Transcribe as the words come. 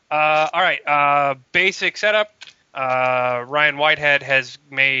All right. Basic setup. Ryan Whitehead has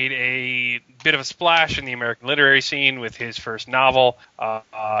made a bit of a splash in the American literary scene with his first novel.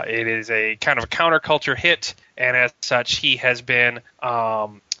 It is a kind of a counterculture hit, and as such, he has been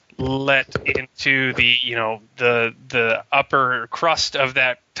let into the upper crust of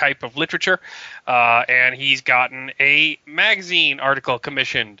that type of literature, and he's gotten a magazine article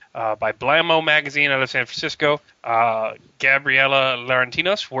commissioned by Blammo magazine out of San Francisco. Gabriela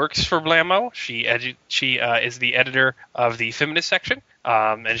Laurentinos works for Blammo. She is the editor of the feminist section,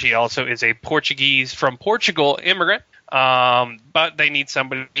 and she also is a from Portugal immigrant. But they need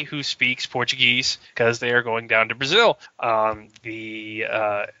somebody who speaks Portuguese because they are going down to Brazil. Ryan,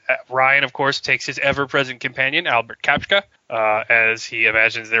 of course, takes his ever-present companion, Albert Kapska, as he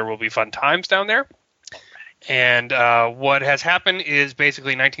imagines there will be fun times down there. And what has happened is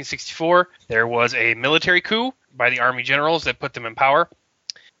basically 1964, there was a military coup by the army generals that put them in power.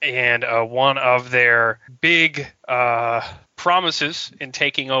 And one of their big promises in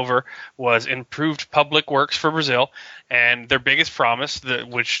taking over was improved public works for Brazil. And their biggest promise,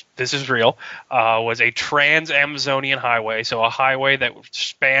 which this is real, was a trans-Amazonian highway, so a highway that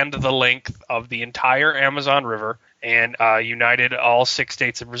spanned the length of the entire Amazon River and united all 6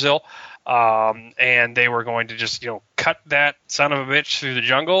 states of Brazil. And they were going to just, cut that son of a bitch through the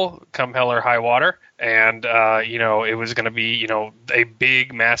jungle, come hell or high water. And, it was going to be, a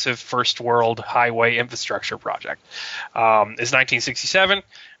big, massive first world highway infrastructure project. It's 1967.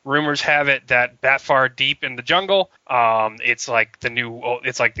 Rumors have it that far deep in the jungle, it's like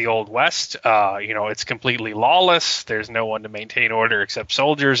the Old West. It's completely lawless. There's no one to maintain order except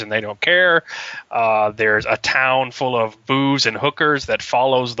soldiers, and they don't care. There's a town full of booze and hookers that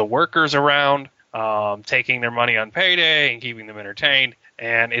follows the workers around, taking their money on payday and keeping them entertained.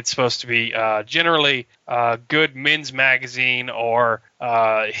 And it's supposed to be generally good men's magazine or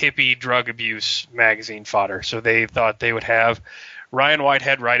hippie drug abuse magazine fodder. So they thought they would have Ryan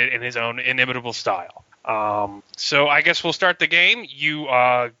Whitehead write it in his own inimitable style. So I guess we'll start the game. You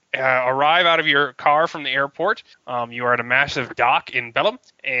arrive out of your car from the airport. You are at a massive dock in Bellum,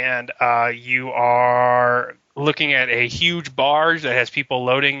 and you are looking at a huge barge that has people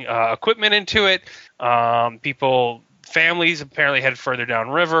loading equipment into it. Families apparently headed further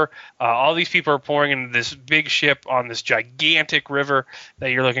downriver. All these people are pouring into this big ship on this gigantic river that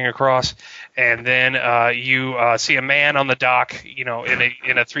you're looking across. And then you see a man on the dock, in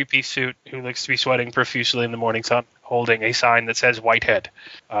a three-piece suit who looks to be sweating profusely in the morning sun, holding a sign that says Whitehead.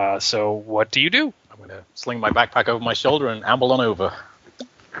 So what do you do? I'm going to sling my backpack over my shoulder and amble on over.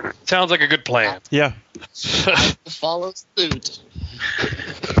 Sounds like a good plan. Yeah. Follow suit.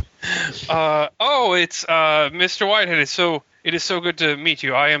 It's Mr. Whitehead. It is so good to meet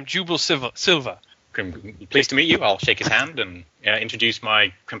you. I am Jubal Silva. Pleased to meet you. I'll shake his hand and introduce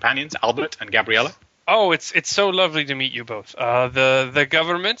my companions, Albert and Gabriella. Oh, it's so lovely to meet you both. The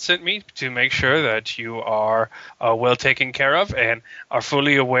government sent me to make sure that you are well taken care of and are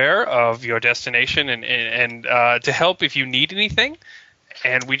fully aware of your destination and to help if you need anything.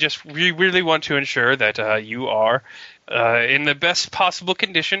 And we really want to ensure that you are in the best possible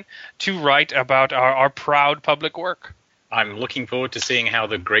condition to write about our proud public work. I'm looking forward to seeing how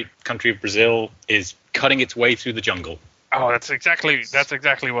the great country of Brazil is cutting its way through the jungle. Oh, that's exactly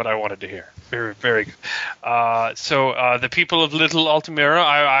what I wanted to hear. Very, very good. So the people of Little Altamira,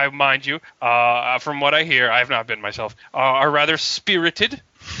 I mind you, from what I hear, I have not been myself, are rather spirited.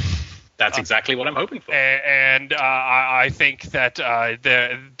 That's exactly what I'm hoping for. And I think that I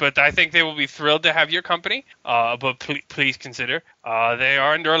think they will be thrilled to have your company. But please consider they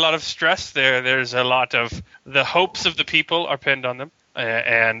are under a lot of stress. There's a lot of the hopes of the people are pinned on them.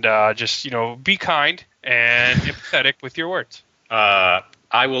 And just be kind and empathetic with your words. I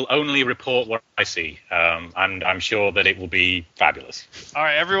will only report what I see, and I'm sure that it will be fabulous. All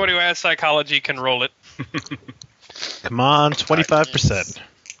right, everyone who has psychology can roll it. Come on, 25%.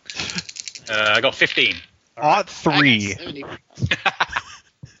 I got 15. Ought 3.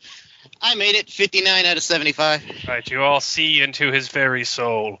 I made it 59 out of 75. Right, you all see into his very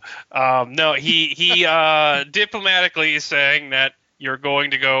soul. No, he diplomatically is saying that you're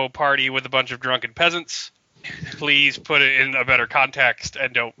going to go party with a bunch of drunken peasants. Please put it in a better context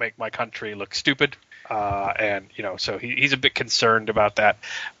and don't make my country look stupid. So he's a bit concerned about that.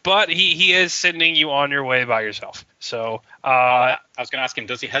 But he is sending you on your way by yourself. So I was going to ask him,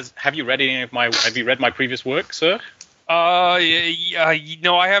 have you read my previous work, sir? No,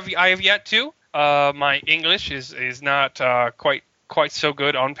 I have yet to. My English is not quite so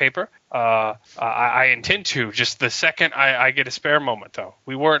good on paper. I intend to just the second I get a spare moment, though.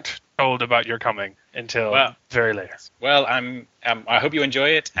 We weren't told about your coming until very later. Well, I hope you enjoy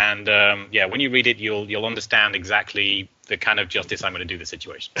it, and when you read it, you'll understand exactly the kind of justice I'm going to do the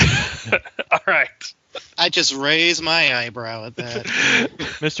situation. All right. I just raised my eyebrow at that.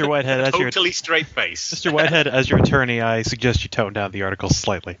 Mr. Whitehead, as your Totally straight face. Mr. Whitehead, as your attorney, I suggest you tone down the article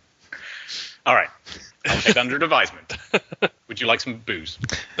slightly. All right. I'll take under advisement. Would you like some booze?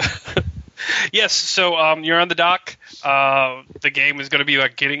 Yes, so you're on the dock. The game is going to be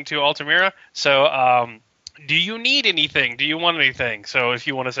about getting to Altamira. So do you need anything? Do you want anything? So if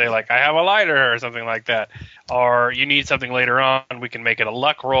you want to say, like, I have a lighter or something like that, or you need something later on, we can make it a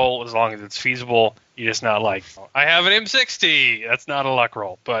luck roll as long as it's feasible. You're just not like, I have an M60. That's not a luck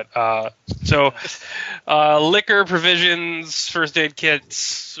roll. But liquor, provisions, first aid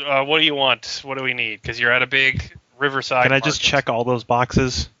kits, what do you want? What do we need? Because you're at a big riverside Can I just check all those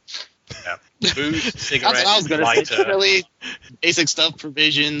boxes? Yeah. Booze, cigarettes, I was going to lighter. say, really basic stuff,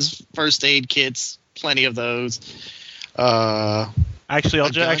 provisions, first aid kits, plenty of those. Actually, I'll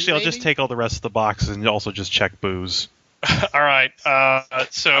A gun, just maybe? take all the rest of the boxes and also just check booze. All right.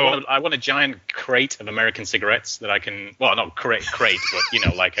 So I want a giant crate of American cigarettes that I can. Well, not crate,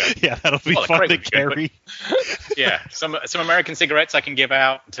 but like a. Yeah, that'll be Well, a fun crate to would be good, carry. Yeah, some American cigarettes I can give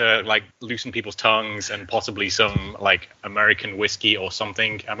out to like loosen people's tongues, and possibly some like American whiskey or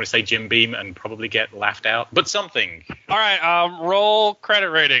something. I'm going to say Jim Beam and probably get laughed out, but something. all right. Roll credit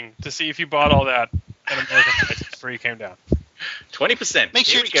rating to see if you bought all that at American prices before you came down. 20%. Make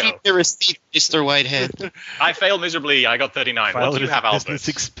sure Here you we go. keep your receipt, Mr. Whitehead. I failed miserably. I got 39. File What do it you as have, a Albert? business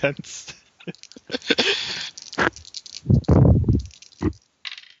expense.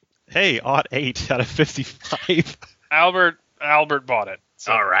 Hey, odd 8 out of 55. Albert bought it.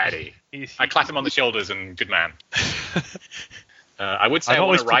 So Alrighty. he- I clap him on the shoulders and good man. I would say I'm I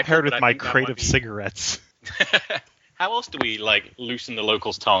always want a rifle, prepared but with I my think that crate might of be- cigarettes. How else do we like loosen the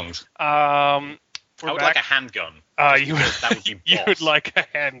locals' tongues? We're I would back. like a handgun. You because that would be you boss. would like a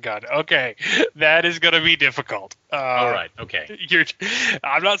handgun. Okay, that is going to be difficult. All right. Okay.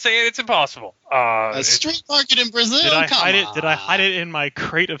 I'm not saying it's impossible. A street market in Brazil? Did I Come hide on. it? Did I hide it in my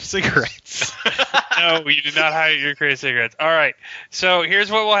crate of cigarettes? No, you did not hide your crazy cigarettes. All right, so here's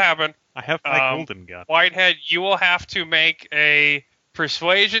what will happen. I have my Um, golden gun. Whitehead, you will have to make a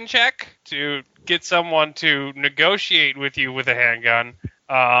persuasion check to get someone to negotiate with you with a handgun.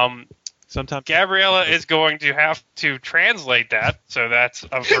 Sometimes Gabriella is going to have to translate that, so that's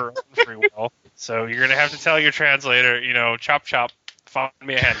of her own free will. So you're going to have to tell your translator, chop chop, find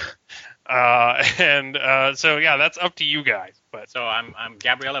me a handgun. So yeah, that's up to you guys. But So I'm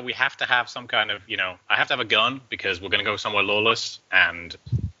Gabriella. We have to have some kind of, I have to have a gun because we're going to go somewhere lawless. And,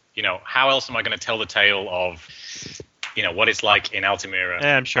 how else am I going to tell the tale of, what it's like in Altamira?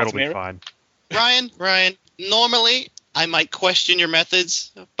 I'm sure it'll be Altamira? fine. Ryan, normally I might question your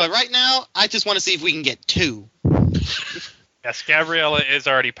methods, but right now I just want to see if we can get 2. yes, Gabriella is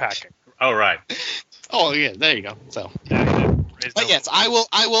already packing. Oh, right. Oh yeah, there you go. So, Raise but no- yes, I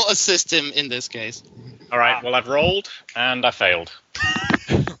will assist him in this case. All right. Well, I've rolled and I failed.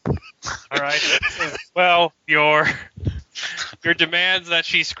 All right. Well, your demands that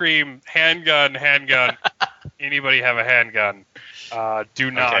she scream handgun, handgun. Anybody have a handgun?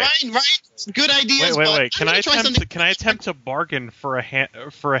 Do not. Okay. Ryan, good ideas. Wait. but Can I'm I gonna try attempt? something- Can I attempt to bargain for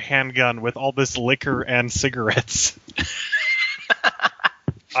a handgun with all this liquor and cigarettes?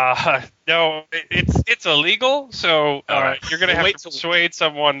 No, it's illegal. So All right. you're gonna We'll have wait to till- persuade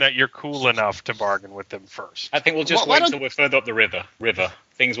someone that you're cool enough to bargain with them first. I think we'll just Why wait don't- till we're further up the river.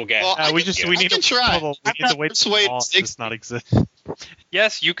 Things will get. Well, I we can- need I to can try. we I'm need to not wait for persuaded law six- does not exist.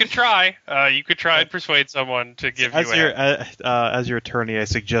 Yes, you could try. You could try and persuade someone to give As you your a. as your attorney, I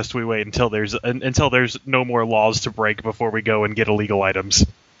suggest we wait until there's no more laws to break before we go and get illegal items.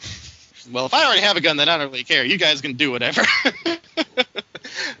 Well, if I already have a gun, then I don't really care. You guys can do whatever.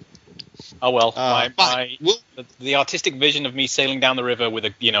 Oh well, fine. the artistic vision of me sailing down the river with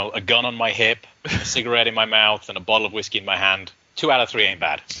a gun on my hip, a cigarette in my mouth, and a bottle of whiskey in my hand. 2 out of 3 ain't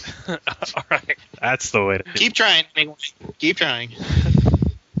bad. All right. That's the way to do it. Keep trying. Anyway. Keep trying.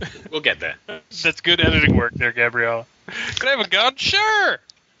 We'll get there. That's good editing work there, Gabriella. Can I have a gun? Sure.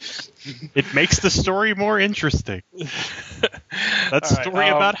 It makes the story more interesting. That's All a right, story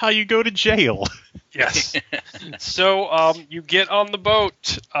about how you go to jail. Yes. So you get on the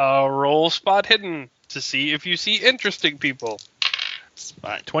boat. Roll spot hidden to see if you see interesting people.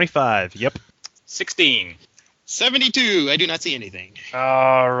 25. Yep. 16. 72. I do not see anything.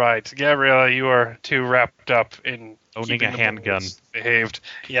 All right, Gabriella, you are too wrapped up in Owning keeping a the handgun. boys Behaved.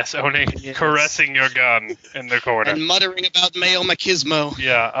 Yes, owning, Yes. caressing your gun in the corner. And muttering about male machismo.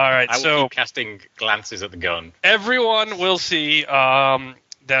 Yeah. All right. I will So keep casting glances at the gun. everyone will see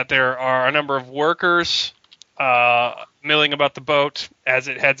that there are a number of workers milling about the boat as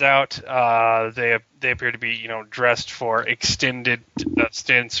it heads out. They appear to be, dressed for extended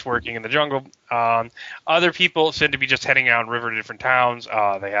stints working in the jungle. Other people seem to be just heading out river to different towns.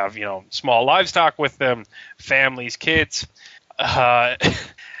 They have, small livestock with them, families, kids. And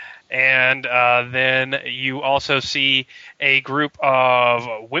then you also see a group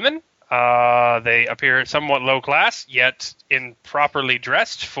of women. They appear somewhat low class, yet improperly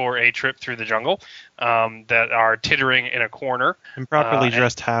dressed for a trip through the jungle, that are tittering in a corner. Improperly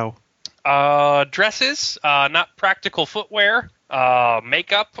dressed how? Dresses, not practical footwear,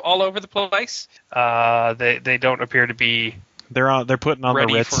 makeup all over the place. They don't appear to be They're putting on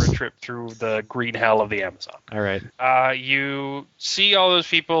ready the Ritz. for a trip through the green hell of the Amazon. All right. You see all those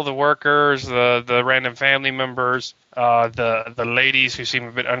people, the workers, the random family members, the ladies who seem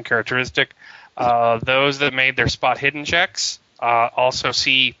a bit uncharacteristic, those that made their spot hidden checks. Also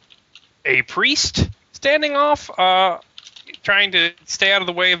see a priest standing off, trying to stay out of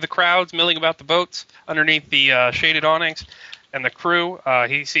the way of the crowds milling about the boats underneath the shaded awnings. And the crew,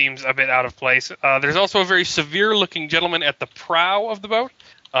 he seems a bit out of place. There's also a very severe-looking gentleman at the prow of the boat,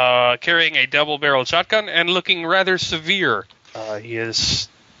 carrying a double-barreled shotgun and looking rather severe. He is...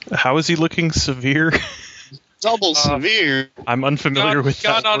 How is he looking severe? Double severe. I'm unfamiliar with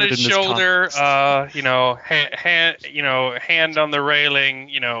that gun on word his in this shoulder, context. hand on the railing,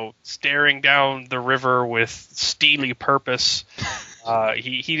 staring down the river with steely purpose.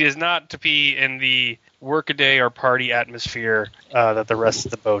 He is not to be in the workaday or party atmosphere that the rest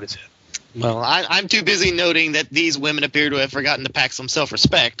of the boat is in. Well, I'm too busy noting that these women appear to have forgotten to pack some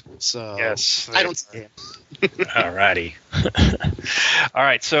self-respect. So yes, I don't see it. Alrighty. All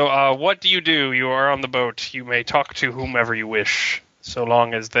right. So what do? You are on the boat. You may talk to whomever you wish, so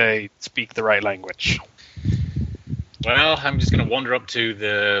long as they speak the right language. Well, I'm just going to wander up to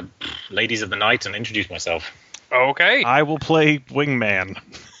the ladies of the night and introduce myself. Okay. I will play wingman.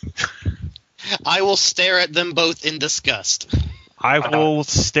 I will stare at them both in disgust. I will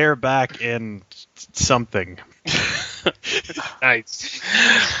stare back in something. Nice.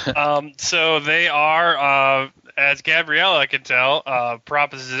 So they are, as Gabriella can tell,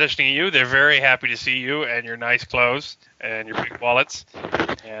 propositioning you. They're very happy to see you and your nice clothes and your big wallets.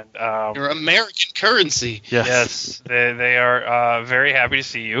 And Your American currency. Yes. they are very happy to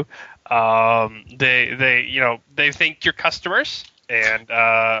see you. They think you're customers and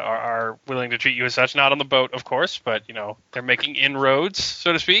are willing to treat you as such. Not on the boat, of course, but they're making inroads,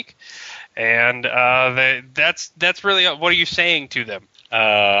 so to speak. And that's really what are you saying to them?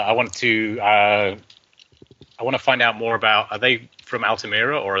 I want to find out more about. Are they from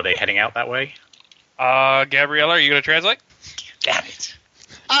Altamira or are they heading out that way? Gabriella, are you going to translate? Damn it!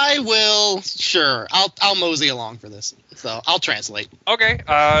 I will. Sure, I'll mosey along for this. So I'll translate. Okay.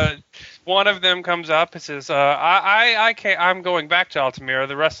 One of them comes up and says, I'm going back to Altamira.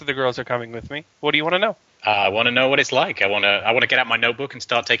 The rest of the girls are coming with me. What do you want to know? I want to know what it's like. I want to get out my notebook and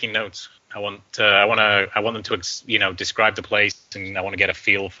start taking notes. I want them to describe the place, and I want to get a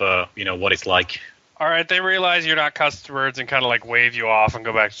feel for what it's like. All right, they realize you're not customers and kind of wave you off and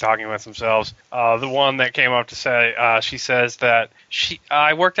go back to talking with themselves. The one that came up to say, she says that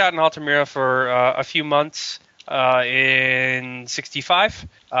I worked out in Altamira for a few months in '65,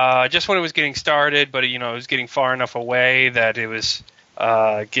 just when it was getting started, but it was getting far enough away that it was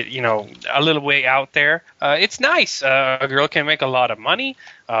a little way out there. It's nice. A girl can make a lot of money.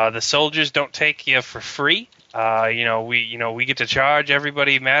 The soldiers don't take you for free. We get to charge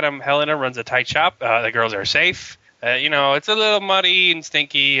everybody. Madam Helena runs a tight shop. The girls are safe. It's a little muddy and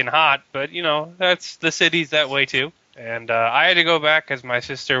stinky and hot, but that's the city's that way too. And I had to go back because my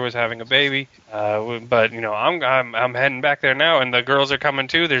sister was having a baby. But I'm heading back there now, and the girls are coming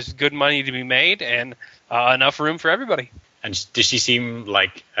too. There's good money to be made and enough room for everybody. And does she seem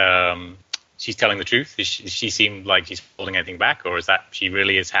like she's telling the truth? Does she seem like she's holding anything back, or is that she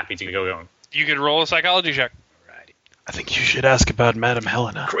really is happy to go on? You could roll a psychology check. I think you should ask about Madam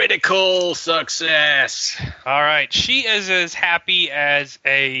Helena. Critical success. All right. She is as happy as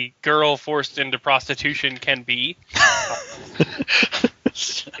a girl forced into prostitution can be.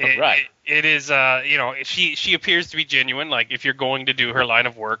 Right. It is, she appears to be genuine. Like, if you're going to do her line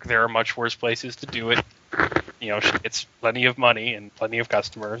of work, there are much worse places to do it. She gets plenty of money and plenty of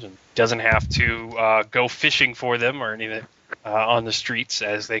customers and doesn't have to go fishing for them or anything on the streets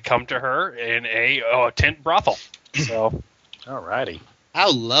as they come to her in a tent brothel. So, alrighty.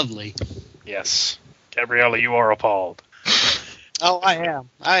 How lovely. Yes. Gabriella, you are appalled. Oh, I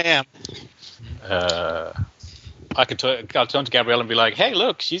am. I'll turn to Gabrielle and be like, hey,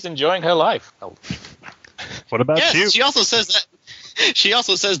 look, she's enjoying her life. What about you? Yes, she also says that. She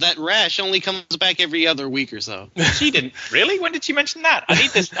also says that rash only comes back every other week or so. She didn't. Really? When did she mention that? I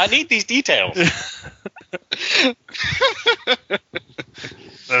need this. I need these details.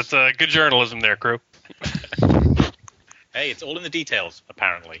 That's good journalism there, crew. Hey, it's all in the details,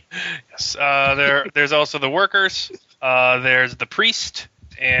 apparently. Yes. There's also the workers. There's the priest,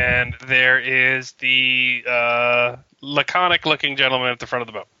 and there is the laconic-looking gentleman at the front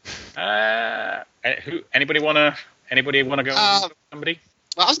of the boat. Anybody wanna go? Somebody?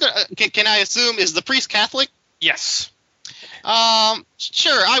 Well, I was gonna. Can I assume is the priest Catholic? Yes.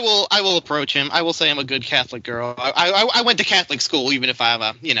 Sure. I will approach him. I will say I'm a good Catholic girl. I went to Catholic school, even if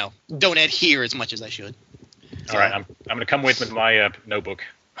I don't adhere as much as I should. All right, I'm gonna come with my notebook.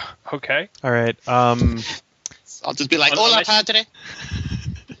 Okay. All right. I'll just be like, "Hola, Unless- padre."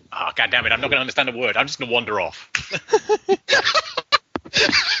 Oh, God damn it! I'm not gonna understand a word. I'm just gonna wander off.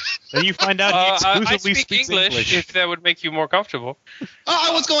 Then you find out he I exclusively speak speaks English, if that would make you more comfortable.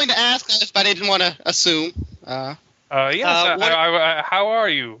 I was going to ask, but I didn't want to assume. Yes. what- How are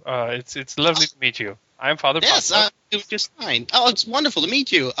you? It's lovely to meet you. I'm Father Yes, Papa. it was just fine. Oh, it's wonderful to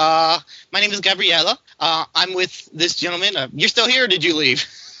meet you. My name is Gabriella. I'm with this gentleman. You're still here, or did you leave?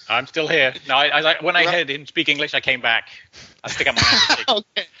 I'm still here. No, when I heard him speak English, I came back. I stick out my hand.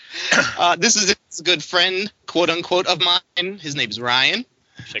 Okay. This is a good friend, quote unquote, of mine. His name's Ryan.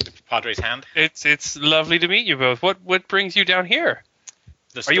 Shake the Padre's hand. It's lovely to meet you both. What brings you down here?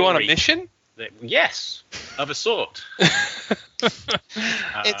 The Are you on a story mission? Yes, of a sort.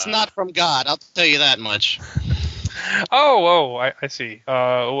 It's not from God, I'll tell you that much. I see.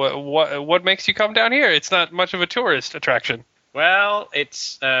 What makes you come down here? It's not much of a tourist attraction. Well,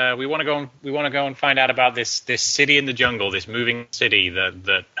 it's we want to go and find out about this city in the jungle, this moving city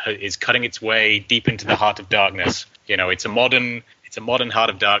that is cutting its way deep into the heart of darkness. You know, it's a modern heart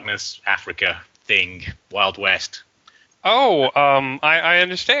of darkness, Africa thing, Wild West. I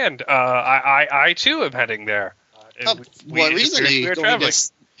understand. I too am heading there. What reason are you going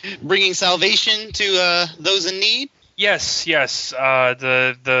to bringing salvation to those in need? Yes.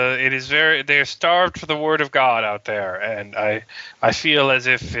 It is they're starved for the word of God out there, and I feel as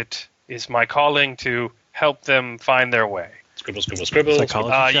if it is my calling to help them find their way. Scribble, scribble, scribble.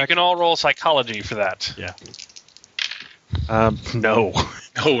 Psychology You check? can all roll psychology for that. Yeah. No.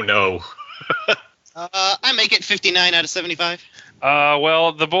 Oh no. I make it 59 out of 75.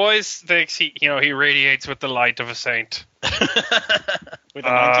 Well, the boys thinks he radiates with the light of a saint. With a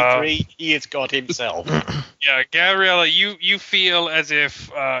 93, he is God himself. Yeah, Gabriella, you feel as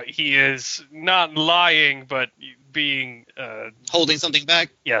if he is not lying, but being Holding something back?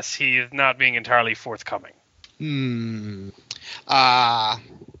 yes, he is not being entirely forthcoming.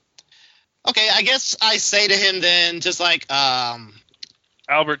 Okay, I guess I say to him then, just like,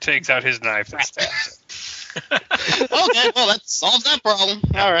 Albert takes out his knife and stabs okay, well, that solves that problem.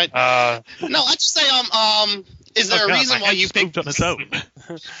 All right. him. No, I just say, is there a reason why you picked on its own?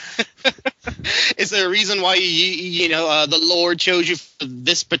 Is there a reason why the Lord chose you for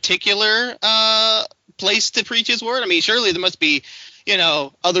this particular place to preach His word? I mean, surely there must be,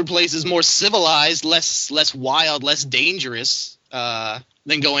 other places more civilized, less wild, less dangerous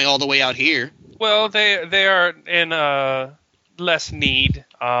than going all the way out here. Well, they are in less need.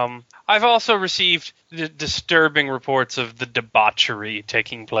 I've also received disturbing reports of the debauchery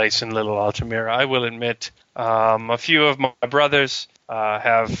taking place in Little Altamira. I will admit, a few of my brothers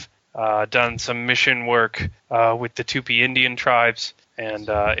have done some mission work with the Tupi Indian tribes, and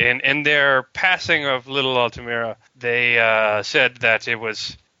in their passing of Little Altamira, they said that it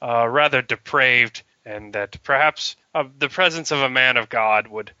was rather depraved, and that perhaps the presence of a man of God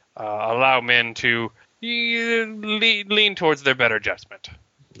would allow men to lean towards their better judgment.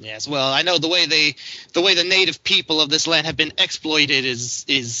 Yes, well, I know the way the native people of this land have been exploited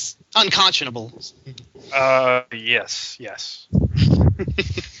is unconscionable. Yes. Man, this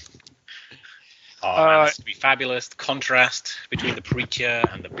is going to be fabulous. The contrast between the preacher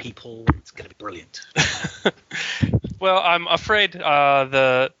and the people, it's going to be brilliant. Well, I'm afraid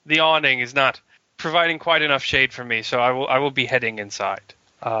the awning is not providing quite enough shade for me, so I will be heading inside.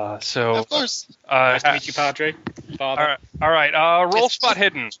 Of course. Nice to meet you, Padre. Father. All right. Roll spot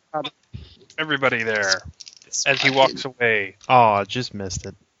hidden. Everybody there as he walks away. Oh, just missed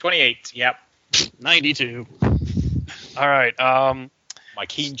it. 28, yep. 92. All right. My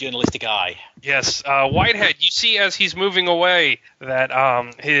keen journalistic eye. Yes. Whitehead, you see as he's moving away that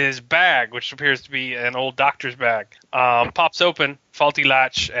his bag, which appears to be an old doctor's bag, pops open, faulty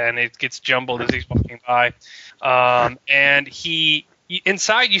latch, and it gets jumbled as he's walking by. And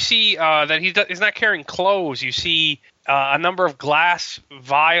inside, you see that he's not carrying clothes. You see a number of glass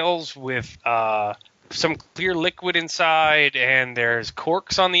vials with some clear liquid inside, and there's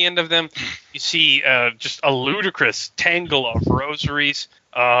corks on the end of them. You see just a ludicrous tangle of rosaries.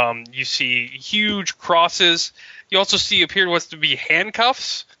 You see huge crosses. You also see appear what's to be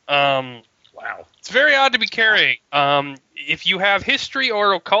handcuffs. Wow. It's very odd to be carrying. If you have history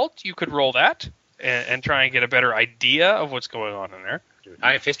or occult, you could roll that and try and get a better idea of what's going on in there.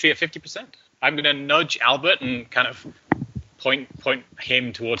 I have history at 50%. I'm going to nudge Albert and kind of point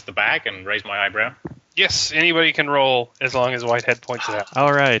him towards the bag and raise my eyebrow. Yes, anybody can roll as long as Whitehead points it out.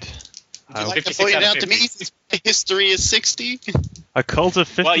 All right. Would you like to 56 point it out of out to me 50. since my history is 60? A cult of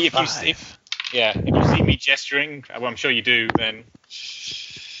 55. Well, if you see me gesturing, well, I'm sure you do, then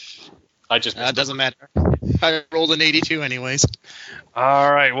I just... It doesn't matter. I rolled an 82 anyways.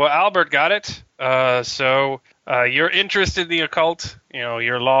 All right. Well, Albert got it. So you're interested in the occult.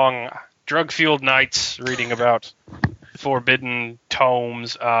 Your long drug-fueled nights reading about forbidden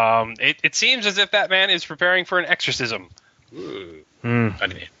tomes. It seems as if that man is preparing for an exorcism. Ooh. Hmm. I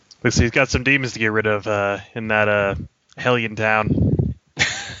didn't hear. Looks like he's got some demons to get rid of in that hellion town.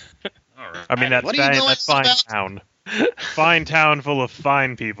 All right. I mean, that What are you going fine about? town. Fine town full of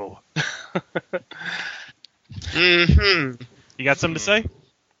fine people. Mm-hmm. You got something to say?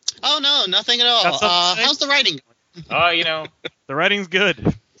 Oh, no, nothing at all. Got something to say? How's the writing going? Oh, The writing's good.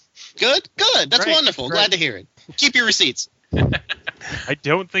 Good? Good. That's Great, wonderful. great. Glad to hear it. Keep your receipts. I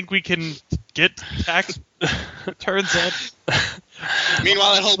don't think we can get tax returns in.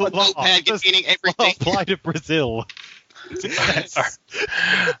 Meanwhile, that whole Law. notepad containing everything. Apply to Brazil.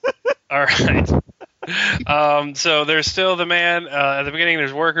 All right. So there's still the man. At the beginning,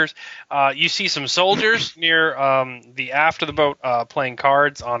 there's workers. You see some soldiers near the aft of the boat playing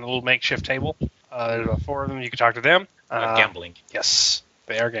cards on a little makeshift table. There's about 4 of them. You can talk to them. gambling. Yes,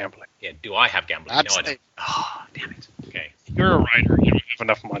 they are gambling. Yeah, do I have gambling? No, I don't. Absolutely. Oh, damn it. Okay. You're a writer. You don't have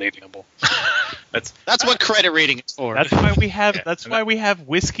enough money to gamble. That's That's what credit rating is for. That's why we have. Yeah, That's and why we have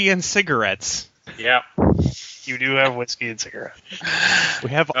whiskey and cigarettes. yeah. You do have whiskey and cigarettes.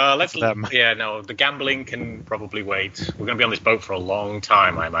 We have Let's them, Yeah, no, the gambling can probably wait. We're going to be on this boat for a long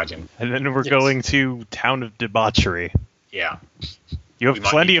time, I imagine. and then we're Yes. going to town of debauchery. Yeah. You have We might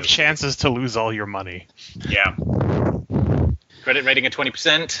plenty need of those. chances to lose all your money. Yeah. Credit rating at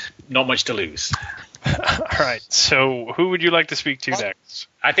 20%, not much to lose. All right. So who would you like to speak to next?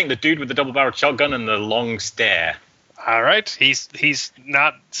 I think the dude with the double-barreled shotgun and the long stare. All right. He's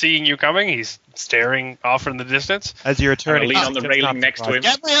not seeing you coming. He's staring off in the distance. As your attorney, lean on the it's railing not next to him.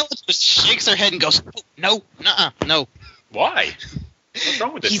 surprising. Gabriella just shakes her head and goes, no, nuh-uh, no. Why? What's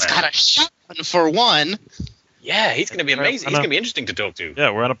wrong with this He's man? got a shotgun for one. Yeah, he's going to be amazing. He's going to be interesting to talk to.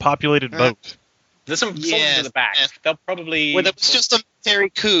 Yeah, we're on a populated boat. There's some soldiers Yes, in the back. yes. They'll probably... Well, it was just a military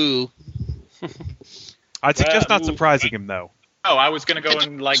coup. I'd suggest not Well, surprising him though. Oh, I was going to go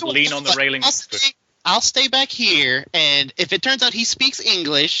and So lean on the railing I'll next to him. I'll stay back here, and if it turns out he speaks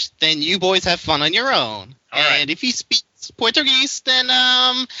English, then you boys have fun on your own. All right. And if he speaks Portuguese, then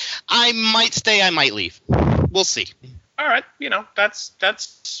I might stay, I might leave. We'll see. All right, that's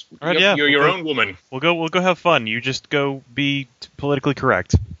All right, you're yeah, your we'll own woman. We'll go have fun. You just go be politically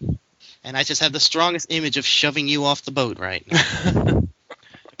correct. And I just have the strongest image of shoving you off the boat right now.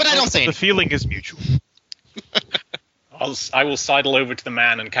 But I don't say The anything. feeling is mutual. I will sidle over to the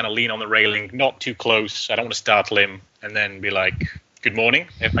man and kind of lean on the railing, not too close. I don't want to startle him, and then be like, "Good morning."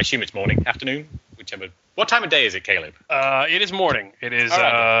 I assume it's morning, afternoon, whichever. What time of day is it, Caleb? It is morning. It is All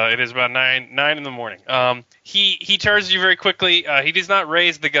right. it is about nine in the morning. He turns to you very quickly. He does not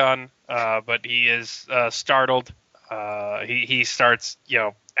raise the gun, but he is startled. He starts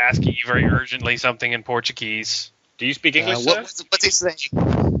asking you very urgently something in Portuguese. Do you speak English, sir? What's he saying?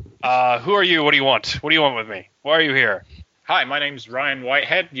 Who are you? What do you want? What do you want with me? Why are you here? Hi, my name's Ryan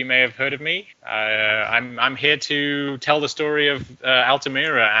Whitehead. You may have heard of me. I'm here to tell the story of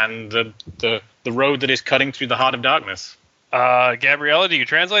Altamira and the road that is cutting through the heart of darkness. Gabriella, do you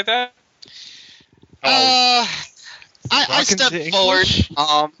translate that? I Talking step to forward, English?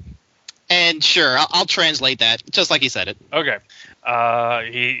 and sure, I'll translate that, just like he said it. Okay.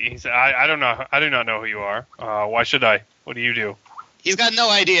 He said, I don't know. I do not know who you are. Why should I? What do you do? He's got no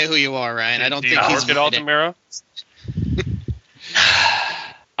idea who you are, Ryan. I don't do you think he's work at Altamira?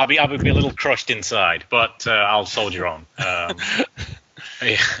 I'll be a little crushed inside, but I'll soldier on. Yeah.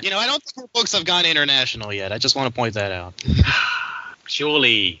 I don't think her books have gone international yet. I just want to point that out.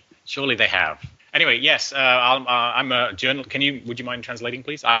 Surely they have. Anyway, yes, I'm a journal. Would you mind translating,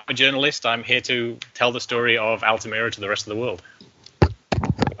 please? I'm a journalist. I'm here to tell the story of Altamira to the rest of the world.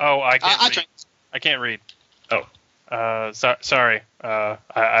 Oh, I can't I'll read. try. I can't read. Oh. Sorry.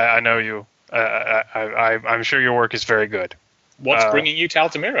 I know you. I'm sure your work is very good. What's bringing you to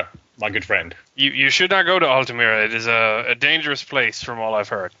Altamira, my good friend? You should not go to Altamira. It is a dangerous place, from all I've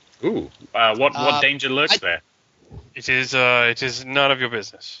heard. Ooh, what danger lurks there? It is none of your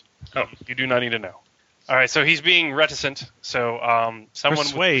business. Oh, you do not need to know. All right, so he's being reticent. So someone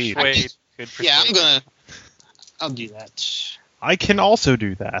Persuade. Would persuade could persuade. Yeah, I'll do that. I can also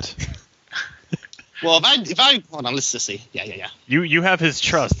do that. Well, if I hold on, let's just see. Yeah. You have his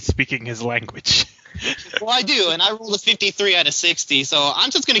trust, speaking his language. Well, I do, and I rolled a 53 out of 60, so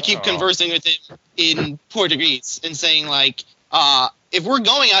I'm just going to keep conversing with him in Portuguese and saying, like, if we're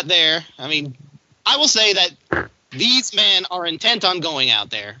going out there, I mean, I will say that these men are intent on going out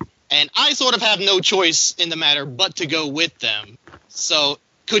there, and I sort of have no choice in the matter but to go with them. So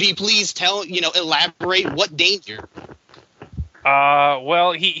could he please elaborate what danger?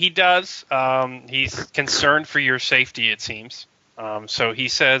 Well, he does. He's concerned for your safety, it seems. So he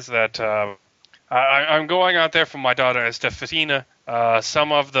says that I'm going out there for my daughter Estefina.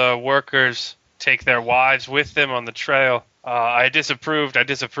 Some of the workers take their wives with them on the trail. I disapproved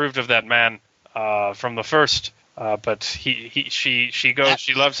of that man from the first. But she goes.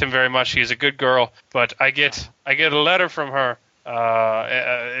 She loves him very much. She's a good girl. But I get a letter from her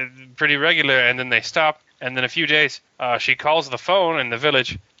pretty regular, and then they stop. And then a few days, she calls the phone in the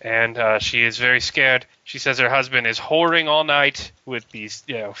village, and she is very scared. She says her husband is whoring all night with these,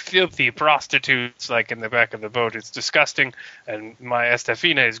 filthy prostitutes, like in the back of the boat. It's disgusting. And my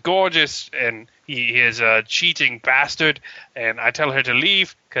Estefina is gorgeous, and he is a cheating bastard. And I tell her to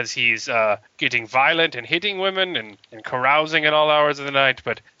leave because he's getting violent and hitting women and carousing at all hours of the night.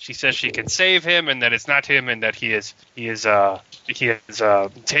 But she says she can save him, and that it's not him, and that he is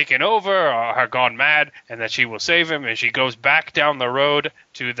taken over or gone mad, and that she will save him. And she goes back down the road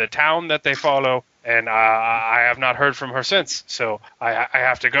to the town that they follow, and I have not heard from her since. So I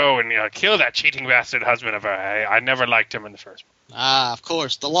have to go and kill that cheating bastard husband of her. I never liked him in the first place. Of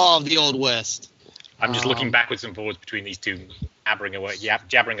course, the law of the Old West. I'm just looking backwards and forwards between these two, jabbering away.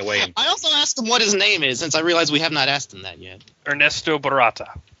 I also asked him what his name is, since I realized we have not asked him that yet. Ernesto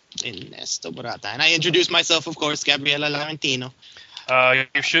Barata. Ernesto Barata. And I introduced myself, of course, Gabriela Laurentino.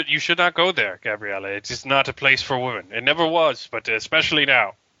 You should not go there, Gabriela. It's just not a place for women. It never was, but especially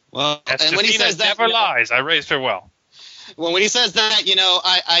now. Well, and when he says that, never lies. I raised her well. Well, when he says that,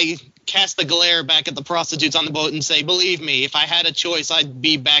 I cast the glare back at the prostitutes on the boat and say, believe me, if I had a choice, I'd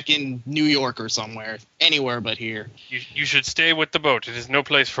be back in New York or somewhere, anywhere but here. You should stay with the boat. It is no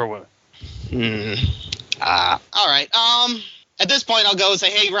place for women. All right. At this point, I'll go and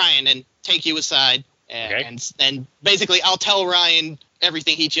say, hey, Ryan, and take you aside. And basically, I'll tell Ryan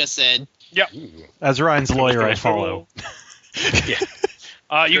everything he just said. Yep. As Ryan's lawyer, I follow. Yeah.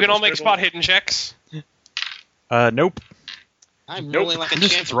 You can all make spot hidden checks. Nope. I'm rolling like a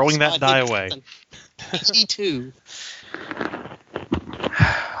just champ. throwing that die away. 82.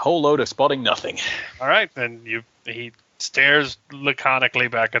 Whole load of spotting nothing. All right, then he stares laconically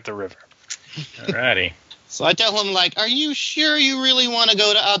back at the river. Alrighty. So I tell him, like, are you sure you really want to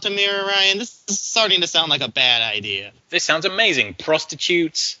go to Altamira, Ryan? This is starting to sound like a bad idea. This sounds amazing.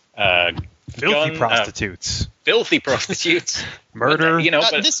 Prostitutes, Filthy prostitutes. Filthy prostitutes. Murder.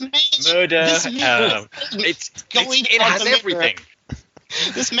 But this man, murder. It has everything.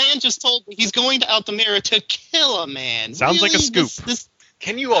 This man just told me he's going to Altamira to kill a man. Sounds like a scoop.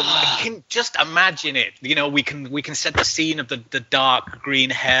 Can you just imagine it? We can set the scene of the dark green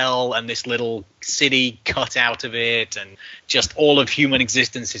hell and this little city cut out of it, and just all of human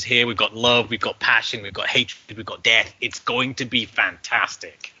existence is here. We've got love, we've got passion, we've got hatred, we've got death. It's going to be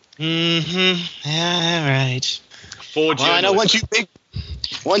fantastic. Mm-hmm. Yeah, right. Well, I know once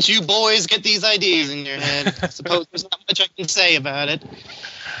you boys get these ideas in your head, I suppose there's not much I can say about it.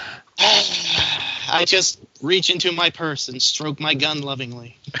 I just reach into my purse and stroke my gun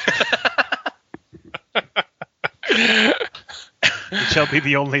lovingly. It shall be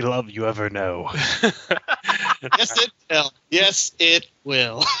the only love you ever know. Yes, it will. Yes, it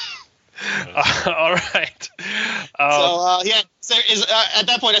will. All right. So at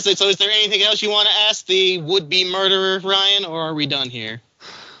that point I said, so is there anything else you want to ask the would-be murderer, Ryan, or are we done here?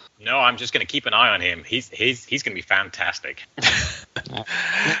 No, I'm just going to keep an eye on him. He's going to be fantastic. In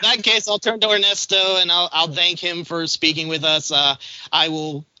that case, I'll turn to Ernesto and I'll thank him for speaking with us. I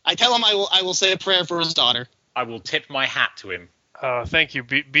tell him I will say a prayer for his daughter. I will tip my hat to him. Thank you.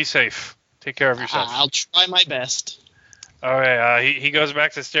 Be safe. Take care of yourself. I'll try my best. All right. He goes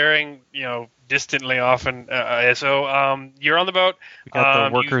back to staring, distantly off. And so you're on the boat. We got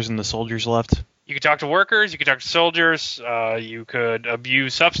the workers and the soldiers left. You could talk to workers. You could talk to soldiers. You could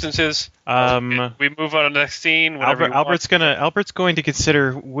abuse substances. We move on to the next scene. Albert's going to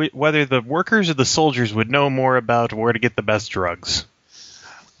consider whether the workers or the soldiers would know more about where to get the best drugs.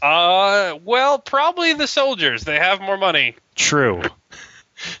 Well, probably the soldiers. They have more money. True.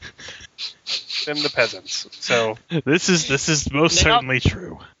 Than the peasants. So this is most certainly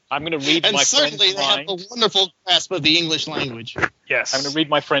true. I'm going to read and my certainly friend's they mind. have a wonderful grasp of the English language. Yes. I'm going to read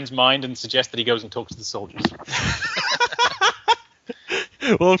my friend's mind and suggest that he goes and talks to the soldiers.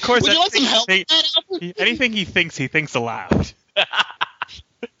 Well, of course, Would you like some help with that, Albert? anything he thinks aloud.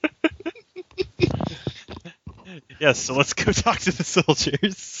 Yes, so let's go talk to the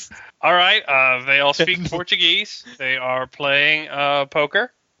soldiers. All right. They all speak Portuguese. They are playing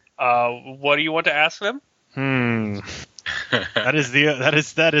poker. What do you want to ask them? That is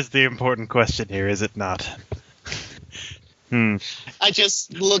the important question here, is it not? I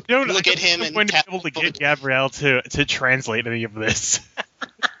just look at him and I'm going to be able to get Gabrielle to translate any of this.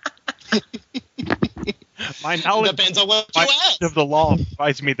 My knowledge depends on what you ask. of the law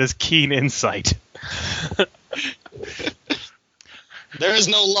provides me this keen insight. There is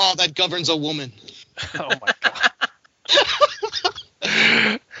no law that governs a woman. Oh my god.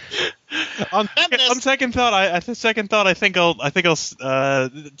 On second thought, I think I'll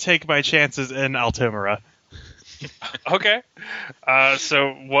take my chances in Altamira. Okay.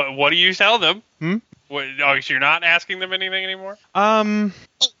 So what do you tell them? So you're not asking them anything anymore? Well,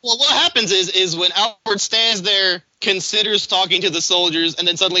 what happens is when Albert stands there, considers talking to the soldiers, and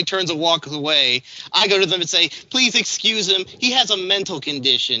then suddenly turns and walks away, I go to them and say, please excuse him. He has a mental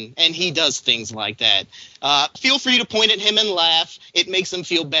condition, and he does things like that. Feel free to point at him and laugh. It makes him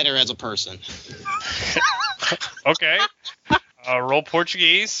feel better as a person. Okay. Roll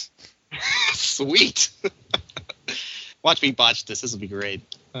Portuguese. Sweet. Watch me botch this. This will be great.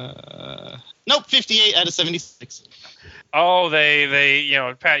 Nope, 58 out of 76. Oh,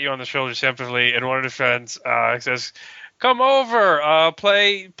 they pat you on the shoulder sympathetically, and one of the friends says, "Come over,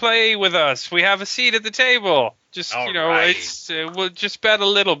 play with us. We have a seat at the table. Just right. We'll just bet a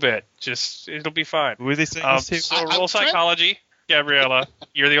little bit. It'll be fine." Who are they saying this to? So roll psychology, Gabriella.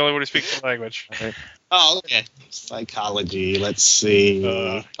 You're the only one who speaks the language. Okay. Oh, okay. Psychology. Let's see.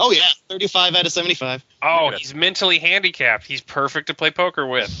 35 out of 75. Oh, he's mentally handicapped. He's perfect to play poker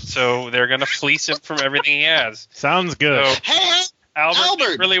with. So they're gonna fleece him from everything he has. Sounds good. So, Hey,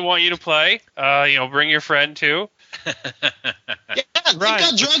 Albert, really want you to play. Bring your friend too. yeah, they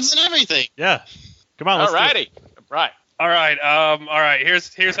got drugs and everything. Yeah. Come on, let's do it. Alrighty. Right. All right. All right.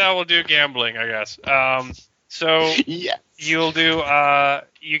 Here's how we'll do gambling, I guess. So Yes. you'll do.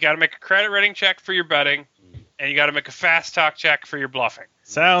 You got to make a credit rating check for your betting, and you got to make a fast talk check for your bluffing.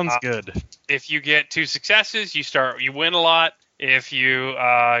 Sounds good. If you get 2 successes, you win a lot. If you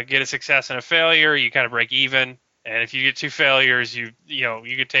get a success and a failure, you kind of break even. And if you get 2 failures, you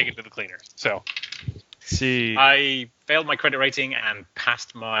could take it to the cleaners. So. See. I failed my credit rating and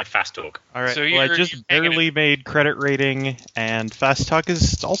passed my fast talk. All right. So well, I you're just barely made credit rating, and fast talk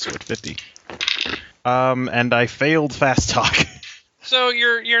is also at 50. And I failed fast talk. So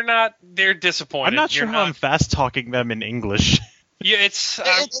you're not. They're disappointed. I'm not sure how I'm fast talking them in English. Yeah, it's.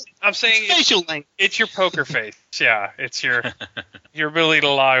 I'm saying It's facial language. it's your poker face. Yeah, it's your ability to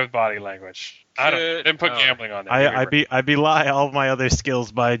lie with body language. I didn't put gambling on there. I belie all of my other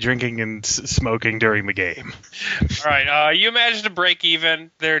skills by drinking and smoking during the game. All right. You imagine to break even.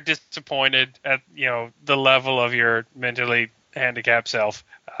 They're disappointed at the level of your mentally handicapped self.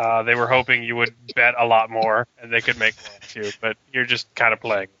 They were hoping you would bet a lot more and they could make more too, but you're just kind of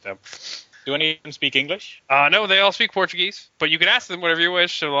playing with them. Do any of them speak English? No, they all speak Portuguese, but you can ask them whatever you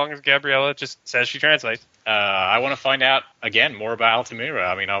wish, so long as Gabriella just says she translates. I want to find out again more about Altamira.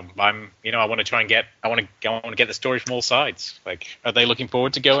 I mean, I want to try and get the story from all sides. Like, are they looking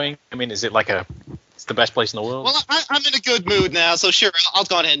forward to going? I mean, is it it's the best place in the world? Well, I'm in a good mood now, so sure, I'll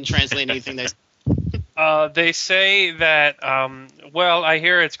go ahead and translate anything they say. They say that, I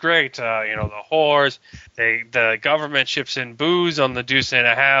hear it's great. The whores, the government ships in booze on the Deuce and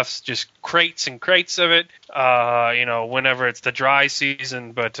a Halfs, just crates and crates of it, whenever it's the dry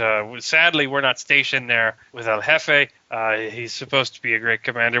season. But sadly, we're not stationed there with El Jefe. He's supposed to be a great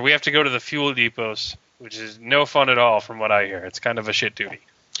commander. We have to go to the fuel depots, which is no fun at all from what I hear. It's kind of a shit duty.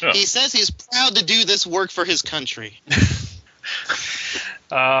 Oh. He says he's proud to do this work for his country.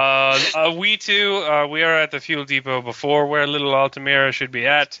 We too, we are at the fuel depot before where Little Altamira should be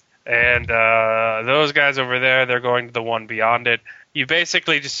at, and those guys over there, they're going to the one beyond it. You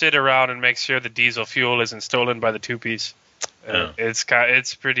basically just sit around and make sure the diesel fuel isn't stolen by the two-piece. It's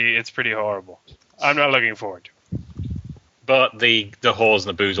pretty horrible. I'm not looking forward to it. But the whores and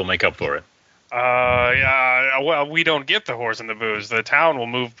the booze will make up for it. Yeah. Well, we don't get the horse and the booze. The town will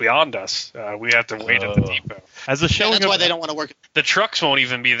move beyond us. We have to wait at the depot. As a showing that's of why they don't want to work. The trucks won't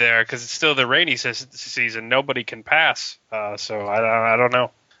even be there because it's still the rainy season. Nobody can pass. So I don't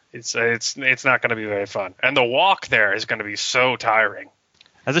know. It's not going to be very fun. And the walk there is going to be so tiring.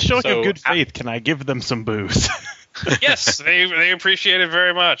 As a showing So, of good faith, can I give them some booze? Yes, they appreciate it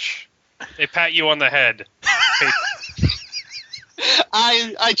very much. They pat you on the head.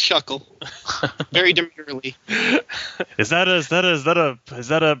 I chuckle very demurely. Is that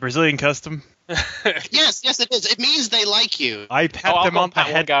a Brazilian custom? Yes, it is. It means they like you. I pat I'll them go on the pat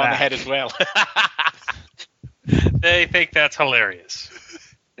one head. guy on the back. head as well. They think that's hilarious.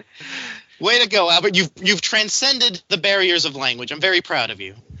 Way to go, Albert. You've transcended the barriers of language. I'm very proud of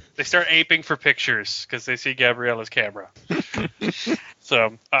you. They start aping for pictures because they see Gabriella's camera. So,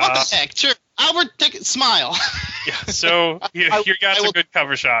 What the heck? Sure. Albert, smile. yeah. So you got I some will- good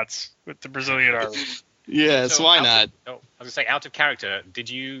cover shots with the Brazilian army. Yes, So why out not? of- I was going to say, out of character,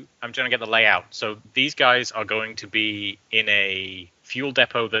 I'm trying to get the layout. So these guys are going to be in a fuel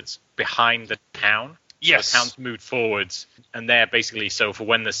depot that's behind the town. Yes. So the town's moved forwards, and they're basically, so for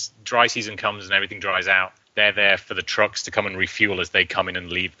when this dry season comes and everything dries out, they're there for the trucks to come and refuel as they come in and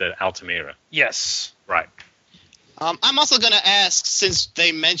leave the Altamira. Yes. Right. I'm also going to ask, since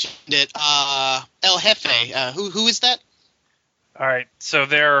they mentioned it, El Jefe. Who is that? All right. So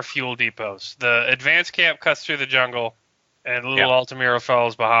there are fuel depots. The advance camp cuts through the jungle, and little Yeah. Altamira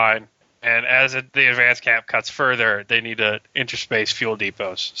follows behind. And as the advance camp cuts further, they need to interspace fuel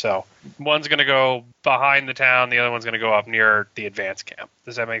depots. So one's going to go behind the town, the other one's going to go up near the advance camp.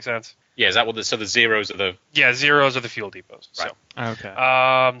 Does that make sense? Yeah, is that what so the zeros are the... Yeah, zeros are the fuel depots. Right.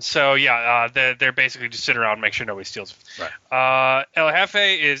 Okay. So yeah, they're basically just sit around and make sure nobody steals. Right. El Jefe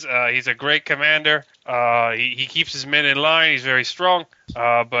is he's a great commander. He keeps his men in line. He's very strong.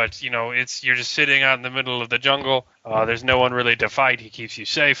 But you're just sitting out in the middle of the jungle. There's no one really to fight. He keeps you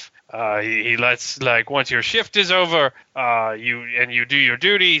safe. He lets, once your shift is over, you do your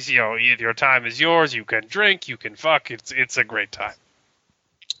duties. Your time is yours. You can drink. You can fuck. It's a great time.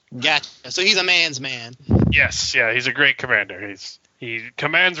 Gotcha. So he's a man's man. Yes, yeah, he's a great commander. He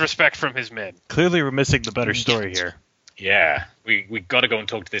commands respect from his men. Clearly, we're missing the better story here. Yeah, we got to go and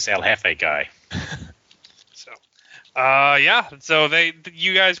talk to this El Jefe guy. So, yeah. So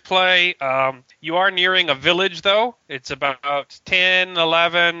you guys play. You are nearing a village, though. It's about 10,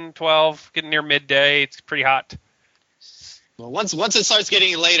 11, 12, getting near midday. It's pretty hot. Well, once it starts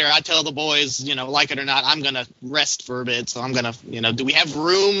getting later, I tell the boys, like it or not, I'm gonna rest for a bit. So I'm gonna, do we have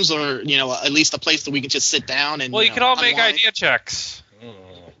rooms or at least a place that we can just sit down and? Well, you can all make unwind? idea checks.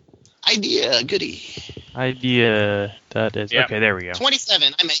 Idea, goody. Idea. That is Yeah. okay. There we go.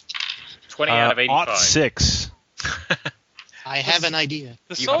 27. I make. 20 out of 85. 6. I have an idea.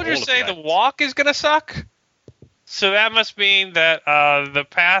 The You have all soldiers of say the the walk is gonna suck. So that must mean that the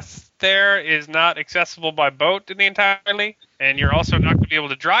path there is not accessible by boat entirely, and you're also not going to be able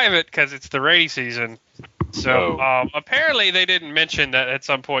to drive it because it's the rainy season. So apparently they didn't mention that at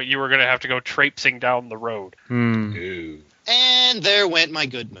some point you were going to have to go traipsing down the road. Ooh. And there went my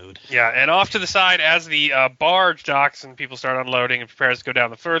good mood. Yeah, and off to the side as the barge docks and people start unloading and prepares to go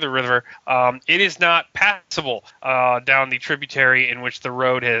down the further river, it is not passable down the tributary in which the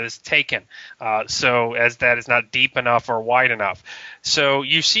road has taken. So as that is not deep enough or wide enough. So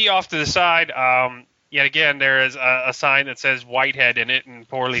you see off to the side, yet again, there is a sign that says Whitehead in it in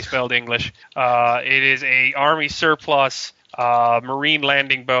poorly spelled English. It is a Army surplus marine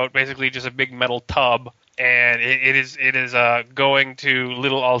landing boat, basically just a big metal tub. And it is going to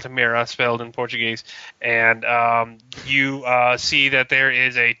Little Altamira, spelled in Portuguese. And you see that there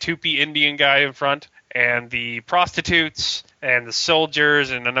is a Tupi Indian guy in front, and the prostitutes and the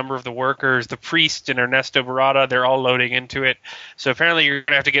soldiers and a number of the workers, the priest and Ernesto Barada, they're all loading into it. So apparently you're going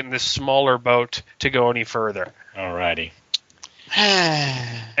to have to get in this smaller boat to go any further. Alrighty.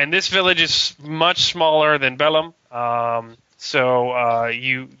 And this village is much smaller than Bellum. So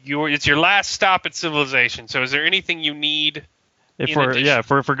it's your last stop at civilization. So is there anything you need? If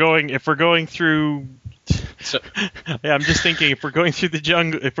we're going through. So, yeah, I'm just thinking if we're going through the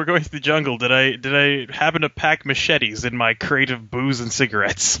jungle, did I happen to pack machetes in my crate of booze and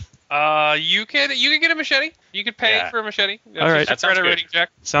cigarettes? You can get a machete. You could pay for a machete. All right, That's a credit rating check.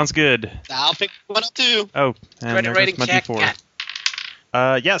 Sounds good. I'll pick one up too. Oh, and credit there rating goes my check.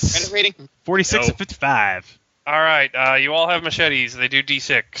 D4. Yes. Credit rating. 46 No. of 55. All right, you all have machetes. They do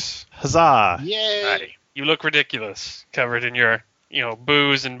D6. Huzzah! Yay. You look ridiculous, covered in your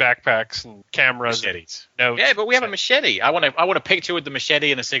booze and backpacks and cameras. machetes. Notes. Yeah, but we have a machete. I want a picture with the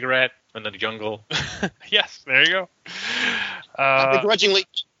machete and a cigarette in the jungle. Yes, there you go. I begrudgingly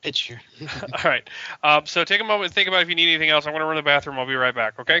picture. All right. So take a moment and think about if you need anything else. I'm going to run to the bathroom. I'll be right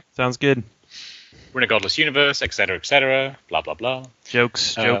back, okay? Sounds good. We're in a godless universe, etc., blah blah blah.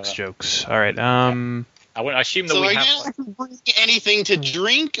 Jokes. All right. I assume that So we are you have. going to bring anything to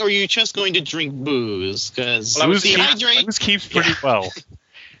drink, or are you just going to drink booze? Because Well, I was dehydrate. Booze keeps pretty well.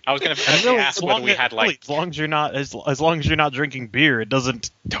 I was going to And really, ask whether we had like. as long as you're not drinking beer, it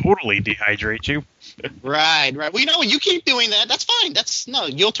doesn't totally dehydrate you. Right. Well, you keep doing that. That's fine.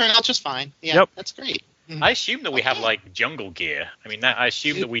 You'll turn out just fine. Yeah, Yep. That's great. I assume that we have like jungle gear. I mean, I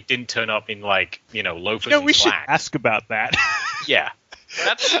assume that we didn't turn up in like loafers You know, and we should slacks. ask about that. Yeah.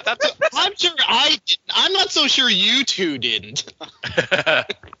 That's I'm sure I didn't. I'm not so sure you two didn't.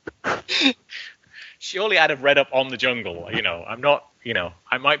 Surely I'd have read up on the jungle. I'm not.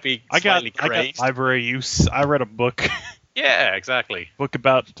 I might be I got slightly crazed. library use. I read a book Yeah, exactly.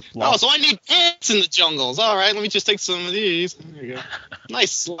 about. Oh, so I need pants in the jungles. All right, let me just take some of these. There you go.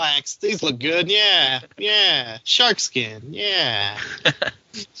 Nice slacks. These look good. Yeah. Shark skin. Yeah.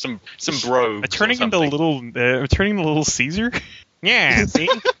 Some brogues. Turning into little Caesar. Yeah, see,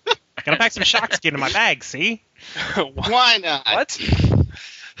 gonna pack some shark skin in my bag. See, Why not? What?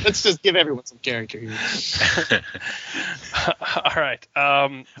 Let's just give everyone some character here. All right.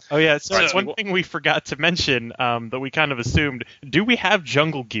 Oh yeah, so Right, so one thing we forgot to mention that we kind of assumed: do we have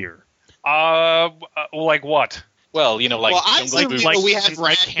jungle gear? Like what? Well, like Well, I jungle assume boots. we have like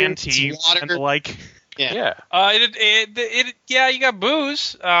rations, canteen water. and the like. Yeah. Yeah, you got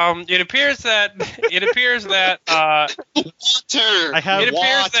booze. It appears that Water. I have it appears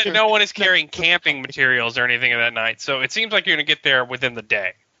that water. no one is carrying camping materials or anything of that night. So it seems like you're gonna get there within the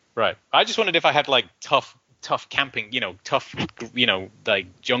day. Right. I just wondered if I had like tough camping, tough,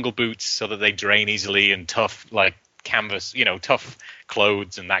 like jungle boots so that they drain easily, and tough like canvas, tough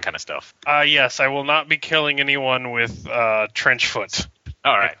clothes and that kind of stuff. Yes, I will not be killing anyone with trench foot.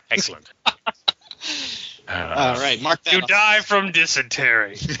 All right. Excellent. All right, mark that. You off. die from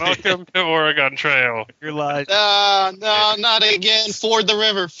dysentery. Welcome to Oregon Trail. You're like, No, not again. Ford the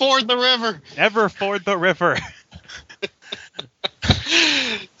river. Ford the river. never ford the river.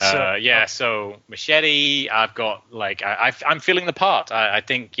 So machete. I've got like I'm feeling the part. I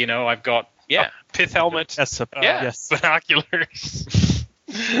think I've got Pith helmet. Yes, yes. Binoculars.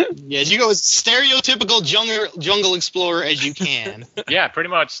 Yeah, you go as stereotypical jungle explorer as you can. Yeah, pretty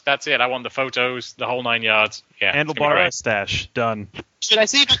much. That's it. I want the photos, the whole 9 yards. Yeah, it's gonna be Handlebar great. mustache done. Should I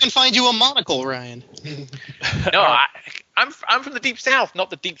see if I can find you a monocle, Ryan? No, I'm from the deep south,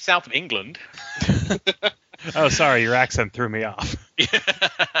 not the deep south of England. Oh, sorry, your accent threw me off.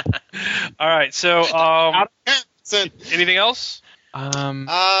 All right. So, anything else?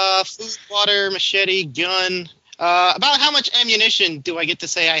 Food, water, machete, gun. About how much ammunition do I get to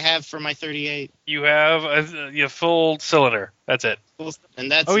say I have for my 38? You have a full cylinder. That's it.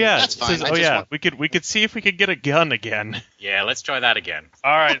 And that's That's fine. fine. We could see if we could get a gun again. Yeah, let's try that again.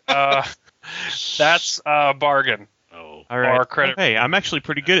 All right. That's bargain. Oh, All right. Or credit. Hey, I'm actually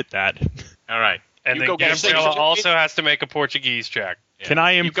pretty good at that. all right. And You then go get a Gabriella signature. also has to make a Portuguese check. Yeah. Can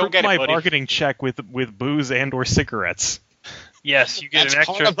I You go improve get it, my buddy. bargaining check with booze and or cigarettes? Yes, you get That's an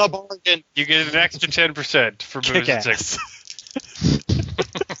part extra. of the bargain. You get an extra 10% for booze Kick and cigarettes. ass.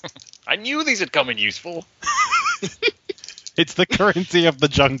 I knew these would come in useful. It's the currency of the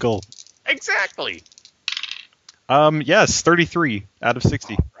jungle. Exactly. Yes, 33 out of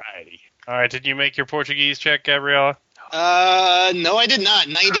 60. Alrighty. All right. Did you make your Portuguese check, Gabriella? No, I did not.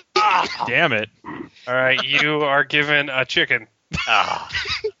 90. Damn it. All right. You are given a chicken. Ah,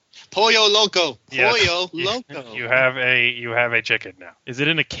 Pollo loco. Yes. Pollo loco. You have a chicken now. Is it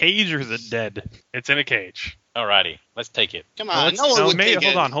in a cage or is it dead? It's in a cage. alrighty. Let's take it. Come on. No one No, would maybe,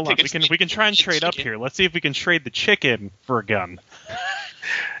 take hold on. take a We can try and chicken. trade up here. Let's see if we can trade the chicken for a gun.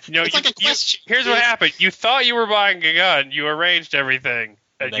 No, It's like a question. Here's what happened. You thought you were buying a gun. You arranged everything,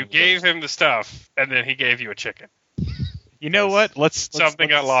 and then you gave him the stuff, and then he gave you a chicken. You know what? Let's Something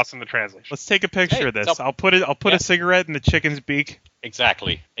got lost in the translation. Let's take a picture Hey, of this. so- I'll put Yeah. a cigarette in the chicken's beak.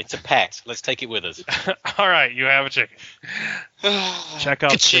 Exactly. It's a pet. Let's take it with us. All right, you have a chicken. Check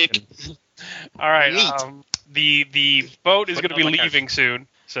out Chick. chicken. All right. Neat. The boat is Put going to it be on my leaving soon,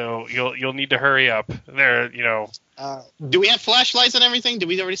 so you'll need to hurry up. There, Do we have flashlights and everything? Did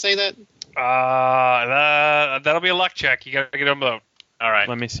we already say that? that'll be a luck check. You got to get on the boat. All right.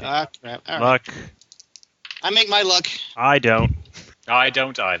 Let me see. Crap. All right. Luck. I make my luck. I don't. I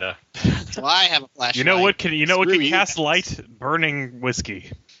don't either. Well, I have a flashlight. You know what can Screw you cast guys. light? Burning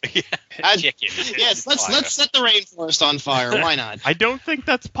whiskey. Chicken. Yes, let's set the rainforest on fire. Why not? I don't think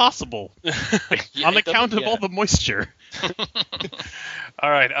that's possible on account of all the moisture. All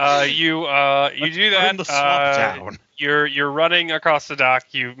right. You do Burn that. the swamp down. You're running across the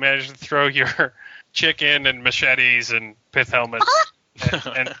dock. You manage to throw your chicken and machetes and pith helmets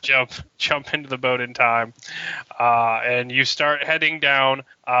and jump into the boat in time. And you start heading down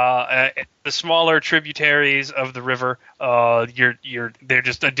the smaller tributaries of the river. They're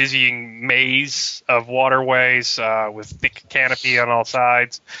just a dizzying maze of waterways with thick canopy on all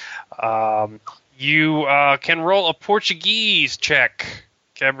sides. You can roll a Portuguese check,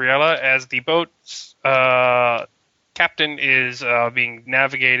 Gabriella, as the boat's captain is being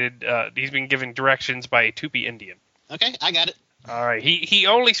navigated. He's being given directions by a Tupi Indian. Okay, I got it. All right. He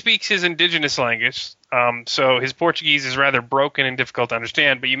only speaks his indigenous language, so his Portuguese is rather broken and difficult to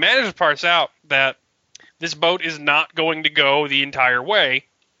understand. But you manage to parse out that this boat is not going to go the entire way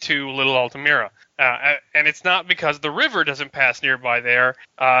to Little Altamira. And it's not because the river doesn't pass nearby there.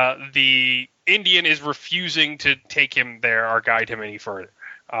 The Indian is refusing to take him there or guide him any further.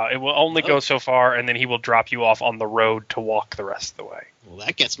 It will only go so far, and then he will drop you off on the road to walk the rest of the way. Well,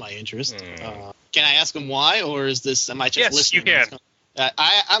 that gets my interest. Can I ask him why, or is this? Am I just listening? Yes, you can.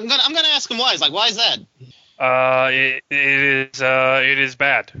 I'm gonna ask him why. It's like, why is that? It is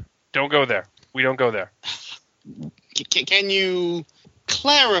bad. Don't go there. We don't go there. Can you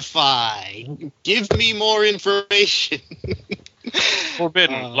clarify? Give me more information.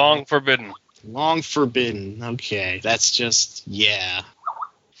 Forbidden. Long forbidden. Long forbidden. Okay, that's just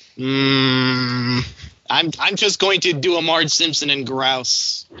I'm just going to do a Marge Simpson and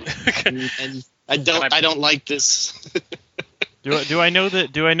grouse, and I don't like this. Do I know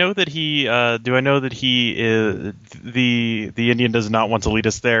that he is the Indian does not want to lead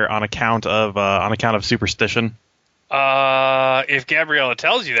us there on account of superstition? If Gabriella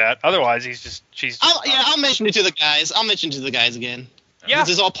tells you that, otherwise I'll mention it to the guys. I'll mention it to the guys again. Yeah, this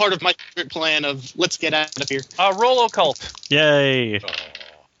is all part of my plan of let's get out of here. Roll occult. Yay!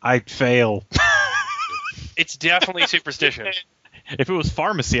 I fail. It's definitely superstition. If it was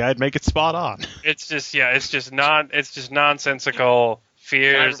pharmacy, I'd make it spot on. It's just nonsensical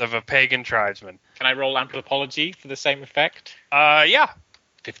fears of a pagan tribesman. Can I roll anthropology for the same effect? Yeah.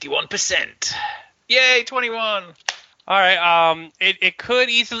 51%. Yay, 21. All right. It could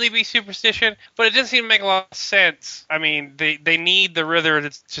easily be superstition, but it doesn't seem to make a lot of sense. I mean, they need the river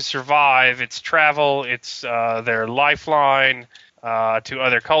to survive. It's travel. It's their lifeline to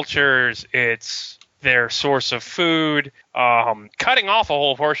other cultures. It's their source of food. Cutting off a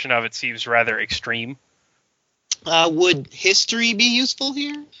whole portion of it seems rather extreme. Would history be useful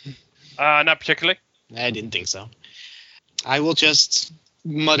here? Not particularly. I didn't think so. I will just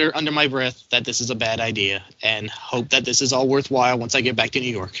mutter under my breath that this is a bad idea and hope that this is all worthwhile once I get back to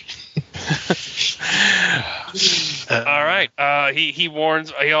New York. All right.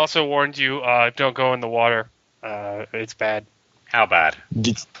 He also warns you, don't go in the water. It's bad. How bad?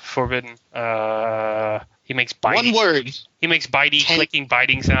 Forbidden. He makes biting. One word. He makes clicking,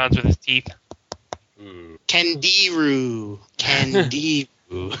 biting sounds with his teeth. Kandiru.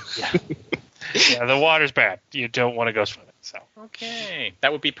 Yeah, the water's bad. You don't want to go swimming. So. Okay,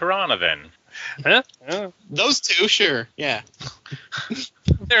 that would be piranha then. Huh? Those two, sure. Yeah.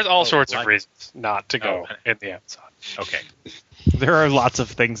 There's all sorts of reasons not to go in the Amazon. Okay. There are lots of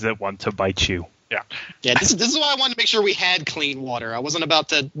things that want to bite you. Yeah. Yeah, this is why I wanted to make sure we had clean water. I wasn't about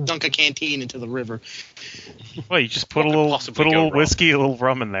to dunk a canteen into the river. Well, you just put a little whiskey, a little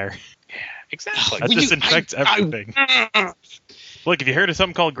rum in there. Yeah, exactly. That disinfects everything. Look, have you heard of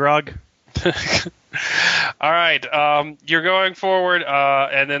something called grog? All right, you're going forward,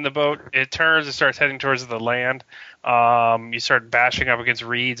 and then the boat, it turns and starts heading towards the land. You start bashing up against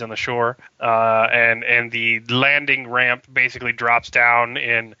reeds on the shore, and the landing ramp basically drops down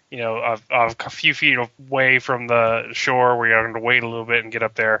in, a few feet away from the shore where you're going to wait a little bit and get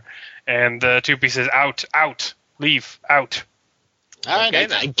up there. And the Tupi says, out, leave, out. All right,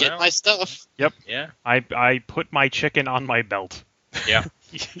 Okay, I get my stuff. Yep. Yeah. I put my chicken on my belt. Yeah.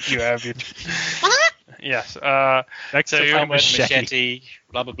 You have your... Yes. Next so to you my Helmet, machete. machete,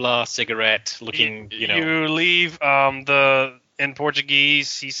 blah blah blah, cigarette, looking, You leave in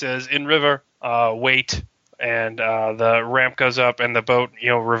Portuguese, he says, in river, wait, and the ramp goes up and the boat,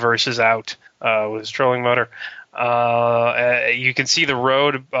 reverses out with its trolling motor. You can see the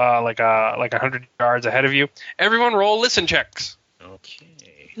road like 100 yards ahead of you. Everyone roll listen checks. Okay.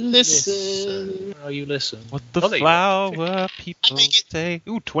 Listen. Oh, you listen. What the there you go. flower people I make it say.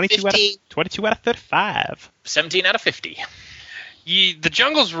 Ooh, 22 out of 35. 17 out of 50. The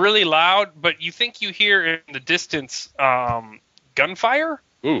jungle's really loud, but you think you hear in the distance gunfire.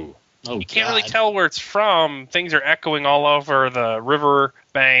 Ooh. Oh, You can't really tell where it's from. Things are echoing all over the river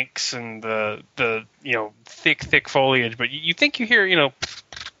banks and the thick foliage, but you think you hear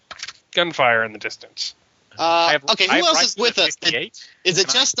gunfire in the distance. Okay, who else is with us? Is it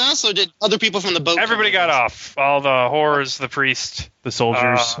just us, or did other people from the boat? Everybody got off. All the horrors, the priest, The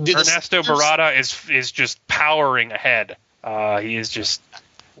soldiers. Ernesto Barada is just powering ahead. He is just.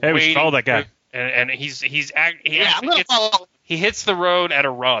 Hey, we should follow that guy. And I'm gonna follow. he hits the road at a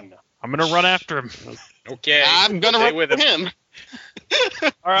run. I'm gonna run after him. Okay. I'm gonna stay run with with him.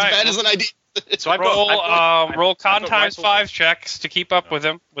 All right. That is an idea. So roll con I've got times rifle. 5 checks to keep up with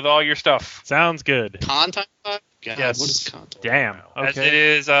him with all your stuff. Sounds good. Con time? God, Yes. What is con time? Damn. As it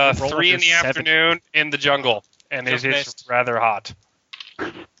Okay. is Roll 3 in the 7. afternoon in the jungle, and it Just is missed. rather hot.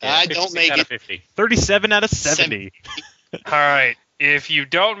 I don't make it. 50. 37 out of 70. All right. If you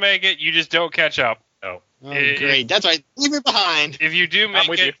don't make it, you just don't catch up. Oh. Oh, great. That's right. Leave it behind. If you do make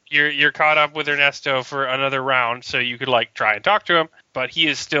with it, you're caught up with Ernesto for another round, so you could try and talk to him, but he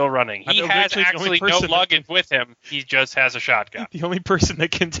is still running. I He know, has actually, the only actually no person- luggage with him. He just has a shotgun. The only person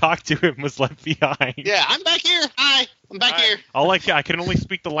that can talk to him was left behind. Yeah, I'm back here. Hi. I'm back Hi. here. I can only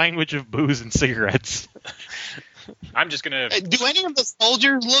speak the language of booze and cigarettes. I'm just gonna. Do any of the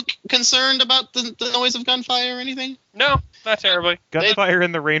soldiers look concerned about the noise of gunfire or anything? No, not terribly. Gunfire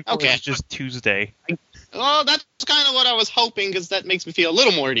in the rainforest Okay. is just Tuesday. Well, that's kind of what I was hoping, because that makes me feel a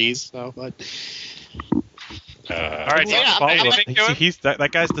little more at ease. So, but All right, so Yeah, Follow I'm up. anything to him? He's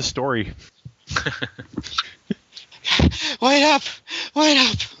that guy's the story. wait up.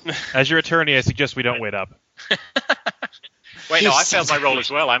 As your attorney, I suggest we don't wait up. Wait, no, You I failed my son roll as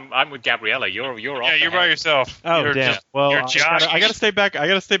well. I'm with Gabriella. You're off. Yeah, you're the by head. yourself. Oh You're damn! just- Well, you're I jogging. gotta stay back. I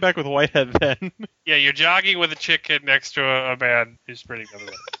gotta stay back with Whitehead then. Yeah, you're jogging with a chick kid next to a man who's spreading the other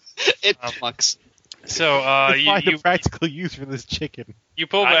way. It sucks. So Find you a practical use for this chicken.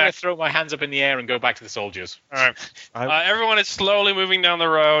 pull I'm gonna back. throw my hands up in the air and go back to the soldiers. All right. Everyone is slowly moving down the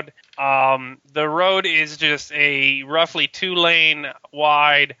road. The road is just a roughly 2-lane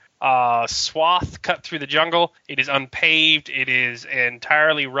wide swath cut through the jungle. It is unpaved. It is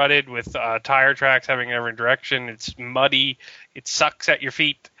entirely rutted with tire tracks having every direction. It's muddy. It sucks at your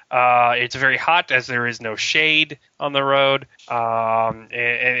feet. It's very hot as there is no shade on the road.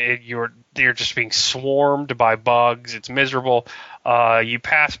 You're just being swarmed by bugs. It's miserable. You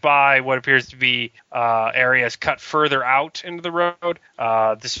pass by what appears to be areas cut further out into the road.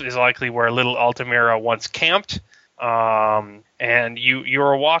 This is likely where Little Altamira once camped. And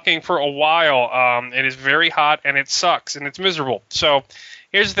you're walking for a while. It is very hot and it sucks and it's miserable. So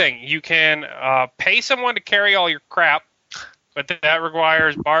here's the thing. You can pay someone to carry all your crap, but that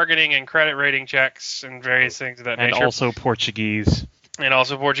requires bargaining and credit rating checks and various things of that And nature. also Portuguese. And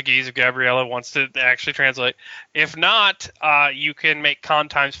also Portuguese if Gabriella wants to actually translate. If not, you can make con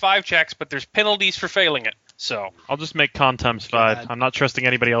times 5 checks, but there's penalties for failing it. So I'll just make con times 5. God. I'm not trusting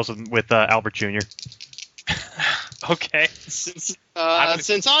anybody else with Albert Jr. okay. Since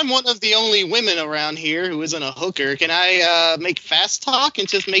I'm one of the only women around here who isn't a hooker, can I make fast talk and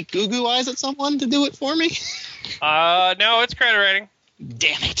just make goo-goo eyes at someone to do it for me? No, it's credit rating.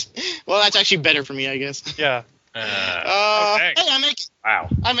 Damn it. Well, that's actually better for me, I guess. Yeah. Okay. Hey, I make it. Wow.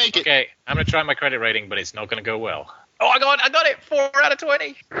 I make it. Okay, I'm gonna try my credit rating, but it's not gonna go well. Oh, I got it. 4 out of 20.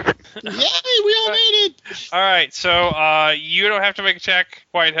 Yay, we all made it. All right. So you don't have to make a check,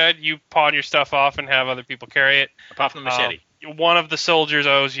 Whitehead. You pawn your stuff off and have other people carry it. Apart from the machete. One of the soldiers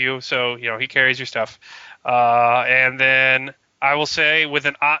owes you, so he carries your stuff. And then I will say with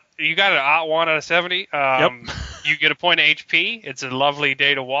you got an 1 out of 70. Yep. You get a point of HP. It's a lovely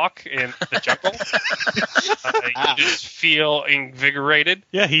day to walk in the jungle. You just feel invigorated.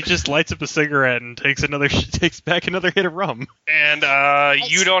 Yeah, he just lights up a cigarette and takes back another hit of rum. And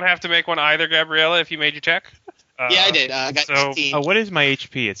you don't have to make one either, Gabriella, if you made your check. Yeah, I did. I got so- 18. Oh, what is my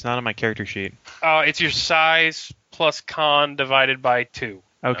HP? It's not on my character sheet. It's your size plus con divided by 2.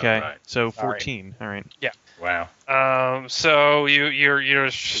 Okay, Alright. so 14. All right. Wow. So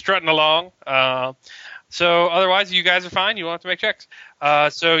you're strutting along. So otherwise, you guys are fine. You won't have to make checks.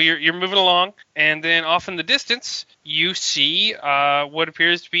 So you're moving along, and then off in the distance, you see what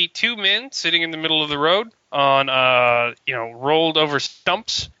appears to be 2 men sitting in the middle of the road on rolled over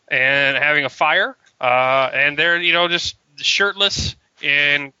stumps and having a fire. And they're just shirtless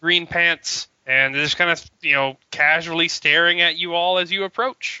in green pants, and they're just kind of casually staring at you all as you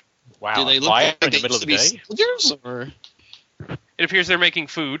approach. Wow. Do they look Fire like in they the middle of the used day? to be soldiers, or? It appears they're making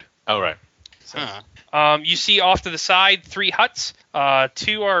food. Oh, right. Huh. You see off to the side 3 huts.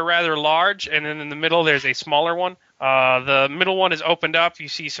 2 are rather large, and then in the middle there's a smaller one. The middle one is opened up. You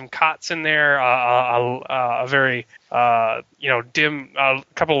see some cots in there, a very dim,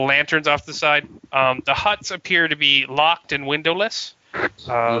 couple of lanterns off the side. The huts appear to be locked and windowless.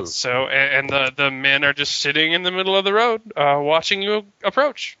 The men are just sitting in the middle of the road, watching you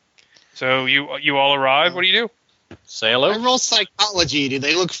approach. So you all arrive. What do you do? Say hello. I roll psychology. Do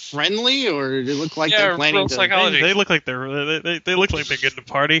they look friendly, or do they look like they're planning roll to? psychology. They look like they look like they're good to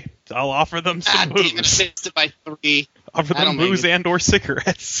party. I'll offer them some Damn it, I booze. missed it by 3. Offer I them don't make booze it. and or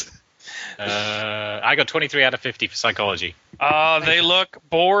cigarettes. I got 23 out of 50 for psychology. They look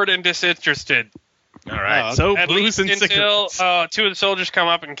bored and disinterested. All right. Oh, So At booze least and until cigarettes. 2 of the soldiers come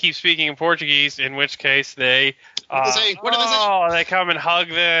up and keep speaking in Portuguese, in which case they What do they say? What do they say? oh, they come and hug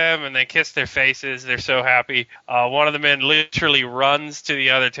them and they kiss their faces. They're so happy. One of the men literally runs to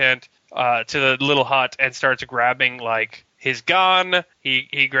the other tent, to the little hut, and starts grabbing like his gun.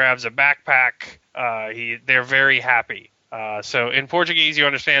 He grabs a backpack. They're very happy. So in Portuguese, you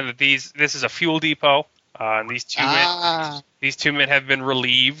understand that this is a fuel depot. And these two men have been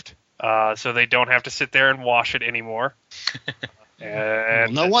relieved. So they don't have to sit there and wash it anymore.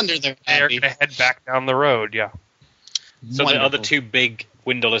 And No wonder they're they're happy. going to head back down the road, yeah. So the other Wonderful. 2 big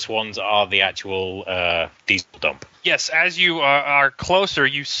windowless ones are the actual diesel dump. Yes, as you are closer,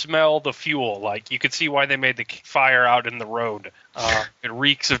 you smell the fuel. Like, you can see why they made the fire out in the road. It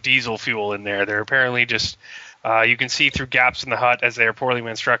reeks of diesel fuel in there. They're apparently just... you can see through gaps in the hut, as they are poorly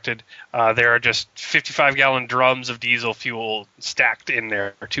instructed. There are just 55-gallon drums of diesel fuel stacked in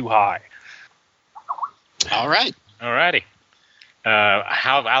there, too high. All right. Alrighty.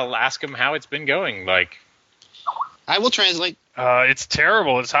 I'll ask them how it's been going. Like, I will translate. It's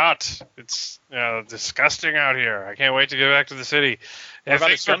terrible. It's hot. It's disgusting out here. I can't wait to go back to the city. what about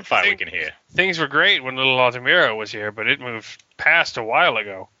this gunfire we can hear? Things were great when Little Altamira was here, but it moved past a while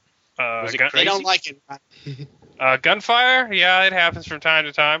ago. Was it They crazy? don't like it. Gunfire? Yeah, it happens from time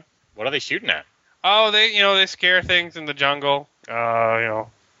to time. What are they shooting at? Oh, they scare things in the jungle. They're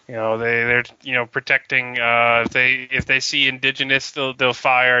protecting. If they see indigenous, they'll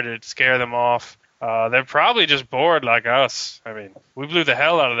fire to scare them off. They're probably just bored like us. I mean, we blew the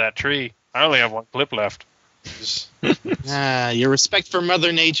hell out of that tree. I only have 1 clip left. Your respect for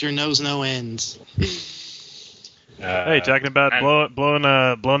Mother Nature knows no ends. Hey, talking about and- blowing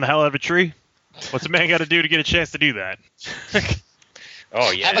the hell out of a tree? What's a man got to do to get a chance to do that?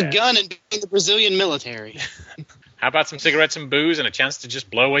 Oh, yeah. Have a gun and be in the Brazilian military. How about some cigarettes and booze and a chance to just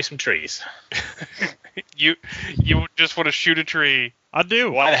blow away some trees? You just want to shoot a tree. I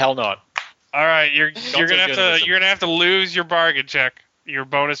do. Why the hell not? All right, you're so gonna have good at to this. you're gonna have to lose your bargain check, your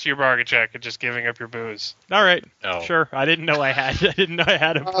bonus to your bargain check, and just giving up your booze. All right. Oh. Sure. I didn't know I had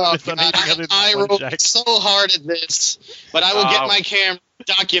a Oh, bonus on God, anything other I than one rolled check. so hard at this, but I will get Oh. my camera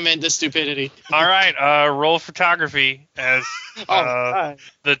to document this stupidity. All right, roll photography as Oh,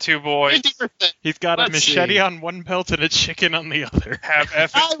 the 2 boys 50%. He's got a Let's machete see. on one belt and a chicken on the other. have I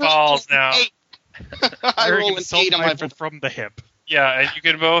epic rolled balls an now. 8. I Wearing roll an an assault 8 on my rifle from the hip. Yeah, and you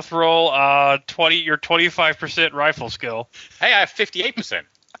can both roll your 25% rifle skill. Hey, I have 58%.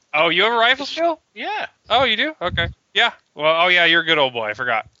 Oh, you have a rifle skill? Yeah. Oh, you do? Okay. Yeah. Well, oh yeah, you're a good old boy. I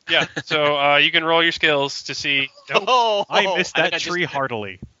forgot. Yeah. So you can roll your skills to see. Oh, I missed think that I just- tree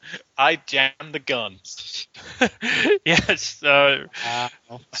heartily. I jammed the gun. Yes. Wow.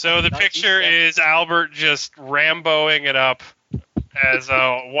 So the picture is Albert just Ramboing it up as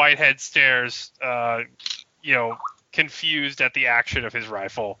Whitehead stares, confused at the action of his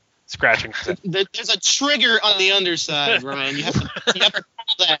rifle, scratching. There's a trigger on the underside, Ryan. You have to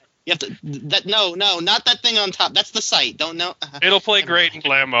call that. You have to no, not that thing on top. That's the sight. Don't know. It'll play great in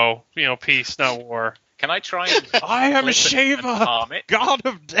Blammo. Peace, not war. Can I try and I am flip it Shiva, and palm it? god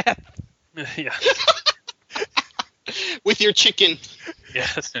of death. Yeah. With your chicken.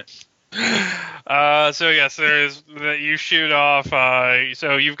 Yes. So yes, there is. You shoot off.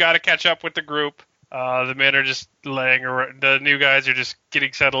 So you've got to catch up with the group. The men are just laying around. The new guys are just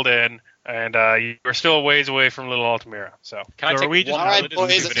getting settled in, and you're still a ways away from Little Altamira. So Can I So are take we just one All right,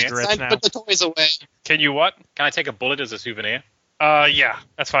 bullet as a boys. souvenir? cigarettes It's time to now? put the toys away. can you what? Can I take a bullet as a souvenir? Yeah,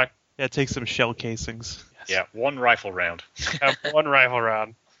 that's fine. Yeah, take some shell casings. Yeah, 1 rifle round. Have 1 rifle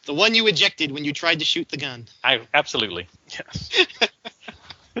round. The one you ejected when you tried to shoot the gun. Absolutely. Yes.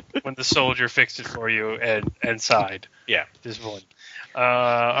 When the soldier fixed it for you and sighed. Yeah. Just one. All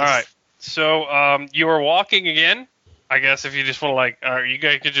right. So you are walking again. I guess if you just want to you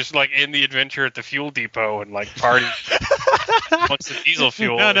guys could just end the adventure at the fuel depot and party amongst the diesel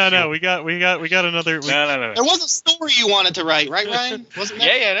fuel. No. We got another. No. There was a story you wanted to write, right, Ryan? Wasn't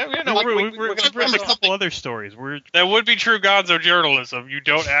there? No, We're we're gonna bring remember a couple something. other stories. That would be true gonzo journalism. You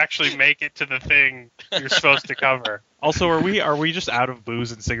don't actually make it to the thing you're supposed to cover. Also, are we just out of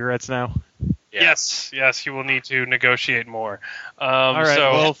booze and cigarettes now? Yeah. Yes, you will need to negotiate more. All right.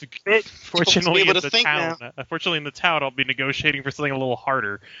 So, Well, fortunately, able in to the think town, unfortunately in the town, I'll be negotiating for something a little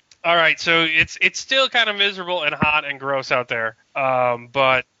harder. all right. So it's still kind of miserable and hot and gross out there.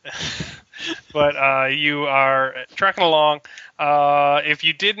 But you are trekking along. If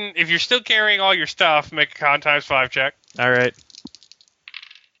you're still carrying all your stuff, make a con ×5 check. All right.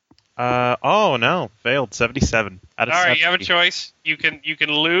 Oh no, failed. 77 out of All 70. right, you have a choice. You can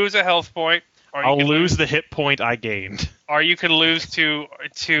lose a health point, or you I'll can lose the hit point I gained. or you can lose two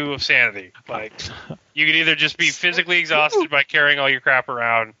of sanity. Like you could either just be physically exhausted by carrying all your crap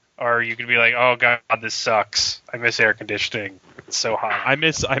around, or you could be like, "Oh God, this sucks. I miss air conditioning. It's so hot. I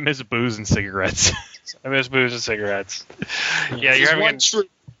miss booze and cigarettes. I miss booze and cigarettes." Yeah, There's one true.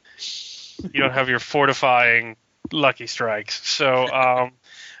 you don't have your fortifying lucky strikes. So,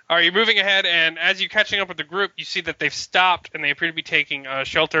 all right, you're moving ahead, and as you're catching up with the group, you see that they've stopped, and they appear to be taking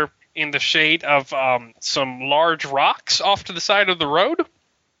shelter in the shade of some large rocks off to the side of the road.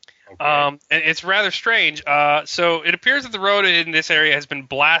 Okay. And it's rather strange. So it appears that the road in this area has been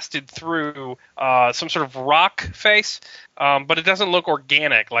blasted through some sort of rock face, but it doesn't look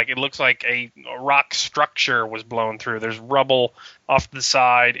organic. Like it looks like a rock structure was blown through. There's rubble off to the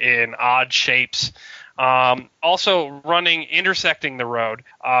side in odd shapes. Also intersecting the road,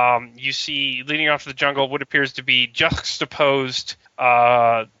 you see leading off to the jungle what appears to be juxtaposed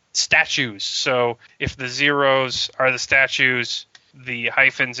statues. So if the zeros are the statues, the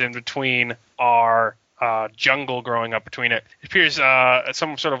hyphens in between are jungle growing up between it. It appears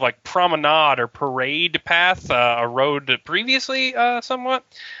some sort of like promenade or parade path, a road previously somewhat.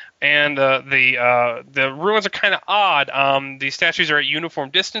 And the ruins are kind of odd. The statues are at uniform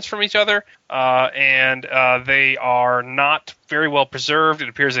distance from each other, and they are not very well preserved. It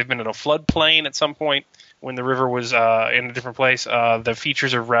appears they've been in a floodplain at some point when the river was in a different place. The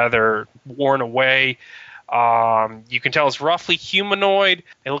features are rather worn away. You can tell it's roughly humanoid.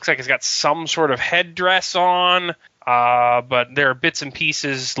 It looks like it's got some sort of headdress on, but there are bits and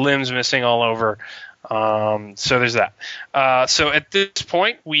pieces, limbs missing all over. So there's that. So at this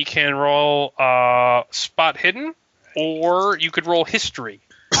point, we can roll spot hidden, or you could roll history.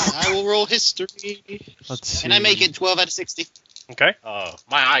 I will roll history. Let's see. And I make it 12 out of 60. Okay. Oh,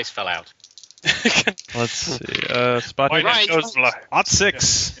 my eyes fell out. Let's see. Spot Why hidden. Right. goes blind? Spot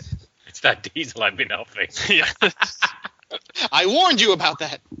 6. It's that diesel I've been huffing. Yeah. I warned you about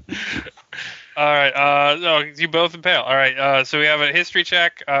that. All right. No, you both impale. All right. So we have a history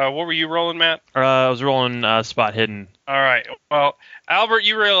check. What were you rolling, Matt? I was rolling spot hidden. All right. Well, Albert,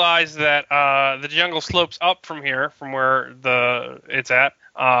 you realize that the jungle slopes up from here, from where it's at.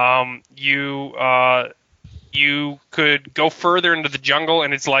 You could go further into the jungle,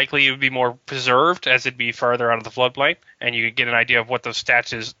 and it's likely it would be more preserved, as it'd be farther out of the floodplain, and you could get an idea of what those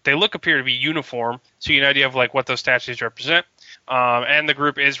statues. They appear to be uniform, so you get an idea of like what those statues represent. And the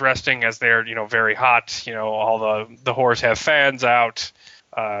group is resting as they're very hot. All the whores have fans out.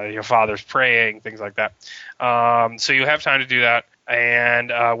 Your father's praying, things like that. So you have time to do that.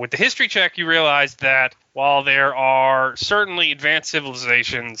 And with the history check, you realize that while there are certainly advanced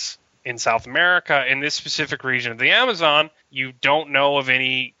civilizations in South America, in this specific region of the Amazon, you don't know of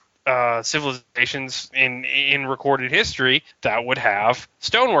any civilizations in recorded history that would have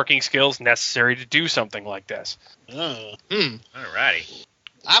stoneworking skills necessary to do something like this. Alrighty.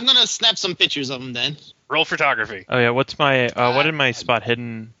 I'm going to snap some pictures of them then. Roll photography. Oh yeah, what's my what did my spot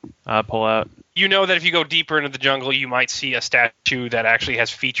hidden pull out? You know that if you go deeper into the jungle, you might see a statue that actually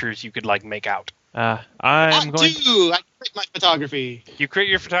has features you could make out. I'm going. I crit my photography. You crit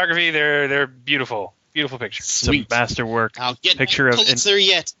your photography. They're beautiful. Beautiful pictures. Some masterwork. I'll get Picture my of Pulitzer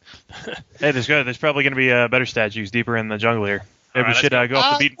yet. Hey, there's probably going to be better statues deeper in the jungle here. Maybe we right, should go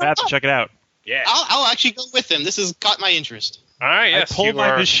off the beaten path and check it out. Yeah. I'll actually go with him. This has caught my interest. All right. Yes. I pulled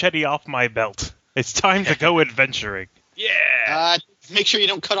my are- machete off my belt. It's time to go adventuring. Yeah. Make sure you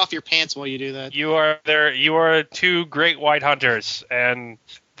don't cut off your pants while you do that. You are there. You are two great white hunters and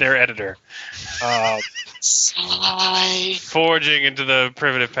their editor, Sigh. forging into the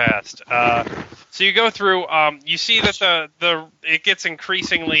primitive past. So you go through. You see that it gets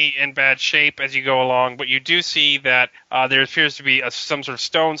increasingly in bad shape as you go along, but you do see that there appears to be some sort of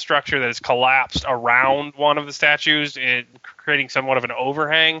stone structure that has collapsed around one of the statues, creating somewhat of an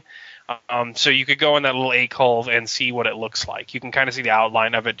overhang. So you could go in that little alcove and see what it looks like. You can kind of see the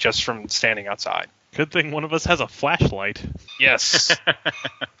outline of it just from standing outside. Good thing one of us has a flashlight. Yes.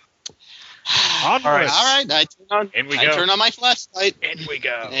 Onward. All right. All right. In we I go. turn on my flashlight. In we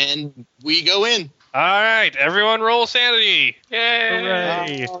go. And we go in. All right. Everyone roll sanity.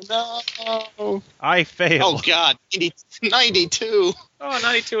 Hooray. Oh, no. I failed. Oh, God. 92. Oh,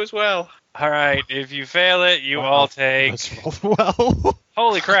 92 as well. All right, if you fail it, you Wow. all take. Let's roll well.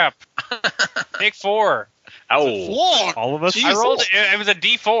 Holy crap! Take 4. Oh. 4. All of us. Jeez. I rolled. It was a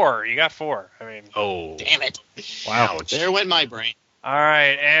D4. You got 4. I mean. Oh. Damn it. Wow. Ouch. There went my brain. All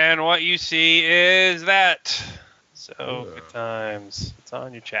right, and what you see is that. So good times. It's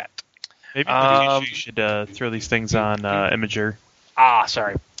on your chat. Maybe you should throw these things on Imager.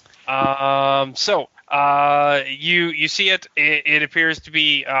 Sorry. So you see it. It appears to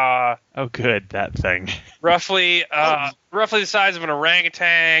be Oh, good, that thing. roughly the size of an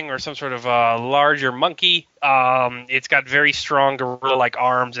orangutan or some sort of larger monkey. It's got very strong gorilla-like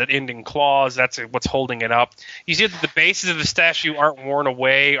arms that end in claws. That's what's holding it up. You see that the bases of the statue aren't worn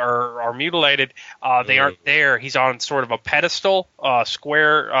away or are mutilated. They aren't there. He's on sort of a pedestal, a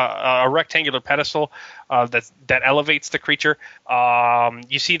rectangular pedestal that elevates the creature.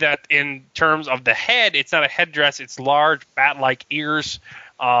 You see that in terms of the head, it's not a headdress. It's large bat-like ears.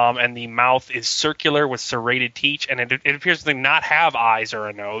 And the mouth is circular with serrated teeth, and it appears to not have eyes or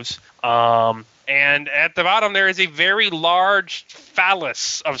a nose. And at the bottom there is a very large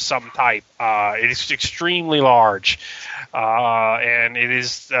phallus of some type. It is extremely large, and it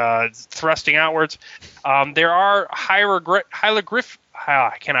is thrusting outwards. There are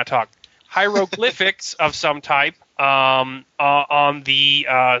hieroglyphics of some type on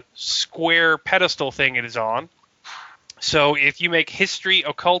the square pedestal thing it is on. So if you make history,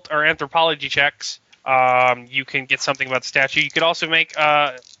 occult, or anthropology checks, you can get something about the statue. You could also make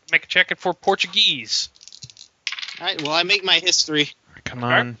a check for Portuguese. All right, well, I make my history. Come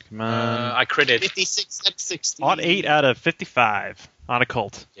on. I critted. 56 out of 60. Odd 8 out of 55 on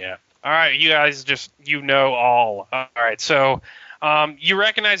occult. Yeah. All right, you guys know all. All right, so you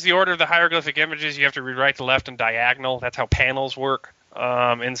recognize the order of the hieroglyphic images. You have to read right to left and diagonal. That's how panels work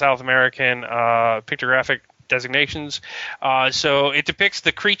in South American pictographic designations. So it depicts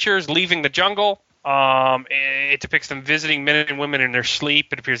the creatures leaving the jungle. It depicts them visiting men and women in their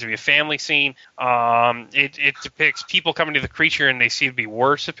sleep. It appears to be a family scene. It depicts people coming to the creature and they seem to be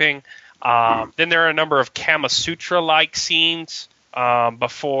worshiping. Then there are a number of Kama Sutra-like scenes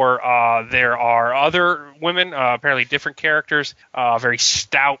before there are other women, apparently different characters, very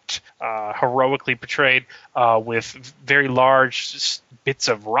stout, heroically portrayed, with very large bits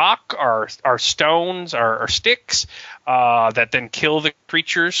of rock or stones or sticks that then kill the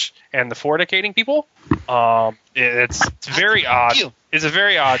creatures and the fornicating people. It's very odd. It's a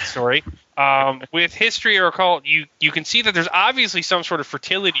very odd story. With history or occult, you can see that there's obviously some sort of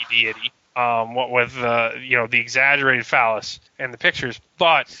fertility deity. What with the exaggerated phallus and the pictures,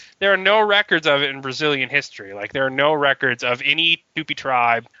 but there are no records of it in Brazilian history. Like there are no records of any Tupi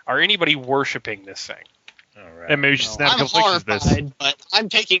tribe or anybody worshiping this thing. All right. And maybe we should snap a I'm couple pictures of this. horrified, but I'm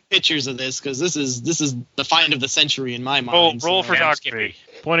taking pictures of this because this is the find of the century in my mind. Roll so- photography.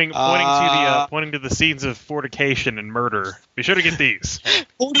 Pointing to the scenes of fornication and murder. Be sure to get these.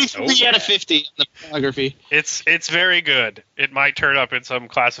 43 out of 50 in the photography. It's very good. It might turn up in some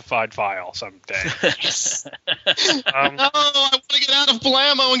classified file someday. Yes. No, I want to get out of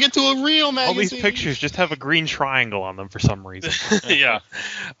Blammo and get to a real magazine. All these pictures just have a green triangle on them for some reason. Yeah.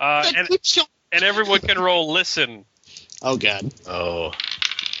 And everyone can roll listen. Oh God. Oh.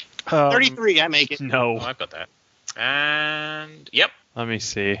 33. I make it. No. Oh, I've got that. And yep. Let me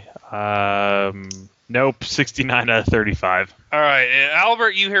see. Nope. 69 out of 35. All right,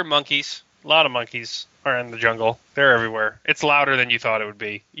 Albert, you hear monkeys. A lot of monkeys are in the jungle. They're everywhere. It's louder than you thought it would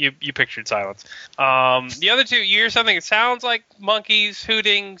be. You pictured silence. The other two, you hear something that sounds like monkeys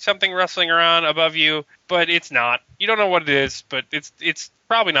hooting, something rustling around above you, but it's not. You don't know what it is, but it's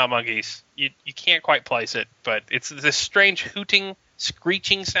probably not monkeys. You can't quite place it, but it's this strange hooting,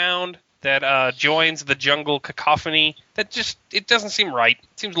 screeching sound that joins the jungle cacophony that it doesn't seem right.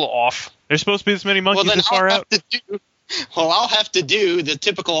 It seems a little off. There's supposed to be this many monkeys this far out? I'll have to do the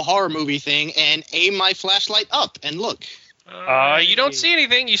typical horror movie thing and aim my flashlight up and look. You don't see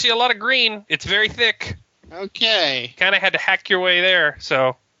anything. You see a lot of green. It's very thick. Okay. Kind of had to hack your way there,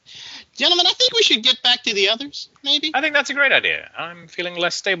 so... Gentlemen, I think we should get back to the others, maybe? I think that's a great idea. I'm feeling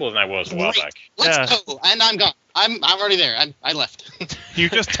less stable than I was a while back. Let's go. And I'm gone. I'm already there. I left. You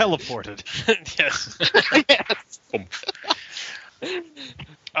just teleported. Yes. Yes.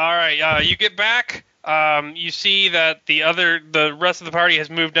 All right, you get back. You see that the rest of the party has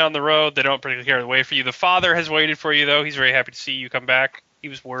moved down the road. They don't particularly care to wait for you. The father has waited for you, though. He's very happy to see you come back. He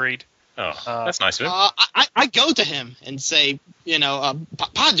was worried. Oh, that's nice of him. I go to him and say,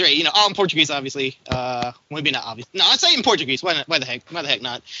 Padre, all in Portuguese, obviously. Maybe not obvious. No, I say in Portuguese. Why the heck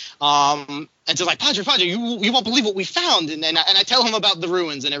not? And so like, Padre, you won't believe what we found. And I tell him about the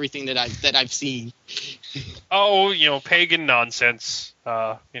ruins and everything that I've seen. Oh, pagan nonsense.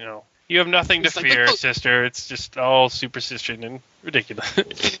 You have nothing to It's like, fear, look- sister. It's just all superstition and ridiculous.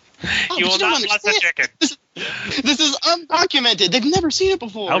 Oh, You will but don't not bless a understand. chicken. This is undocumented. They've never seen it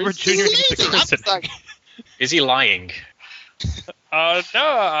before. Albert It's Jr. needs a amazing. I'm christening. sorry. Is he lying?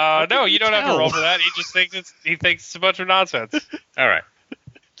 No, you don't have to tell? roll for that. He just thinks it's a bunch of nonsense. All right.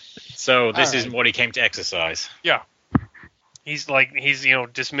 So this All isn't what he came to exercise. Yeah. He's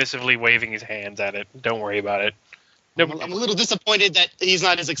dismissively waving his hands at it. Don't worry about it. I'm a little disappointed that he's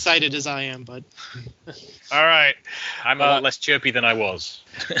not as excited as I am, but All right. I'm a lot less chirpy than I was.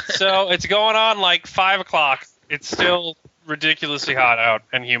 So it's going on like 5 o'clock. It's still ridiculously hot out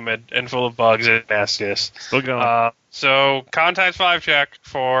and humid and full of bugs and nastiness. Still going. So con times 5 check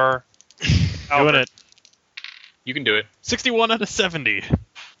for Doing Albert. it. You can do it. 61 out of 70.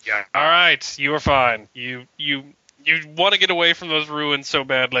 Yeah. All right, you are fine. You want to get away from those ruins so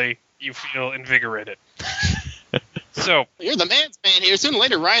badly. You feel invigorated. So, you're the man's man here. Sooner or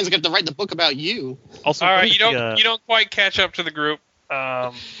later, Ryan's going to have to write the book about you. Also, all what right, is you don't quite catch up to the group.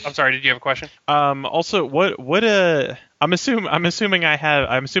 I'm sorry. Did you have a question? Also, I'm assuming I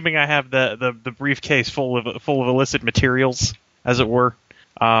have the briefcase full of illicit materials, as it were,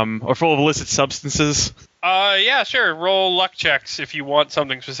 or full of illicit substances. Yeah, sure. Roll luck checks if you want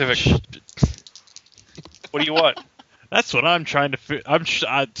something specific. What do you want? That's what I'm trying to. A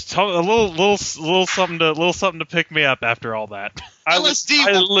little something to pick me up after all that. LSD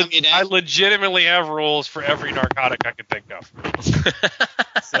won't calm you down. I legitimately have rules for every narcotic I can think of.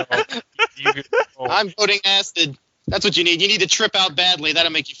 So you can roll. I'm voting acid. That's what you need. You need to trip out badly.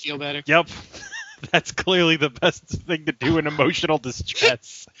 That'll make you feel better. Yep, that's clearly the best thing to do in emotional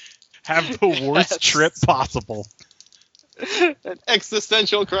distress. Have the worst trip possible. An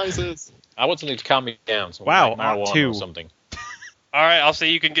existential crisis. I want something to calm me down. Something Wow, like marijuana 2. or something. All right, I'll say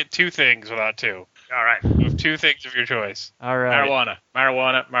you can get 2 things without 2. All right. You have 2 things of your choice. All right.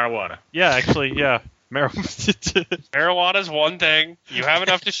 Marijuana. Yeah, actually, yeah. Marijuana. Marijuana's one thing. You have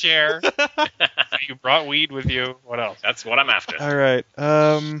enough to share. So you brought weed with you. What else? That's what I'm after. All right.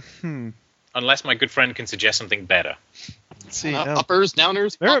 Unless my good friend can suggest something better. Let's see. Uppers,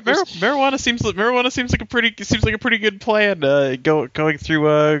 downers, uppers. Marijuana seems like a pretty good plan. Going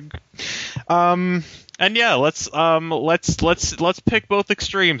through. And yeah, let's pick both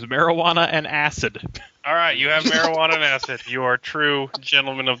extremes, marijuana and acid. All right, you have marijuana and acid. You are true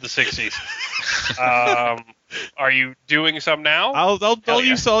gentlemen of the 60s. Are you doing some now? I'll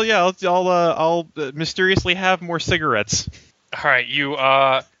mysteriously have more cigarettes. All right, you.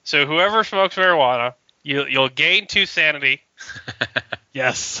 So whoever smokes marijuana, you'll gain 2 sanity.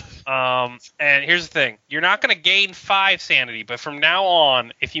 Yes. And here's the thing: you're not going to gain 5 sanity, but from now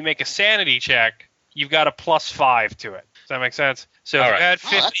on, if you make a sanity check, you've got a +5 to it. Does that make sense? So if, All you right. had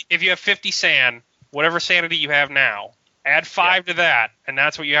 50, if you have 50 san, whatever sanity you have now, add 5 to that, and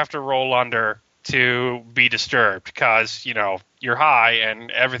that's what you have to roll under to be disturbed, because you're high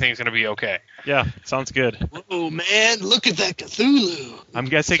and everything's going to be okay. Yeah, sounds good. Oh man, look at that Cthulhu. I'm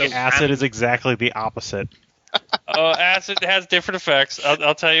guessing So, acid is exactly the opposite. Acid has different effects.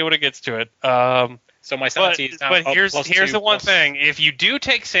 I'll tell you when it gets to it. So my sanity is now But up here's +2 the one plus- thing: if you do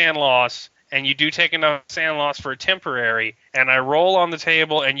take sand loss, and you do take enough sand loss for a temporary, and I roll on the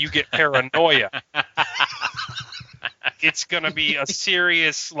table and you get paranoia, it's going to be a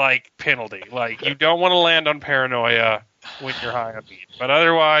serious penalty. You don't want to land on paranoia when you're high on weed. But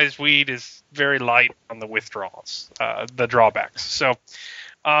otherwise, weed is very light on the withdrawals, the drawbacks. So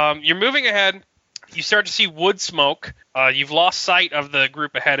you're moving ahead. You start to see wood smoke. You've lost sight of the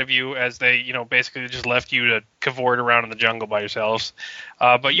group ahead of you as they, basically just left you to cavort around in the jungle by yourselves.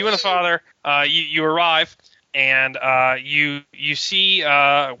 But you and the father, you arrive, and you see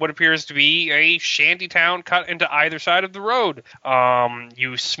what appears to be a shanty town cut into either side of the road.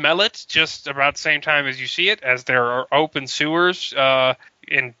 You smell it just about the same time as you see it, as there are open sewers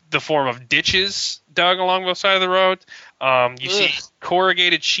in the form of ditches dug along both sides of the road. You see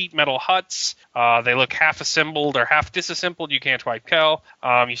corrugated sheet metal huts. They look half assembled or half disassembled. You can't quite tell.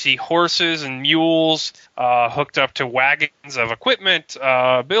 You see horses and mules hooked up to wagons of equipment,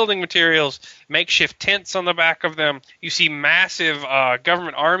 building materials, makeshift tents on the back of them. You see massive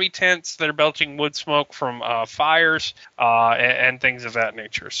government army tents that are belching wood smoke from fires and things of that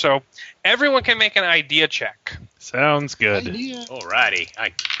nature. So everyone can make an idea check. Sounds good. Idea. Alrighty,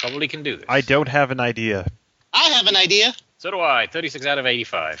 I probably can do this. I don't have an idea. I have an idea. So do I. 36 out of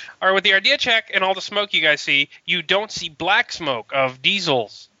 85. All right, with the idea check and all the smoke you guys see, you don't see black smoke of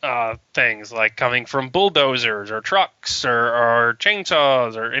diesels, things like coming from bulldozers or trucks or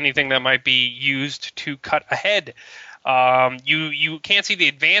chainsaws or anything that might be used to cut ahead. You can't see the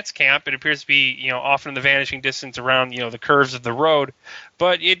advanced camp. It appears to be off in the vanishing distance around the curves of the road,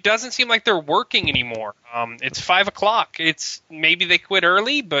 but it doesn't seem like they're working anymore. It's 5 o'clock. It's maybe they quit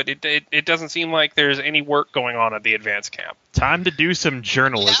early, but it doesn't seem like there's any work going on at the advanced camp. Time to do some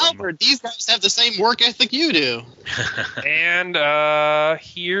journalism. Yeah, Albert, these guys have the same work ethic you do. And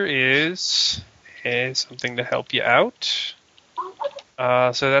here is something to help you out.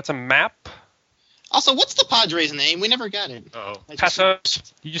 So that's a map. Also, what's the Padre's name? We never got it.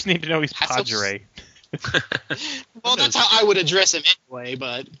 Passos. You just need to know he's Passos. Padre. Well, that's how I would address him anyway,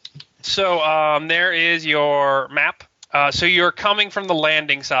 but... So there is your map. So you're coming from the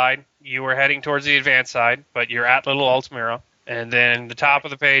landing side. You were heading towards the advanced side, but you're at Little Altamira. And then the top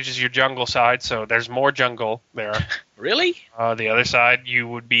of the page is your jungle side, so there's more jungle there. Really? The other side, you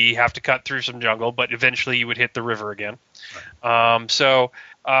would have to cut through some jungle, but eventually you would hit the river again.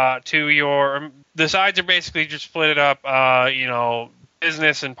 The sides are basically just split it up,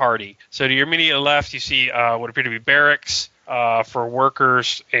 business and party. So to your immediate left, you see what appear to be barracks for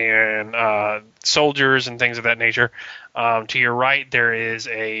workers and soldiers and things of that nature. To your right, there is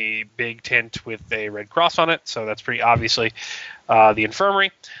a big tent with a red cross on it, so that's pretty obviously the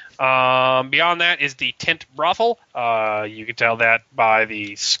infirmary. Beyond that is the tent brothel. You can tell that by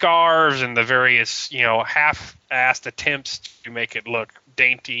the scarves and the various, half-assed attempts to make it look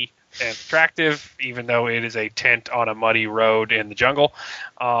dainty and attractive, even though it is a tent on a muddy road in the jungle.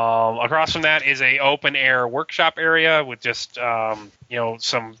 Across from that is a open-air workshop area with just, some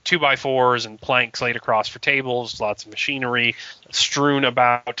 2x4s and planks laid across for tables, lots of machinery strewn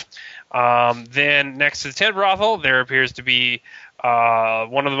about. Then next to the tent brothel, there appears to be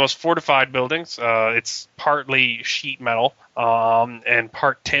one of the most fortified buildings. It's partly sheet metal and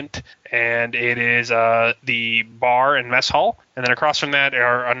part tent, and it is the bar and mess hall. And then across from that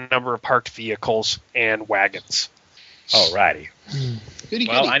are a number of parked vehicles and wagons. Alrighty. Goody,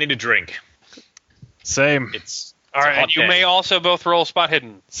 Well, goody. I need a drink. Same. It's All a right, hot and you day. may also both roll spot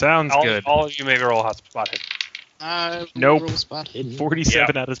hidden. Sounds good. All of you may roll a spot hidden. Nope. Roll spot hidden.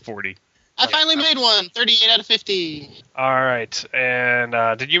 47 out of 40. I finally made one. 38 out of 50. All right,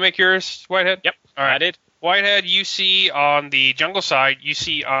 and did you make yours, Whitehead? Yep, All right. I did. Whitehead, you see on the jungle side, you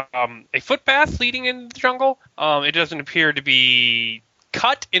see a footpath leading into the jungle. It doesn't appear to be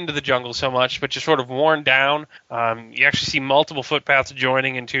cut into the jungle so much, but just sort of worn down. You actually see multiple footpaths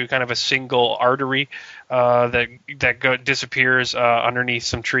joining into kind of a single artery that disappears underneath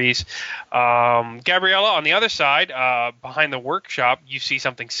some trees. Gabriella, on the other side, behind the workshop, you see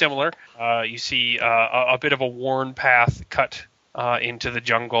something similar. You see a bit of a worn path cut into the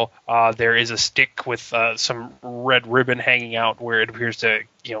jungle. There is a stick with some red ribbon hanging out where it appears to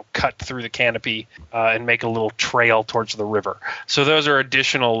cut through the canopy and make a little trail towards the river. So those are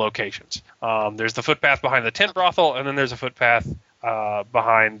additional locations. There's the footpath behind the tent brothel, and then there's a footpath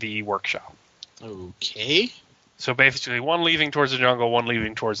behind the workshop. Okay. So basically one leaving towards the jungle, one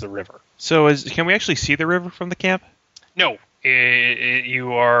leaving towards the river. So can we actually see the river from the camp? No,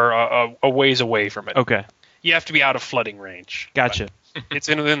 you are a ways away from it. Okay. You have to be out of flooding range. Gotcha. It's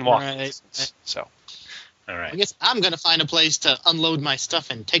within walking Right. distance. So All I right. guess I'm going to find a place to unload my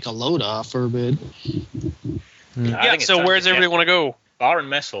stuff and take a load off for a bit. yeah. So where's everybody want to go? Bar and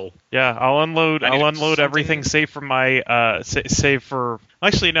mess hall. Yeah, I'll unload. I need I'll unload something- everything save for my save for.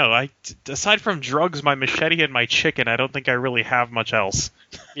 Actually, no. Aside from drugs, my machete, and my chicken, I don't think I really have much else.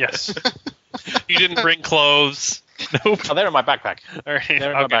 Yes. You didn't bring clothes. Nope. Oh, they're in my backpack. All right.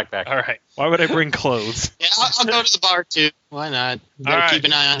 They're in my okay. backpack. All right. Why would I bring clothes? Yeah, I'll go to the bar too. Why not? Gotta All right. keep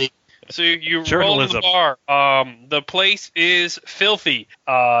an eye on the. So you roll to the Journalism. bar. The place is filthy.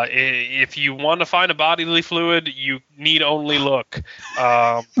 If you want to find a bodily fluid, you need only look.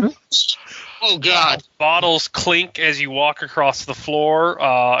 Oh God! Bottles clink as you walk across the floor,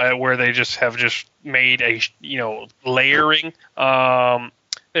 where they have made a layering.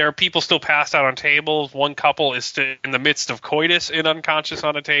 There are people still passed out on tables. One couple is still in the midst of coitus and unconscious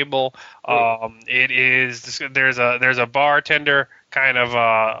on a table. There's a bartender kind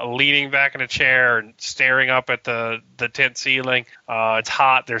of leaning back in a chair and staring up at the tent ceiling. It's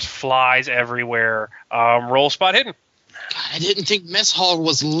hot. There's flies everywhere. Roll spot hidden, God, I didn't think mess hall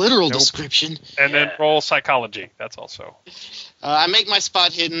was literal description. and then roll psychology. That's also. I make my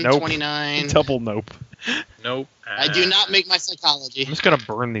spot hidden. Nope. 29. Double nope. Nope. I do not make my psychology. I'm just gonna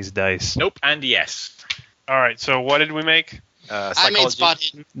burn these dice. Nope and yes. All right. So what did we make? I made spot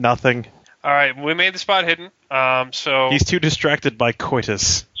hidden. Nothing. All right, we made the spot hidden. So He's too distracted by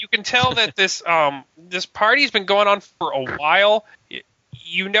coitus. you can tell that this party's been going on for a while.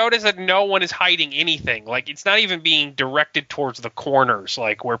 you notice that no one is hiding anything. Like, it's not even being directed towards the corners,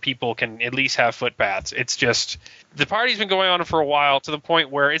 like where people can at least have footpaths. It's just the party's been going on for a while, to the point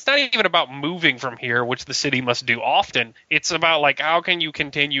where it's not even about moving from here, which the city must do often. It's about, like, how can you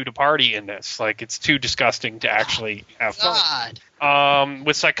continue to party in this? Like, it's too disgusting to actually have fun.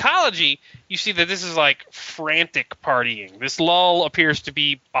 With psychology, you see that this is like frantic partying. This lull appears to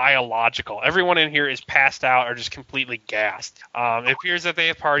be biological. Everyone in here is passed out or just completely gassed. It appears that they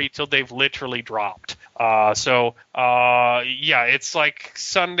have partied till they've literally dropped. Yeah, it's like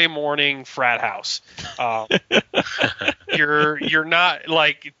Sunday morning frat house. You're not,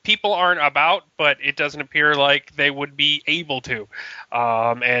 like, people aren't about, but it doesn't appear like they would be able to.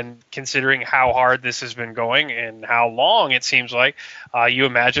 And considering how hard this has been going and how long it seems like, you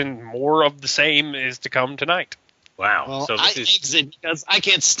imagine more of the same is to come tonight. Wow. Well, So I this is exit because I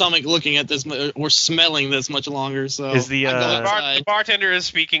can't stomach looking at this or smelling this much longer. So Is the, I go uh, outside. The bartender is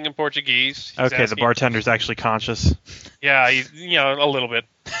speaking in Portuguese. He's Okay, the asking- bartender's actually conscious. Yeah, he's, a little bit.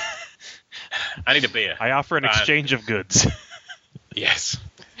 I need a beer. I offer an exchange of goods. Yes.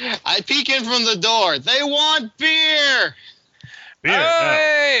 I peek in from the door. They want beer. Beer.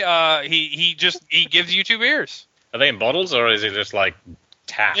 Hey! He gives you 2 beers. Are they in bottles or is it just like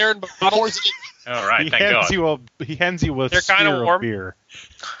tap? They're in bottles. Pours it in. All right, He thank hands God. he hands you a They're kinda sphere warm. of beer.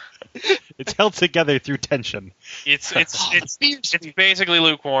 It's held together through tension. It's Beer's it's basically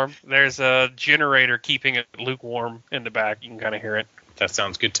lukewarm. There's a generator keeping it lukewarm in the back. You can kind of hear it. That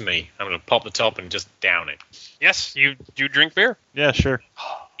sounds good to me. I'm going to pop the top and just down it. Yes, you drink beer. Yeah, sure.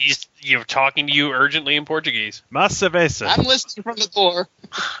 You're talking to you urgently in Portuguese. Mas cerveja. I'm listening from the door.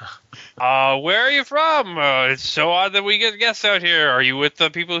 Where are you from? It's so odd that we get guests out here. Are you with the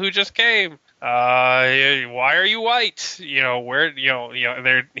people who just came? Why are you white? Where?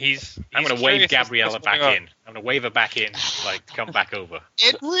 He's I'm going to wave Gabriella back in. I'm going to wave her back in, like, come back over.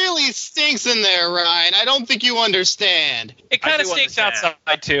 It really stinks in there, Ryan. I don't think you understand. It kind I of do stinks understand.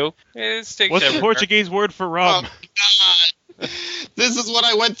 outside too. It stinks What's the everywhere. Portuguese word for rum? Oh, God. This is what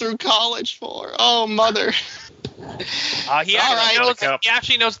I went through college for. Oh, mother. He All right. he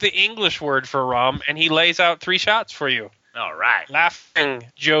actually knows the English word for rum, and he lays out 3 shots for you, All right. laughing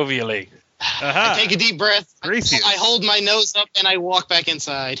jovially. Aha. I take a deep breath. Gracious. I hold my nose up and I walk back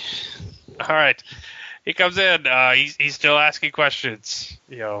inside. All right. He comes in. He's still asking questions.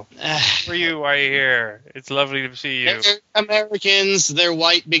 Who are you? Why are you here? It's lovely to see you. They're Americans. They're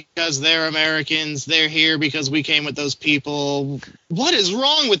white because they're Americans. They're here because we came with those people. What is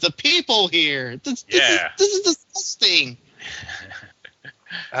wrong with the people here? This is disgusting.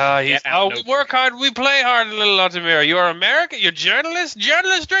 We work hard, we play hard, little Altamira. You're American? You're journalists?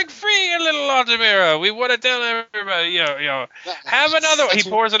 Journalists drink free in little Altamira. We want to tell everybody, have another. He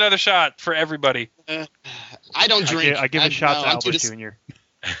pours another shot for everybody. I don't drink. I give a shot no, to I'm too Albert Jr.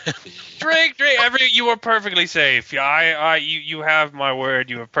 Drink. You are perfectly safe. You have my word.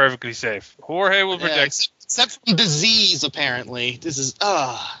 You are perfectly safe. Jorge will protect. Except from disease, apparently. This is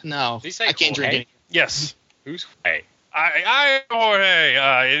no. Did he say I can't drink Jorge? it. Yes. Who's hey? I Jorge.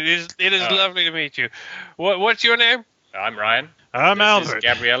 It is lovely to meet you. What's your name? I'm Ryan. I'm This Albert. is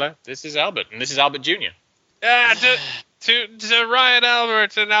Gabriella. This is Albert. And this is Albert Jr. To Ryan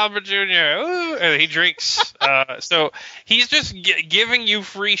Albert and Albert Jr. Ooh, and he drinks. So he's just giving you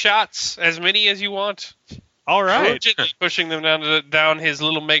free shots, as many as you want. All right. Urgently pushing them down his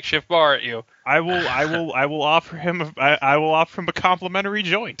little makeshift bar at you. I will offer him a complimentary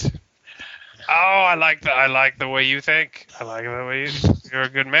joint. Oh, I like the way you think. I like the way you're a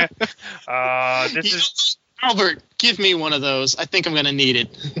good man. You know what? Albert, give me one of those. I think I'm gonna need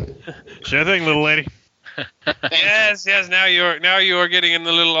it. Sure thing, little lady. Yes. Now you are getting in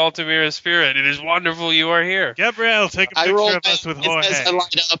the little Altamira spirit. It is wonderful you are here. Gabrielle, take a I roll picture of us with it says I Jorge.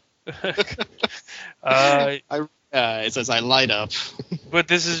 light up. It says I light up. But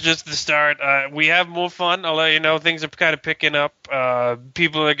this is just the start. We have more fun. I'll let you know. Things are kind of picking up.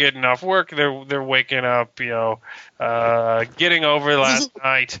 People are getting off work. They're waking up. Getting over last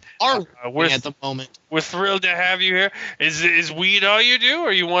night. We're at the moment. We're thrilled to have you here. Is weed all you do,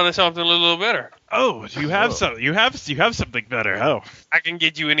 or you want something a little better? Oh, you have something. You have something better. Oh, I can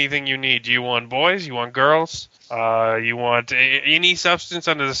get you anything you need. Do you want boys? You want girls? You want any substance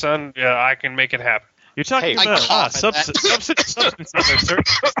under the sun? I can make it happen. you're talking Hey, about substances are certain.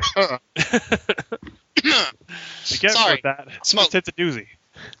 Be careful Sorry. with that. Smoke. It's a doozy.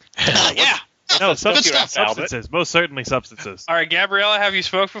 Yeah. No, Good stuff, substances. Most certainly substances. All right, Gabriella, have you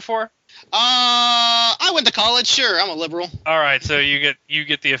smoked before? I went to college. Sure, I'm a liberal. All right, so you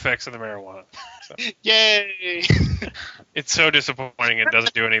get the effects of the marijuana. Yay! It's so disappointing it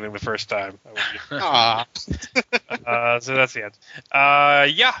doesn't do anything the first time. Aw. So that's the end.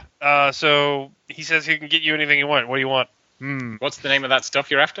 So he says he can get you anything you want. What do you want? What's the name of that stuff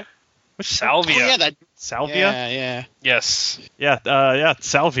you're after? Salvia. Oh, yeah, that. Salvia? Yeah. Yes. Yeah,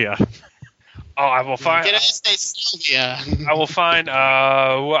 salvia. Oh, I will find. Did I say Sylvia? I will find.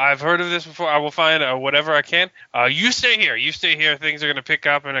 I've heard of this before. I will find whatever I can. You stay here. You stay here. Things are going to pick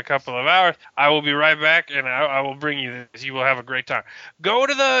up in a couple of hours. I will be right back, and I will bring you this. You will have a great time. Go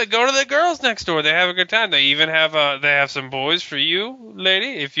to the girls next door. They have a good time. They even have they have some boys for you,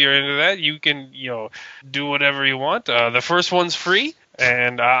 lady. If you're into that, you can do whatever you want. The first one's free.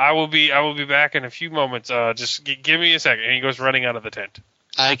 And I will be back in a few moments. Just give me a second. And he goes running out of the tent.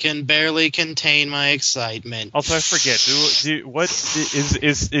 I can barely contain my excitement. Also, I forget. What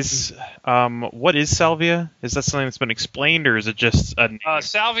is salvia? Is that something that's been explained, or is it just a name?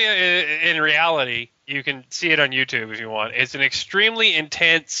 Salvia, in reality, you can see it on YouTube if you want. It's an extremely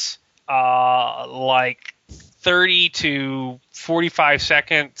intense, 30 to 45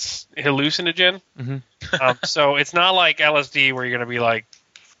 seconds hallucinogen. Mm-hmm. So it's not like LSD where you're going to be like,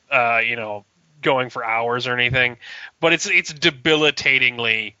 going for hours or anything, but it's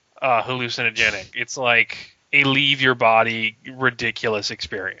debilitatingly hallucinogenic. It's like a leave your body ridiculous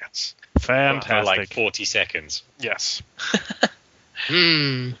experience. Fantastic. For like 40 seconds. Yes.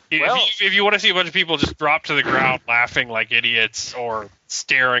 Hmm. If you want to see a bunch of people just drop to the ground laughing like idiots or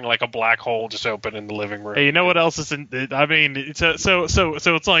staring like a black hole just open in the living room. Hey, you know what else is in? I mean, it's so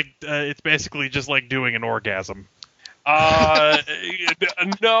it's like it's basically just like doing an orgasm. No,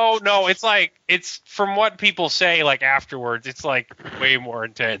 it's from what people say like afterwards, it's like way more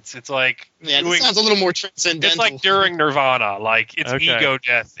intense. It's like It sounds a little more transcendental. it's like during Nirvana, like it's Okay. ego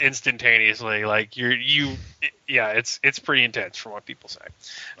death instantaneously. Like it's pretty intense from what people say.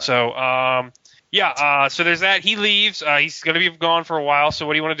 So so there's that. He leaves. He's gonna be gone for a while. So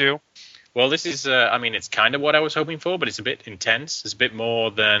what do you want to do? Well, this is, it's kind of what I was hoping for, but it's a bit intense. It's a bit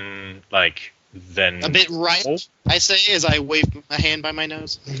more than a bit right, I say, as I wave a hand by my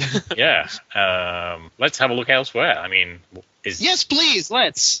nose. Yeah. Let's have a look elsewhere. I mean, Yes, please,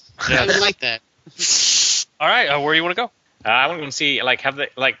 let's. Yeah. I would like that. All right, where do you want to go? I want to go and see, have they,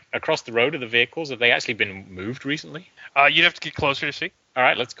 across the road of the vehicles, have they actually been moved recently? You'd have to get closer to see. All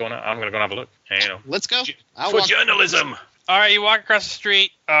right, let's go now. I'm going to go and have a look. Let's go. For journalism. All right, you walk across the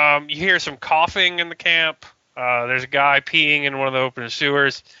street. You hear some coughing in the camp. There's a guy peeing in one of the open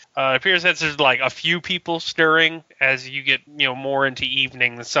sewers. It appears that there's like a few people stirring as you get more into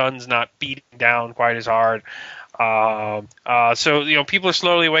evening. The sun's not beating down quite as hard. So people are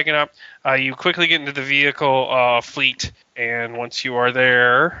slowly waking up. You quickly get into the vehicle fleet, and once you are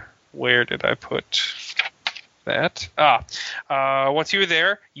there, where did I put that? Once you're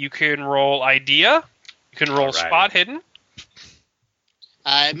there, you can roll idea. You can roll All right. spot hidden.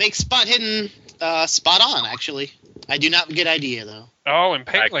 I make spot hidden spot on, actually. I do not get idea, though. Oh,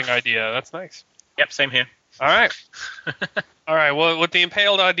 impaling idea. That's nice. Yep, same here. All right. All right. Well, with the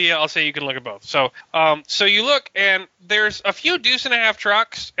impaled idea, I'll say you can look at both. So, so you look, and there's a few deuce and a half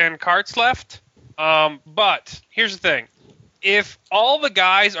trucks and carts left. But here's the thing: if all the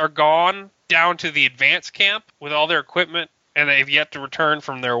guys are gone down to the advance camp with all their equipment, and they've yet to return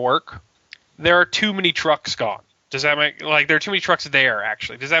from their work, there are too many trucks gone. Does that make there are too many trucks there?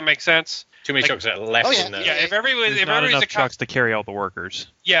 Actually, does that make sense? Too many trucks that are left in there. Yeah. If everybody, There's not enough trucks to carry all the workers.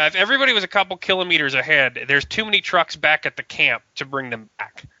 Yeah, if everybody was a couple kilometers ahead, there's too many trucks back at the camp to bring them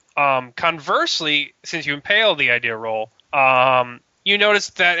back. Conversely, since you impaled the idea roll, you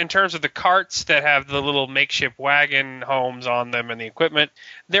notice that in terms of the carts that have the little makeshift wagon homes on them and the equipment,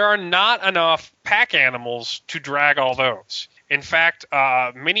 there are not enough pack animals to drag all those. In fact,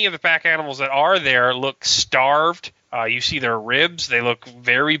 many of the pack animals that are there look starved. You see their ribs; they look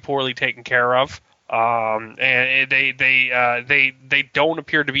very poorly taken care of, and they don't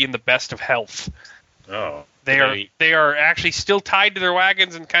appear to be in the best of health. Oh. They are actually still tied to their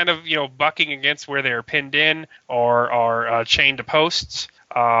wagons and kind of bucking against where they are pinned in or are chained to posts.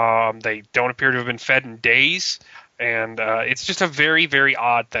 They don't appear to have been fed in days, and it's just a very, very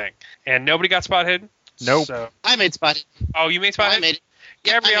odd thing. And nobody got spot hidden. Nope. So, I made spot hidden. oh, you made spot I hidden? made it.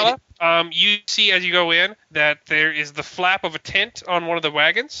 Yep, Gabriella, you see as you go in that there is the flap of a tent on one of the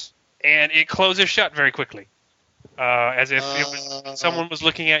wagons, and it closes shut very quickly, as if someone was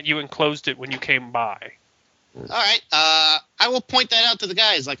looking at you and closed it when you came by. All right. I will point that out to the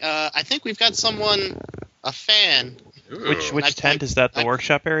guys. I think we've got a fan. Ooh. Which tent is that? The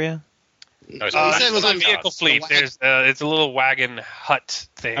workshop area? No, it's he said it was on on vehicle fleet. There's it's a little wagon hut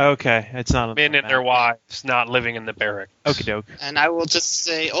thing. Okay, it's not. Men and their wives not living in the barracks. Okie doke. And I will just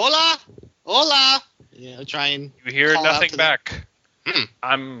say, hola, Hola. Try and You hear call out nothing to them. back.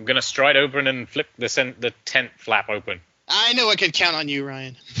 I'm gonna stride over and then flip the tent flap open. I knew I could count on you,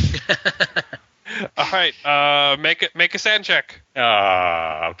 Ryan. All right, make a sand check.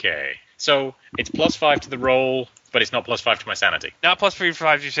 Okay. So it's +5 to the roll, but it's not +5 to my sanity. Not plus 3 for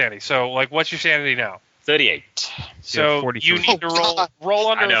 5 to your sanity. So, like, what's your sanity now? 38. So 43. you need to roll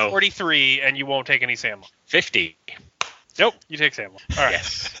I under know. 43, and you won't take any sand. 50. Nope, you take sand. All right.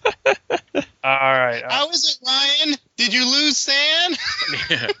 Yes. All right. How is it, Ryan? Did you lose sand?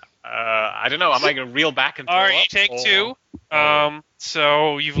 I don't know. Am I gonna reel back and throw All right, you up, take or- 2.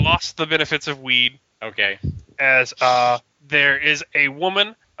 So you've lost the benefits of weed, Okay. as there is a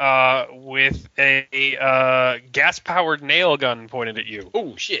woman with a gas-powered nail gun pointed at you.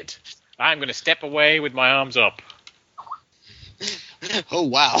 Oh shit! I'm gonna step away with my arms up. Oh,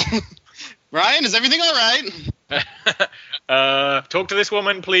 wow. Ryan, is everything all right? Talk to this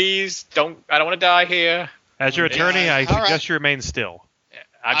woman, please. I don't want to die here. As your attorney, I All suggest right. you remain still.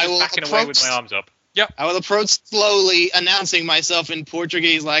 I'm I just will backing away with approach- my arms up. I will approach slowly, announcing myself in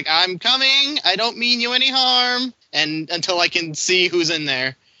Portuguese, like, I'm coming, I don't mean you any harm, and until I can see who's in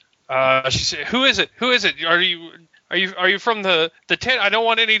there. She said, "Who is it? Who is it? Are you from the tent? I don't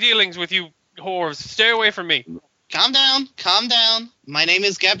want any dealings with you whores. Stay away from me." Calm down. My name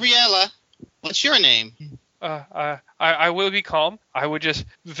is Gabriella. What's your name? I will be calm. I would just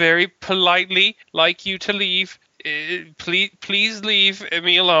very politely like you to leave. Please leave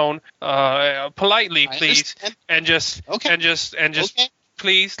me alone. Politely, I please, understand. and just Okay. and just Okay.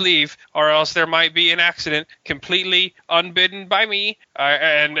 please leave, or else there might be an accident completely unbidden by me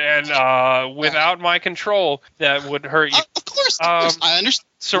and without my control that would hurt you. Of course. Um, I understand.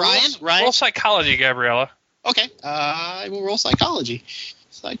 So Ryan? roll psychology, Gabriella. Okay. I will roll psychology.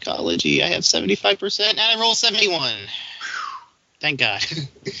 Psychology. I have 75%, and I roll 71. Thank God.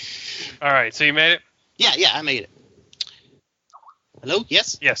 All right, so you made it. yeah, I made it. Hello?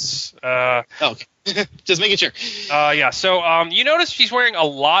 Yes? Yes. Oh, okay. Just making sure. Yeah. So you notice she's wearing a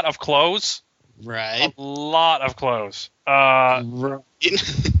lot of clothes. Right. A lot of clothes. Right.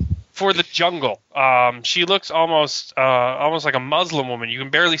 For the jungle. She looks almost like a Muslim woman. You can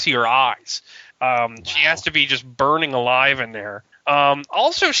barely see her eyes. She has to be just burning alive in there.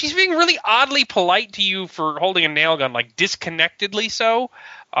 Also, she's being really oddly polite to you for holding a nail gun, like disconnectedly so.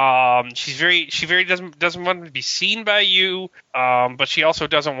 She very doesn't want to be seen by you, but she also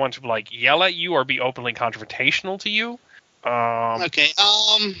doesn't want to like yell at you or be openly confrontational to you. Okay.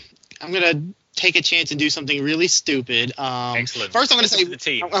 I'm gonna take a chance and do something really stupid. Excellent. First, I'm gonna say Welcome to the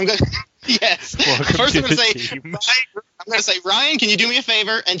team. I'm gonna yes. Welcome First, to I'm gonna the say team. Ryan, can you do me a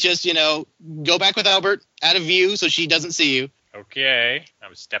favor and just go back with Albert out of view so she doesn't see you. Okay. I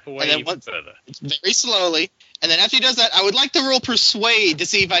would step away And then even what- further. Very slowly. And then after he does that, I would like to roll persuade to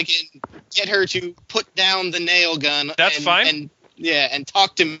see if I can get her to put down the nail gun. That's fine. And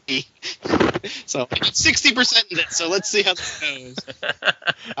talk to me. So 60% in this. So let's see how this goes.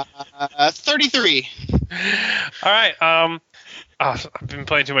 33. All right. I've been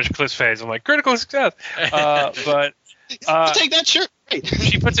playing too much Cliff's Phase. I'm like critical success. But I'll take that. Sure. Great.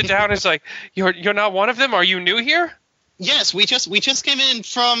 she puts it down. It's like you're not one of them. Are you new here? Yes, we just came in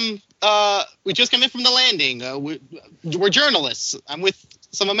from the landing. We're journalists. I'm with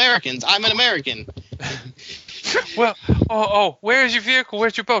some Americans. I'm an American. Well, where is your vehicle?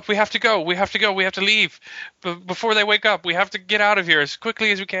 Where's your boat? We have to go. We have to leave before they wake up. We have to get out of here as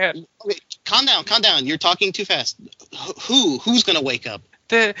quickly as we can. Okay, calm down. You're talking too fast. Who's gonna wake up?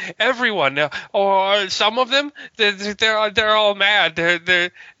 Everyone, or some of them, they're all mad.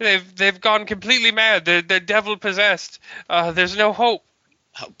 They've gone completely mad. They're devil possessed. There's no hope.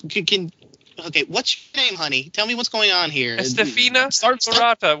 Okay, what's your name, honey? Tell me what's going on here. Estefina Start-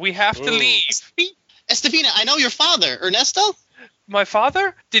 Dorata, we have to Ooh. leave. Estefina, I know your father, Ernesto. My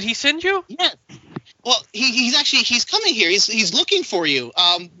father? Did he send you? Yes. Well, he's coming here. He's looking for you.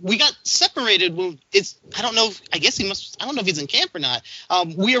 We got separated. I don't know if he's in camp or not.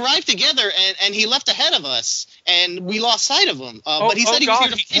 We arrived together and he left ahead of us and we lost sight of him. But he said he was God,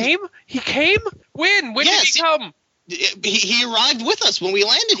 here to he came? He came? When? When Yes. did he come? He arrived with us when we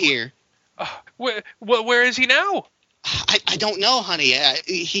landed here. Where is he now? I don't know, honey.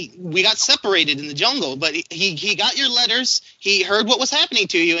 We got separated in the jungle, but he got your letters. He heard what was happening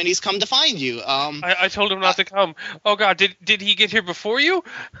to you, and he's come to find you. I told him not to come. Oh God, did he get here before you?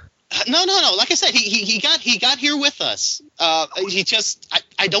 No. Like I said, he got here with us.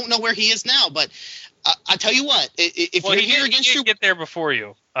 I don't know where he is now, but I tell you what, if you're here against he your did get there before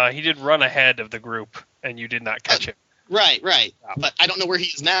you. He did run ahead of the group, and you did not catch him. right, but I don't know where he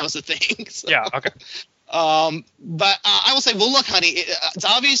is now. Is the thing. So, Yeah. Okay. But I will say, well, look, honey, it's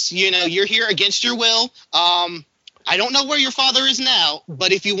obvious, you're here against your will. I don't know where your father is now,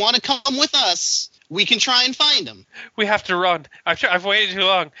 but if you want to come with us, we can try and find him. We have to run. I've waited too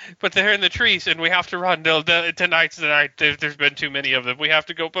long, but they're in the trees, and we have to run. Tonight's the night. There's been too many of them. We have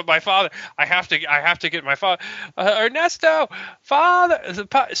to go. But my father, I have to get my father, Ernesto, father.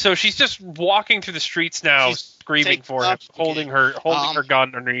 So she's just walking through the streets now, She's screaming for him, holding her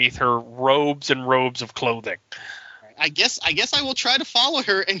gun underneath her robes and robes of clothing. I guess I will try to follow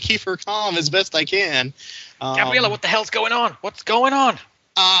her and keep her calm as best I can. Gabriella, what the hell's going on? What's going on?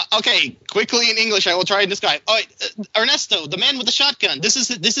 Okay, quickly in English, I will try and describe. All right, Ernesto, the man with the shotgun. This is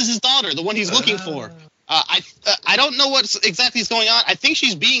his daughter, the one he's looking for. I don't know what exactly is going on. I think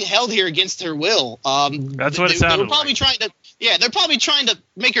she's being held here against her will. That's what it sounded probably trying to. Yeah, they're probably trying to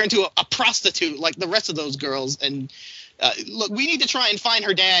make her into a prostitute like the rest of those girls. And look, we need to try and find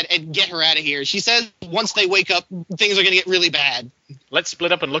her dad and get her out of here. She says once they wake up, things are going to get really bad. Let's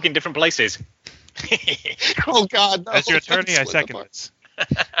split up and look in different places. Oh God! No. As your attorney, I second this.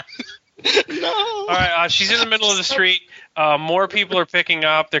 No. All right, she's in the middle of the street. More people are picking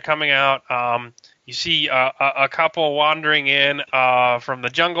up. They're coming out. You see a couple wandering in from the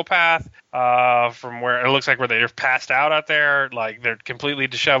jungle path, from where it looks like where they're passed out there, like they're completely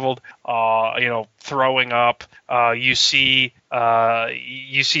disheveled, throwing up. You see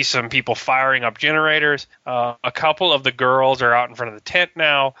some people firing up generators. A couple of the girls are out in front of the tent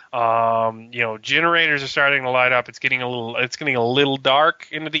now. Generators are starting to light up. It's getting a little dark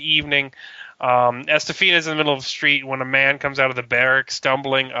into the evening. Estefina's in the middle of the street when a man comes out of the barracks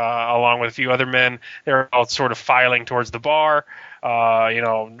stumbling along with a few other men. They're all sort of filing towards the bar,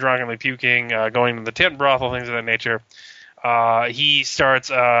 drunkenly puking, going to the tent brothel, things of that nature. He starts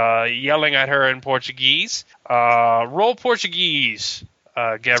yelling at her in Portuguese. Roll Portuguese,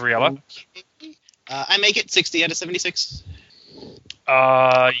 Gabriella. Okay. I make it 60 out of 76.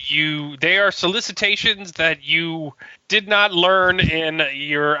 They are solicitations that you did not learn in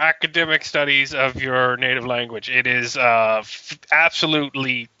your academic studies of your native language. It is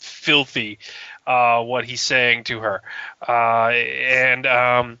absolutely filthy what he's saying to her,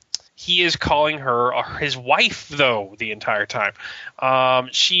 and he is calling her his wife though the entire time.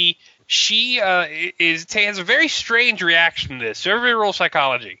 She has a very strange reaction to this. So everybody roll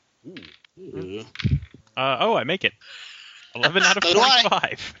psychology. I make it. 11 out of So do I.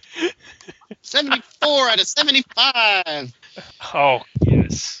 45. 74 out of 75. Oh,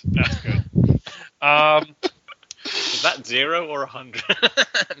 yes. That's good. Is that 0 or 100?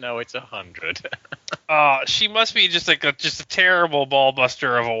 No, it's 100. She must be just like a terrible ball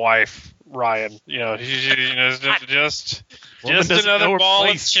buster of a wife, Ryan. She's just another ball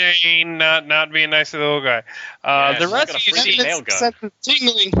and chain, not being nice to the little guy. The rest of you see,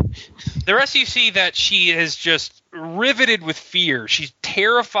 the rest of you see that she is just riveted with fear. She's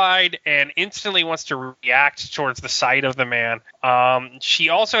terrified and instantly wants to react towards the sight of the man. She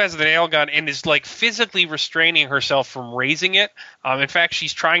also has the nail gun and is like physically restraining herself from raising it. In fact,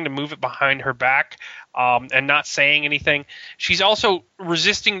 she's trying to move it behind her back and not saying anything. She's also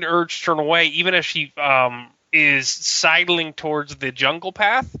resisting the urge to turn away, even as she is sidling towards the jungle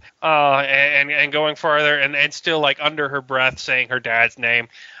path and going farther and still like under her breath saying her dad's name.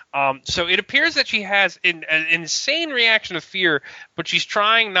 So it appears that she has an insane reaction of fear, but she's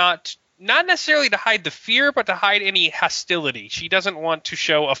trying not necessarily to hide the fear, but to hide any hostility. She doesn't want to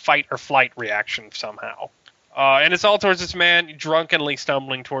show a fight or flight reaction somehow. And it's all towards this man drunkenly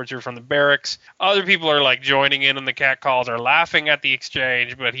stumbling towards her from the barracks. Other people are like joining in on the catcalls, are laughing at the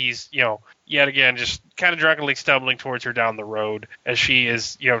exchange, but he's, yet again, just kind of drunkenly stumbling towards her down the road as she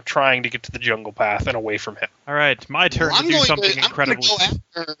is, trying to get to the jungle path and away from him. All right, my turn to do something incredibly. Go after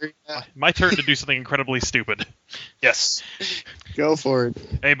her, yeah. My turn to do something incredibly stupid. Yes. Go for it.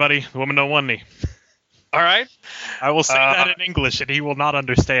 Hey, buddy, the woman don't want me. All right. I will say that in English, and he will not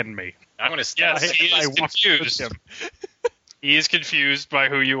understand me. I'm going to stand. Yes, he is confused. He is confused by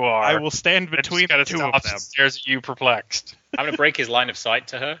who you are. I will stand between the two of them. Stares at you perplexed. I'm going to break his line of sight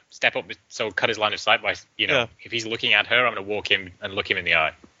to her. Step up, so cut his line of sight by, if he's looking at her, I'm going to walk him and look him in the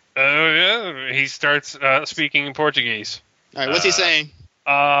eye. Yeah. He starts speaking in Portuguese. All right, what's he saying?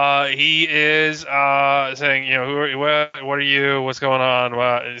 He is saying, what are you? What's going on?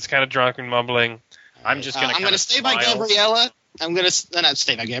 Well, it's kind of drunk and mumbling. I'm just going to. I'm going to stay by Gabriella. I'm going to not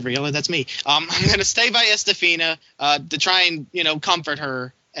stay by Gabriella. That's me. I'm going to stay by Estefina to try and comfort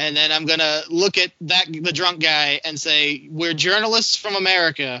her, and then I'm going to look at the drunk guy and say, "We're journalists from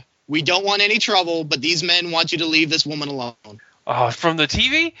America. We don't want any trouble, but these men want you to leave this woman alone." From the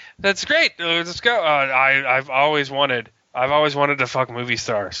TV? That's great. Let's go. I've always wanted I've always wanted to fuck movie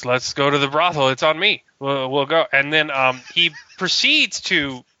stars. Let's go to the brothel. It's on me. We'll go. And then he proceeds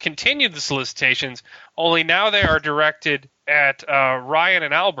to continue the solicitations, only now they are directed at Ryan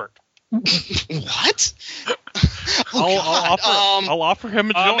and Albert. What? I'll offer him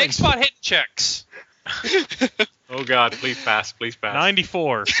a joint. Make spot hit checks. Oh God, please pass, please pass.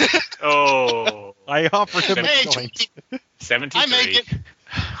 94. Oh. I offer him a Hey, joint. 73. I make it.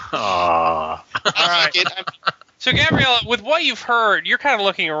 Aww. All right. So, Gabriella, with what you've heard, you're kind of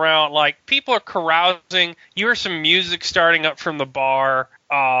looking around, like, people are carousing. You hear some music starting up from the bar.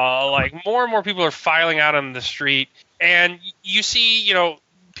 Like, more and more people are filing out on the street. And you see,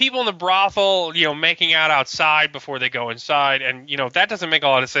 people in the brothel, making out outside before they go inside. And, that doesn't make a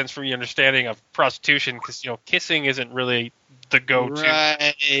lot of sense from your understanding of prostitution because, kissing isn't really the go-to.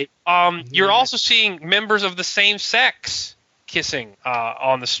 Right. You're also seeing members of the same sex kissing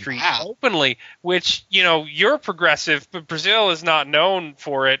on the street openly, which, you're progressive, but Brazil is not known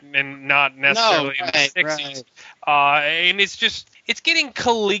for it and not necessarily in the 60s. And it's getting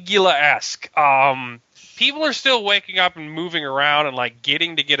Caligula-esque. People are still waking up and moving around and like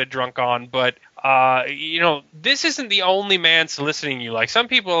getting to get a drunk on, but this isn't the only man soliciting you. Like some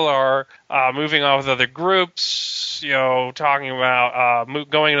people are moving on with other groups, talking about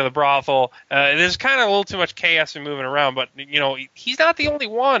going into the brothel. There's kind of a little too much chaos and moving around, but he's not the only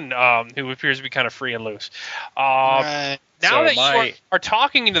one who appears to be kind of free and loose. Right. Now that you are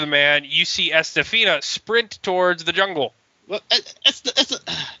talking to the man, you see Estefina sprint towards the jungle. Well,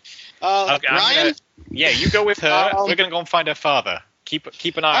 Okay, Ryan? You go with her. We're gonna go and find her father. Keep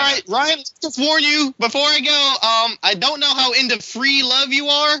an eye on her. All right, Ryan, let's just warn you before I go. I don't know how into free love you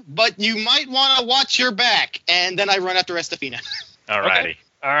are, but you might want to watch your back. And then I run after Estefina. Alrighty. Okay.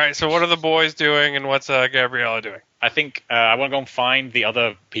 All right, so what are the boys doing and what's Gabriella doing? I think I want to go and find the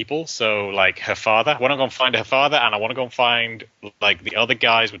other people. So, like, her father. I want to go and find her father, and I want to go and find, like, the other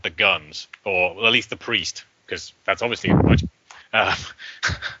guys with the guns. Or at least the priest, because that's obviously much...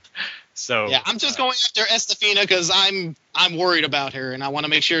 So yeah, I'm just going after Estefina because I'm worried about her and I want to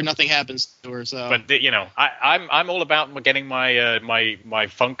make sure nothing happens to her. So, but I'm all about getting my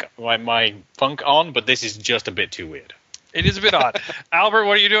funk on, but this is just a bit too weird. It is a bit odd. Albert,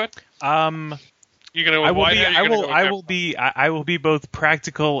 what are you doing? You gonna? I will be both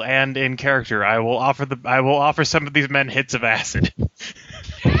practical and in character. I will offer some of these men hits of acid.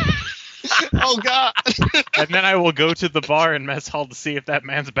 Oh God! And then I will go to the bar in mess hall to see if that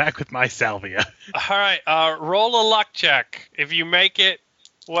man's back with my salvia. All right, roll a luck check. If you make it,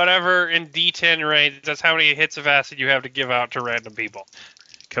 whatever in D10 range, that's how many hits of acid you have to give out to random people.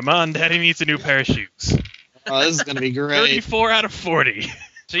 Come on, Daddy needs a new pair of shoes. Oh, this is gonna be great. 34 out of 40.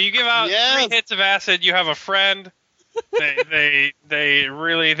 So you give out 3 hits of acid. You have a friend. They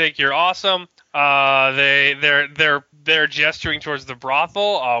really think you're awesome. They're gesturing towards the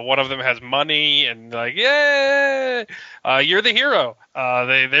brothel. One of them has money and like, yay! You're the hero.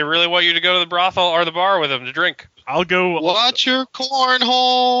 They really want you to go to the brothel or the bar with them to drink. I'll go. Watch your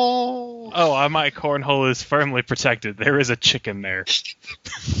cornhole. Oh, my cornhole is firmly protected. There is a chicken there.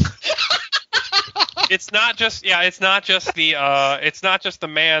 It's not just the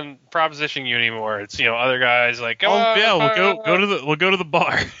man propositioning you anymore. It's other guys like we'll go to the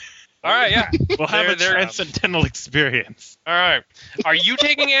bar. All right, yeah. We'll have a transcendental experience. All right. Are you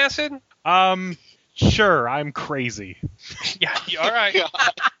taking acid? Sure. I'm crazy. Yeah. All right. All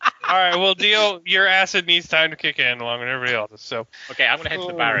right. Well, deal. Your acid needs time to kick in along with everybody else's. So. Okay, I'm gonna head to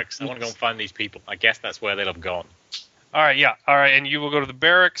the barracks. I want to go and find these people. I guess that's where they'll have gone. All right. Yeah. All right. And you will go to the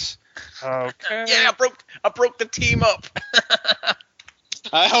barracks. Okay. Yeah, I broke the team up.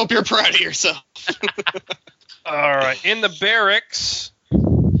 I hope you're proud of yourself. All right. In the barracks.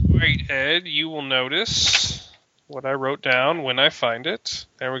 Wait, Ed, you will notice what I wrote down when I find it.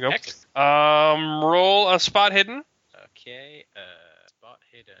 There we go. Roll a spot hidden. Okay, spot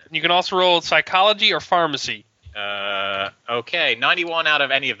hidden. You can also roll psychology or pharmacy. Okay, 91 out of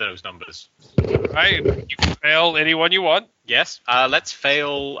any of those numbers. Right, you can fail any one you want. Yes. Let's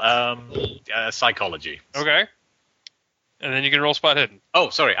fail psychology. Okay. And then you can roll spot hidden. Oh,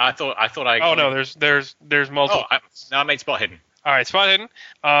 sorry. I thought I. Oh no, there's multiple. Oh, I made spot hidden. All right, spot hidden.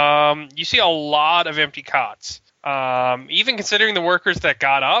 You see a lot of empty cots. Even considering the workers that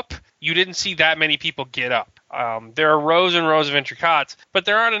got up, you didn't see that many people get up. There are rows and rows of empty cots, but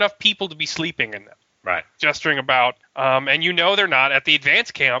there aren't enough people to be sleeping in them. Right. Gesturing about. And they're not at the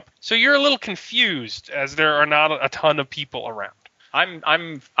advanced camp, so you're a little confused as there are not a ton of people around. I'm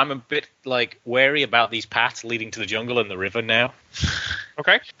a bit wary about these paths leading to the jungle and the river now.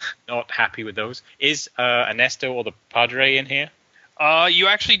 Okay. Not happy with those. Is Ernesto or the Padre in here? You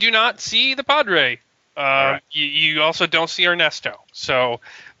actually do not see the Padre. right. You also don't see Ernesto. So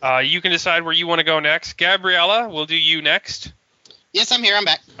you can decide where you want to go next. Gabriella, we'll do you next. Yes, I'm here. I'm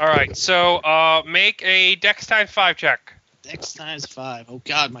back. All right. So make a Dex times 5 check. Dex times 5. Oh,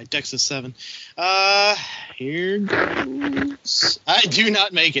 God, my Dex is 7. Here goes. I do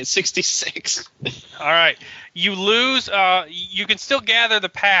not make it. 66. All right. You lose. You can still gather the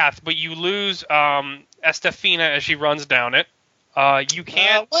path, but you lose Estefina as she runs down it. You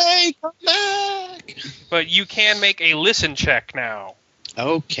can't. Wait, come back. But you can make a listen check now.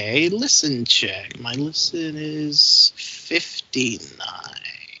 Okay, listen check. My listen is 59.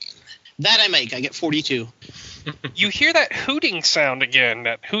 That I make. I get 42. You hear that hooting sound again.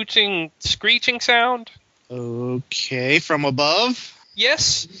 That hooting, screeching sound. Okay, from above.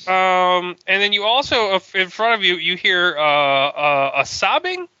 Yes. And then you also, in front of you, you hear a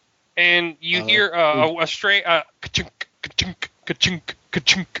sobbing, and you hear a stray ka-chunk, ka-chunk, ka-chunk,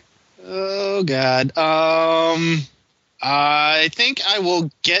 ka-chunk. Oh, God. I think I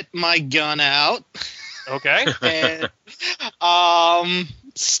will get my gun out Okay. and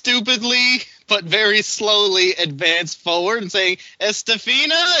stupidly but very slowly advance forward and saying,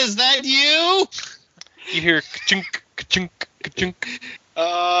 Estefina, is that you? You hear ka-chunk, ka-chunk, ka-chunk.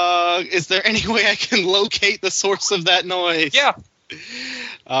 Is there any way I can locate the source of that noise? Yeah.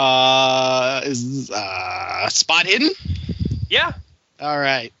 Is spot hidden? Yeah. All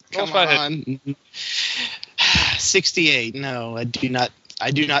right. Roll Come spot on. 68. No, I do not.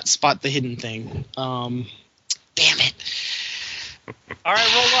 I do not spot the hidden thing. Damn it. All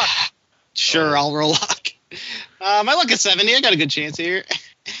right. Roll luck. Sure, I'll roll luck. My luck is 70. I got a good chance here.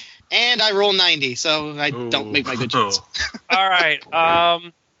 And I roll 90, so I don't make my good chance. All right.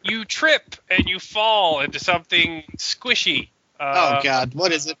 You trip and you fall into something squishy. Oh, God.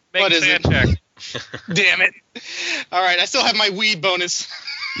 What is it? Make What a is sand it? check. Damn it. All right, I still have my weed bonus.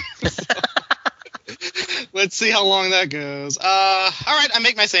 Let's see how long that goes. All right, I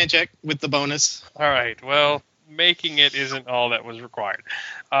make my sand check with the bonus. All right. Well, making it isn't all that was required.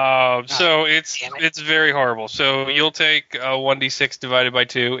 So it's very horrible. So you'll take 1d6 divided by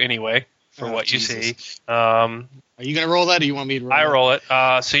 2 anyway for what Jesus. you see. Are you going to roll that, or do you want me to roll I that? roll it.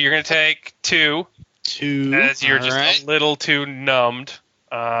 So you're going to take 2 2. as you're All just right. a little too numbed.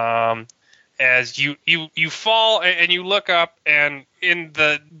 As you fall and you look up, and in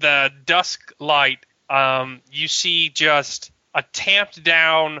the dusk light, you see just a tamped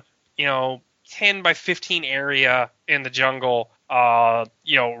down, 10 by 15 area in the jungle,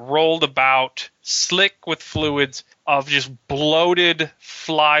 rolled about, slick with fluids of just bloated,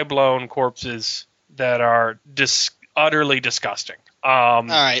 fly-blown corpses that are utterly disgusting. All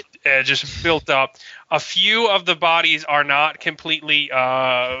right. Just built up. A few of the bodies are not completely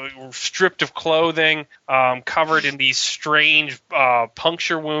stripped of clothing, covered in these strange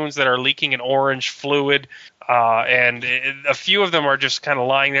puncture wounds that are leaking an orange fluid. And a few of them are just kind of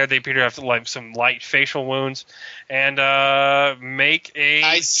lying there. They appear to have some light facial wounds. And make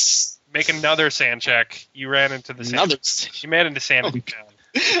another sand check. You ran into the sand. You ran into sand.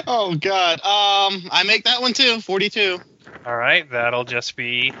 Oh, God. I make that one, too. 42. All right, that'll just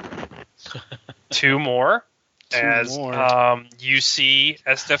be 2 more. As you see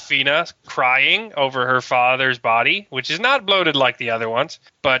Estefina crying over her father's body, which is not bloated like the other ones,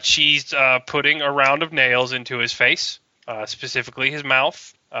 but she's putting a round of nails into his face, specifically his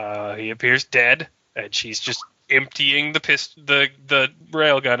mouth. He appears dead, and she's just emptying the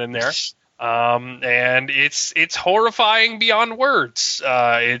railgun in there. And it's horrifying beyond words.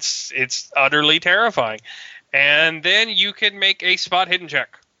 It's utterly terrifying. And then you can make a spot hidden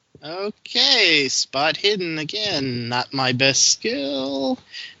check. Okay, spot hidden again. Not my best skill.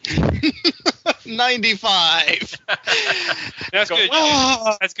 95. That's good.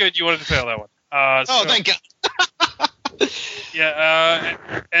 That's good. You wanted to fail that one. Thank God. Yeah,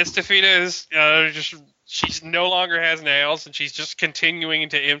 Estefina is she no longer has nails, and she's just continuing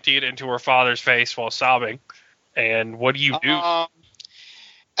to empty it into her father's face while sobbing. And what do you do?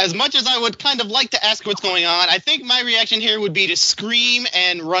 As much as I would kind of like to ask what's going on, I think my reaction here would be to scream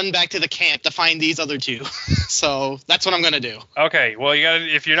and run back to the camp to find these other 2. So that's what I'm going to do. Okay, well,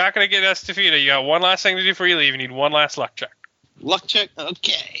 if you're not going to get Estefina, you got one last thing to do before you leave. You need one last luck check. Luck check?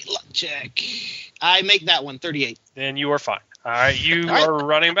 Okay, luck check. I make that one, 38. Then you are fine. All right, you are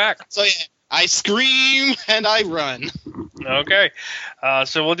running back. So, yeah, I scream and I run. Okay,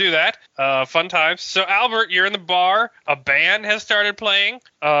 so we'll do that. Fun times. So Albert, you're in the bar. A band has started playing.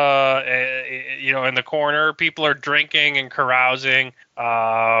 In the corner, people are drinking and carousing,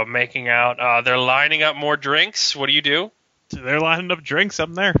 making out. They're lining up more drinks. What do you do? They're lining up drinks.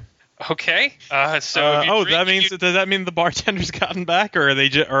 I'm there. Okay. So if you drink, that means does that mean the bartender's gotten back, or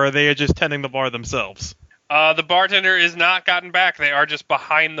are they just tending the bar themselves? the bartender is not gotten back. They are just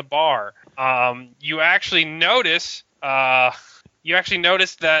behind the bar. You actually notice that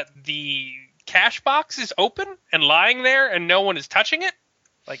the cash box is open and lying there, and no one is touching it.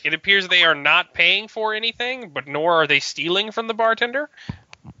 Like, it appears they are not paying for anything, but nor are they stealing from the bartender.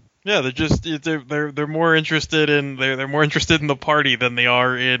 Yeah, they're more interested in they're more interested in the party than they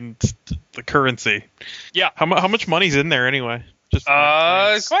are in the currency. Yeah. How much money's in there anyway? Just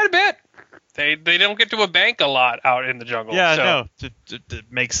quite a bit. They don't get to a bank a lot out in the jungle. Yeah, so. no, it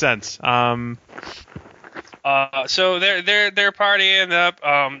makes sense. So they're partying up.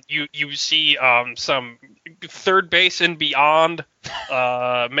 You see some third base and beyond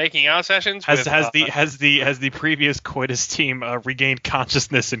making out sessions. Has the previous coitus team regained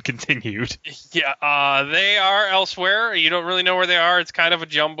consciousness and continued? Yeah, they are elsewhere. You don't really know where they are. It's kind of a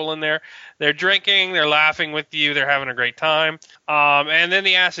jumble in there. They're drinking. They're laughing with you. They're having a great time. And then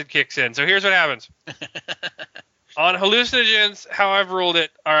the acid kicks in. So here's what happens. On hallucinogens, how I've ruled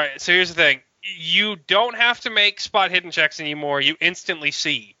it. All right. So here's the thing. You don't have to make spot hidden checks anymore. You instantly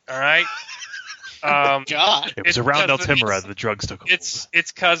see. All right. God, it was around Altimira the drugs took hold. It's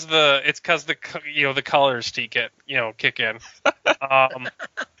because the colors kick in.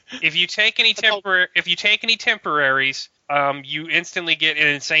 If you take any temporaries, you instantly get an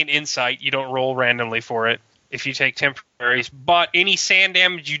insane insight. You don't roll randomly for it if you take temporaries, but any sand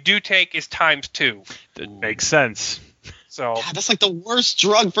damage you do take is ×2. That makes sense. So God, that's like the worst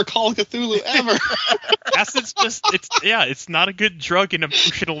drug for Call of Cthulhu ever. Acid's it's not a good drug in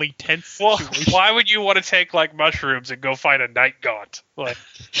emotionally tense situations. Well, why would you want to take like mushrooms and go fight a night gaunt? Like,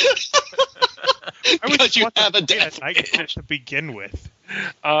 because you have a death night gaunt to begin with.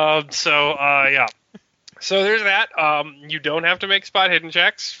 Yeah. So there's that. You don't have to make spot hidden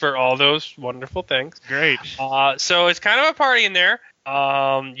checks for all those wonderful things. Great. So it's kind of a party in there.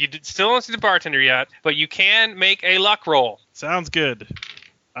 Still don't see the bartender yet, but you can make a luck roll. Sounds good.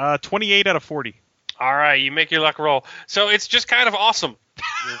 28 out of 40. All right, you make your luck roll. So it's just kind of awesome.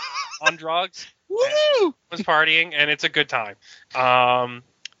 You're on drugs. Woo! Was partying, and it's a good time.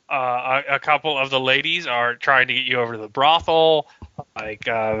 A couple of the ladies are trying to get you over to the brothel. Like,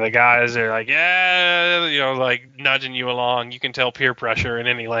 the guys are like, yeah, like nudging you along. You can tell peer pressure in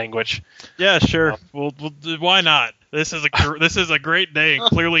any language. Yeah, sure. We'll why not? This is a great day, and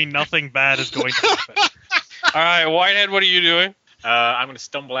clearly nothing bad is going to happen. All right, Whitehead, what are you doing? I'm going to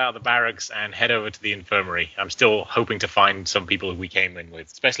stumble out of the barracks and head over to the infirmary. I'm still hoping to find some people who we came in with,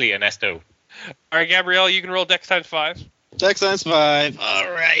 especially Ernesto. All right, Gabrielle, you can roll Dex ×5. Dex ×5.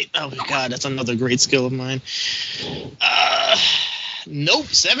 All right. Oh, my God, that's another great skill of mine. Nope,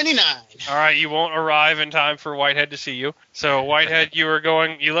 79. All right, you won't arrive in time for Whitehead to see you. So, Whitehead, you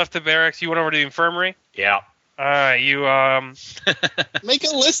left the barracks, you went over to the infirmary? Yeah. All right, you Make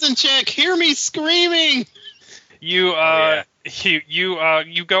a listen check. Hear me screaming. You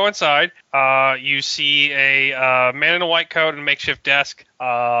go inside. You see a man in a white coat and a makeshift desk.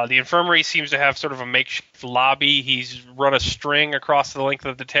 The infirmary seems to have sort of a makeshift lobby. He's run a string across the length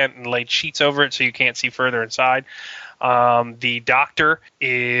of the tent and laid sheets over it so you can't see further inside. The doctor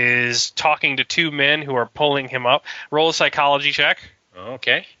is talking to two men who are pulling him up. Roll a psychology check.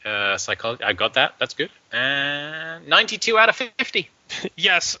 Okay. Psychology. I got that. That's good. And 92 out of 50.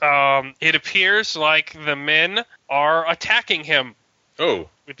 Yes. It appears like the men are attacking him. Oh.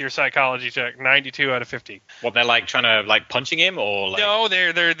 With your psychology check, 92 out of 50. What, they're like trying to like punching him or like? No,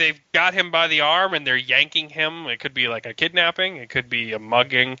 they've got him by the arm and they're yanking him. It could be like a kidnapping. It could be a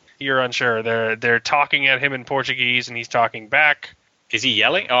mugging. You're unsure. They're talking at him in Portuguese and he's talking back. Is he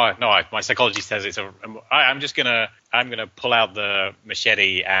yelling? Oh no, my psychology says it's a. I'm gonna pull out the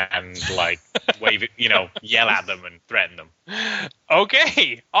machete and like wave it, yell at them and threaten them.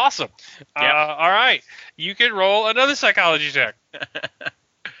 Okay, awesome. Yep. All right, you can roll another psychology check.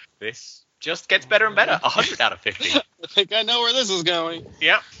 This just gets better and better. 100 out of 50. I think I know where this is going.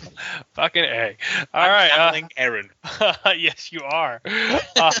 Yep. Fucking A. All I'm right. channeling Aaron. Yes, you are.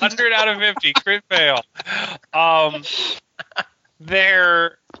 100 out of 50. Crit fail.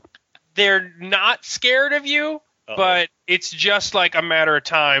 They're not scared of you, but it's just like a matter of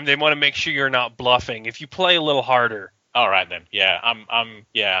time. They want to make sure you're not bluffing. If you play a little harder. All right then. Yeah, I'm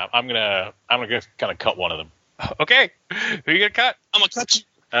gonna kind of cut one of them. Okay. Who you gonna cut? I'm gonna cut you.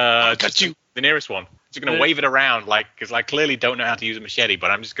 Cut you. The nearest one. Just gonna wave it around, because I clearly don't know how to use a machete,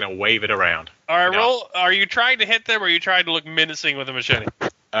 but I'm just gonna wave it around. All right, roll. Are you trying to hit them, or are you trying to look menacing with a machete?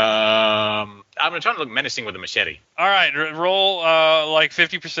 I'm gonna try to look menacing with a machete. All right, roll like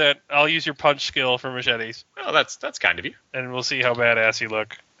 50%. I'll use your punch skill for machetes. Oh, that's kind of you. And we'll see how badass you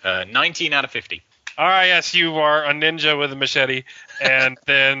look. 19 out of 50. All right, yes, you are a ninja with a machete, and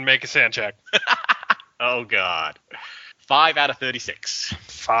then make a sand check. Oh, God. 5 out of 36.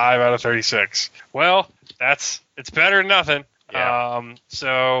 5 out of 36. Well, it's better than nothing. Yeah.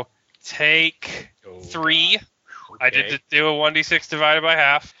 So take 3. God. I did do a 1d6 divided by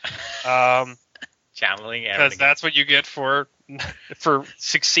half. Channeling Aaron Because again. that's what you get for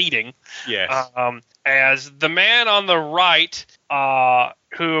succeeding. Yes. As the man on the right,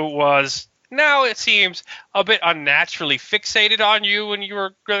 who was now, it seems, a bit unnaturally fixated on you when you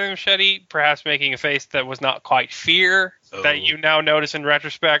were grilling the machete, perhaps making a face that was not quite fear, that you now notice in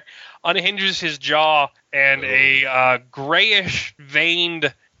retrospect, unhinges his jaw, and a grayish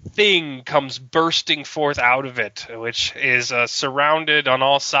veined thing comes bursting forth out of it, which is surrounded on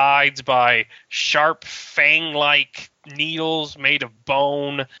all sides by sharp fang-like needles made of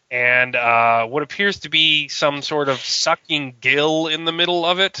bone, and what appears to be some sort of sucking gill in the middle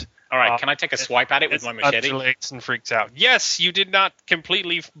of it. All right, can I take a swipe at it with my machete? Undulates and freaks out. Yes, you did not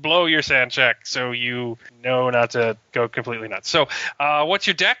completely blow your sand check, so you know not to go completely nuts. So, what's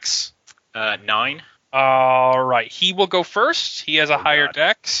your dex? 9. All right, he will go first. He has a higher God.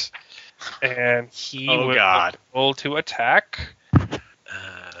 dex, and he will God. roll to attack.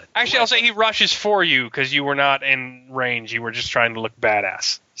 Actually, I'll say he rushes for you because you were not in range. You were just trying to look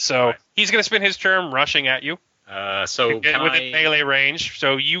badass. So Right. he's going to spend his turn rushing at you. So Get can within melee range,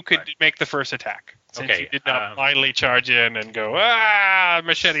 so you could Right. make the first attack. Since Okay, you did not finally charge in and go,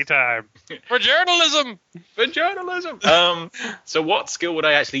 machete time. For journalism! For journalism. So what skill would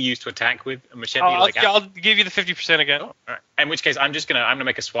I actually use to attack with a machete? I'll give you the 50% again. Oh, all right. In which case, I'm gonna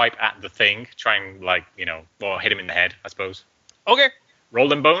make a swipe at the thing, try and hit him in the head, I suppose. Okay. Roll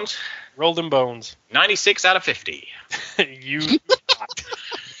them bones. Roll them bones. 96 out of 50. You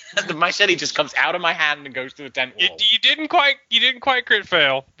The machete just comes out of my hand and goes through the tent wall. you didn't quite crit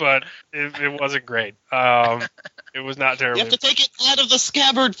fail, but it wasn't great. It was not You terrible. have to take it out of the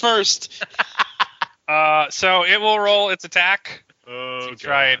scabbard first. So it will roll its attack Oh, to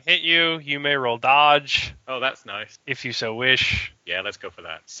try and hit you. You may roll dodge Oh, that's nice. if you so wish. Yeah, let's go for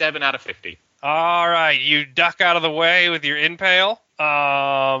that. 7 out of 50. All right, you duck out of the way with your impale.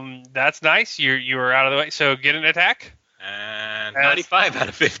 That's nice. You are out of the way. So get an attack. And 95 out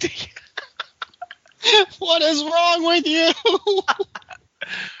of 50. What is wrong with you?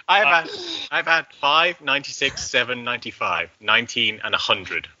 I've had 5, 96, 7, 95, 19, and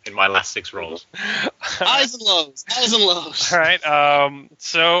 100 in my last 6 rolls. Highs and lows. Highs and lows. All right. All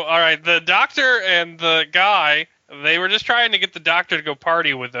right. The doctor and the guy, they were just trying to get the doctor to go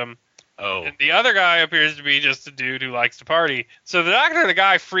party with them. Oh. And the other guy appears to be just a dude who likes to party. So the doctor and the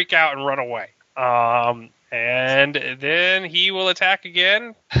guy freak out and run away. And then he will attack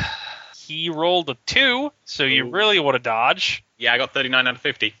again. He rolled a 2, so you really want to dodge. Yeah, I got 39 out of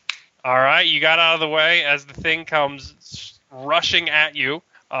 50. All right, you got out of the way as the thing comes rushing at you.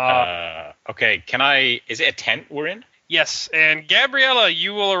 Okay, is it a tent we're in? Yes, and Gabriella,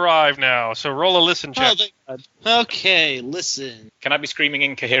 you will arrive now, so roll a listen check. Oh, thank God. Okay, listen. Can I be screaming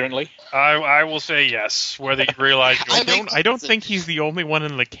incoherently? I will say yes, whether you realize you I don't think he's the only one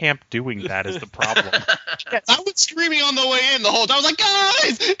in the camp doing that is the problem. Yes, I was screaming on the way in the whole time. I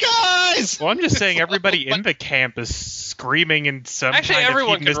was like, guys! Well, I'm just saying everybody in the camp is screaming in some Actually, kind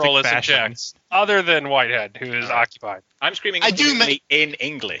everyone of can hedonistic roll listen fashion. checks, other than Whitehead, who is occupied. I'm screaming I do incoherently in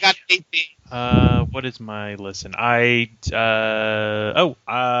English. Got 18. What is my listen? I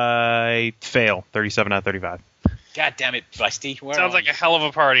fail. 37 out of 35. God damn it, Busty. Sounds like a hell of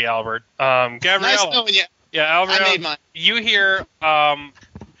a party, Albert. Gabriella. Nice knowing you. Yeah, Albert. I made mine. You hear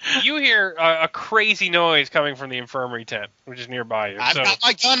a crazy noise coming from the infirmary tent, which is nearby you. I've got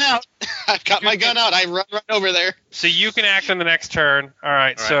my gun out. I've got my gun out. I run right over there. So you can act on the next turn. All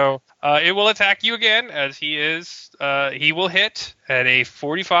right. So it will attack you again, as he will hit at a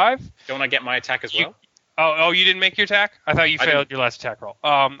 45. Don't I get my attack as well? Oh, you didn't make your attack? I thought you failed your last attack roll.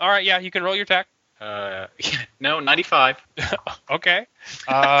 All right. Yeah, you can roll your attack. No, 95. Okay.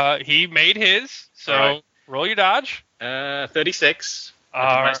 He made his. So All roll your dodge. 36.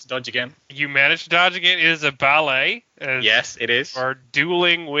 I managed to dodge again. You managed to dodge again. It is a ballet. Yes, it is. You are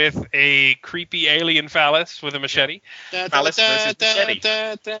dueling with a creepy alien phallus with a machete. Phallus versus machete.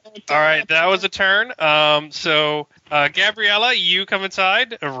 All right, that was a turn. So Gabriella, you come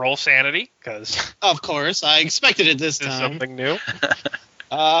inside. Roll sanity, because Of course. I expected it this this is time. something new.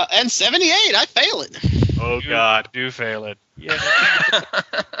 And 78. I fail it. Oh, God. You do fail it. Yeah.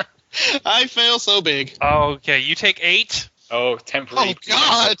 I fail so big. Okay, you take 8. Oh, temporary. Oh,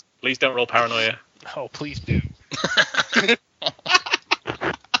 God. Please don't roll paranoia. Oh, please do.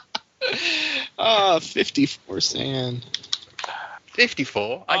 54 sand.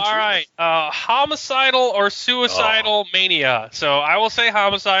 54. All right. Homicidal or suicidal mania. So I will say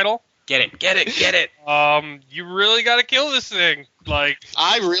homicidal. Get it. You really got to kill this thing. Like,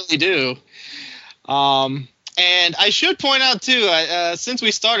 I really do. And I should point out too, since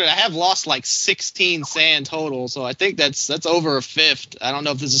we started, I have lost like 16 sand total, so I think that's over a fifth. I don't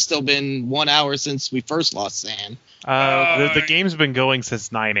know if this has still been 1 hour since we first lost sand. The game's been going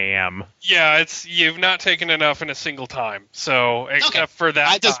since 9 a.m. Yeah, you've not taken enough in a single time. So except for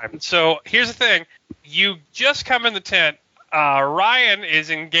that time. So here's the thing: you just come in the tent. Ryan is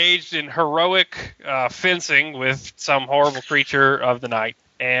engaged in heroic fencing with some horrible creature of the night.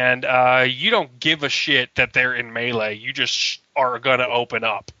 And you don't give a shit that they're in melee. You just are going to open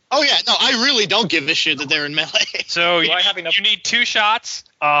up. Oh, yeah. No, I really don't give a shit that they're in melee. So you need 2 shots.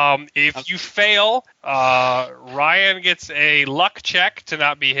 If you fail, Ryan gets a luck check to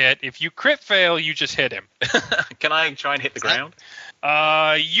not be hit. If you crit fail, you just hit him. Can I try and hit the ground?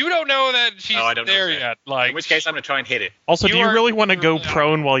 You don't know that she's there yet. Like, in which case, I'm going to try and hit it. Also, do you really want to go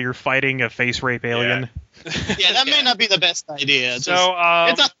prone while you're fighting a face rape alien? Yeah. Yeah, that may not be the best idea. So,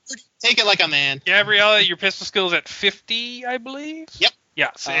 it's not 30, take it like a man. Gabriella, your pistol skill is at 50, I believe? Yep.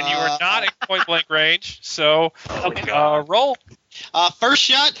 Yes, and you are not in point-blank range, so roll. First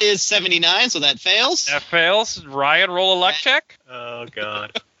shot is 79, so that fails. That fails. Ryan, roll a luck check. Oh,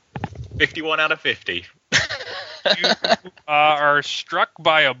 God. 51 out of 50. You are struck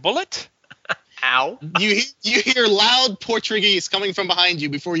by a bullet. Ow. You hear loud Portuguese coming from behind you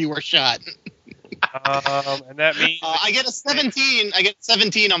before you are shot. And that means I get a 17. I get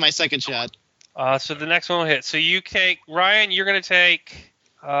 17 on my second shot. So the next one will hit. So you take Ryan. You're gonna take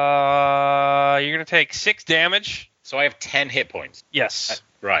 6 damage. So I have 10 hit points. Yes.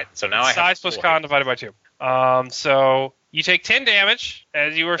 Right. So now I have size plus con divided by 2. So you take 10 damage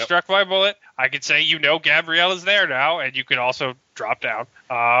as you were struck by a bullet. I could say Gabriella's there now, and you could also drop down.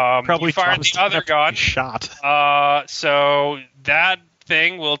 Probably you fired the other gun. Shot. So that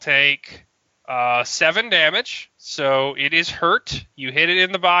thing will take 7 damage. So it is hurt. You hit it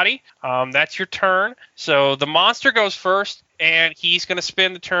in the body. That's your turn. So the monster goes first, and he's going to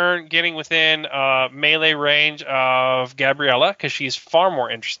spend the turn getting within melee range of Gabriella because she's far more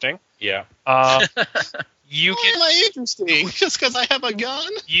interesting. Yeah. Why am I interesting? Just because I have a gun?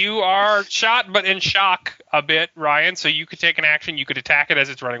 You are shot, but in shock a bit, Ryan. So you could take an action. You could attack it as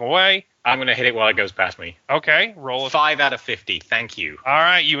it's running away. I'm going to hit it while it goes past me. Okay, roll 5 out of 50. Thank you. All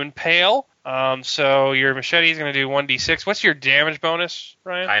right, you impale. So your machete is going to do 1d6. What's your damage bonus,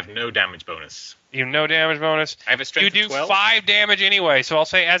 Ryan? I have no damage bonus. You have no damage bonus. I have a strength You of do 12. 5 damage anyway. So I'll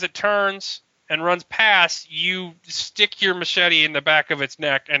say as it turns and runs past, you stick your machete in the back of its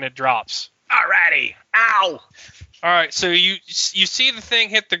neck and it drops. Alrighty. Ow. All right, so you see the thing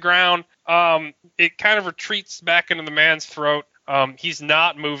hit the ground. It kind of retreats back into the man's throat. He's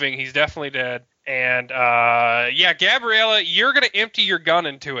not moving. He's definitely dead. And Gabriella, you're gonna empty your gun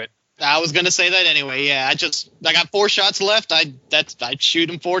into it. I was gonna say that anyway. Yeah, I got 4 shots left. I'd shoot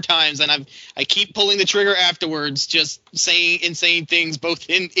him 4 times, and I keep pulling the trigger afterwards, just saying insane things both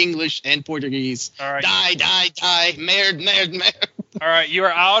in English and Portuguese. All right. Die, merd. All right, you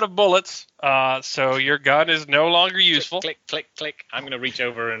are out of bullets, so your gun is no longer useful. Click. I'm going to reach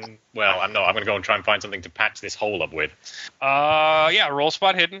over and, I'm going to go and try and find something to patch this hole up with. Roll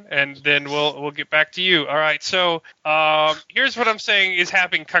spot hidden, and then we'll get back to you. All right, so here's what I'm saying is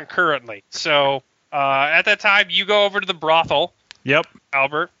happening concurrently. So at that time, you go over to the brothel. Yep.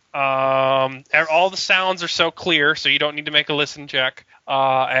 Albert. All the sounds are so clear, so you don't need to make a listen check.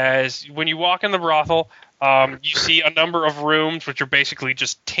 As when you walk in the brothel, you see a number of rooms, which are basically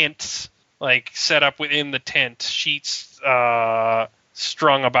just tents, like set up within the tent, sheets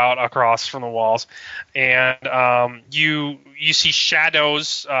strung about across from the walls, and you see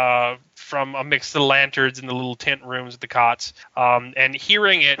shadows from amidst the lanterns in the little tent rooms with the cots. And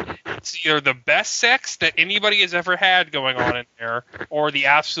hearing it, it's either the best sex that anybody has ever had going on in there, or the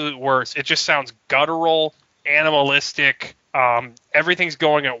absolute worst. It just sounds guttural, animalistic. Everything's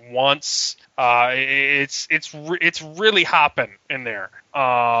going at once. It's really hopping in there.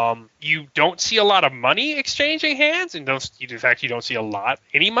 You don't see a lot of money exchanging hands, and in fact, you don't see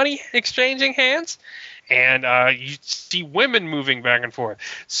any money exchanging hands. And you see women moving back and forth.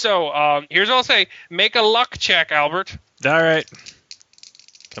 So here's what I'll say: make a luck check, Albert. All right.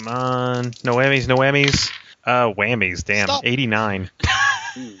 Come on. No whammies. Whammies. Damn. Stop. 89.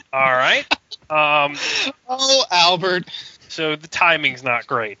 All right. Oh, Albert. So the timing's not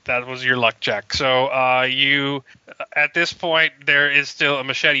great. That was your luck check. So you, at this point, there is still a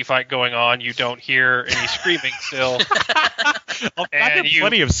machete fight going on. You don't hear any screaming still. I hear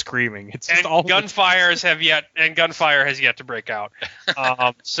plenty of screaming. It's just all gunfire has yet to break out.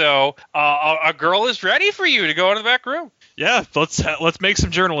 So a girl is ready for you to go into the back room. Yeah, let's make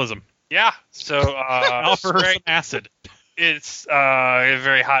some journalism. Yeah. So offer her some acid. It's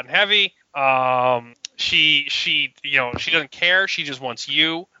very hot and heavy. She doesn't care. She just wants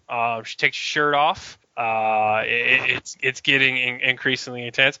you. She takes your shirt off. It's getting increasingly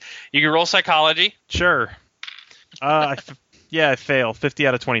intense. You can roll psychology. Sure. I fail. 50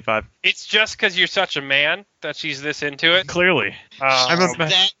 out of 25. It's just because you're such a man that she's this into it. Clearly. that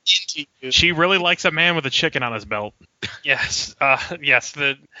into you. She really likes a man with a chicken on his belt. Yes. Yes.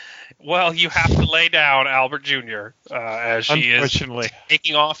 Well, you have to lay down Albert Jr. As she is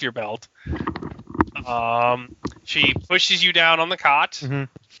taking off your belt. She pushes you down on the cot, mm-hmm.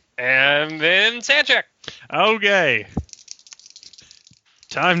 and then sand check. Okay.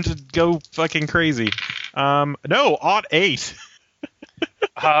 Time to go fucking crazy. No, odd 8.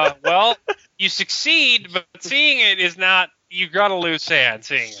 Well, you succeed, but seeing it is not. You gotta lose sand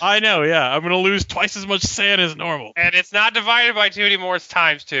seeing it. I know, yeah. I'm gonna lose twice as much sand as normal. And it's not divided by 2 anymore. It's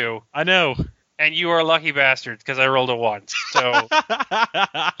times 2. I know. And you are a lucky bastard because I rolled a 1. So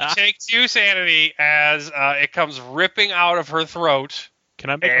you take 2 sanity as it comes ripping out of her throat. Can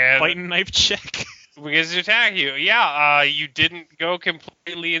I make a fighting knife check? Because to attack you. Yeah, you didn't go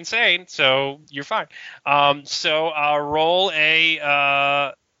completely insane, so you're fine. So roll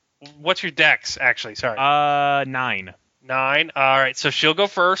a... what's your dex, actually? Sorry. 9. 9. All right, so she'll go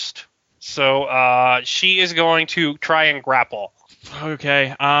first. So she is going to try and grapple.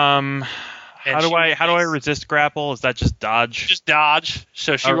 Okay. How do I resist grapple? Is that just dodge? Just dodge.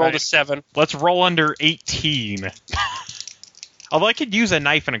 So she rolled a 7. Let's roll under 18. Although I could use a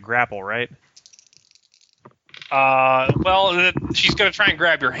knife and a grapple, right? Well, she's going to try and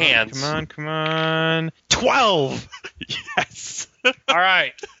grab your hands. Come on. 12! Yes! All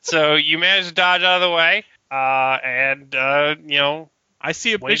right. So you managed to dodge out of the way, and I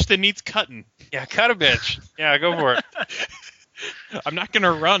see a bitch that needs cutting. Yeah, cut a bitch. Yeah, go for it. I'm not going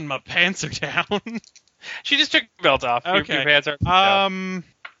to run. My pants are down. She just took your belt off. Okay. Your pants are down.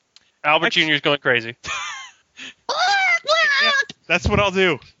 Albert Jr. is going crazy. Yeah, that's what I'll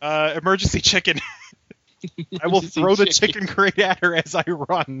do. Emergency chicken. I will throw the chicken crate at her as I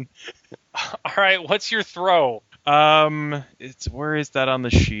run. All right, what's your throw? Where is that on the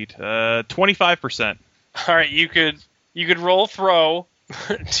sheet? 25%. All right, you could roll throw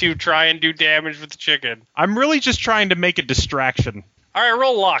to try and do damage with the chicken. I'm really just trying to make a distraction. All right,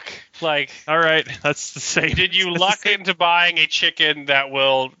 roll luck. All right, that's the same. Did you luck into buying a chicken that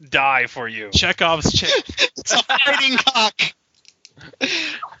will die for you? Chekhov's chicken. It's a fighting cock.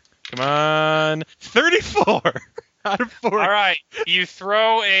 Come on, 34 out of 40. All right, you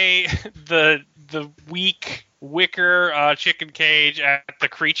throw the weak wicker chicken cage at the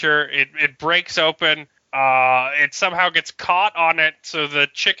creature. It breaks open. It somehow gets caught on it, so the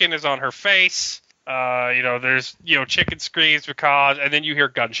chicken is on her face. There's chicken screams because, and then you hear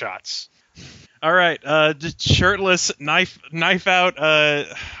gunshots. All right, just shirtless, knife out. I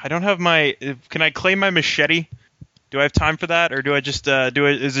don't have my. Can I claim my machete? Do I have time for that, or do I just do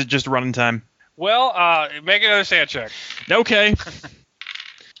it? Is it just running time? Well, make another sand check. Okay.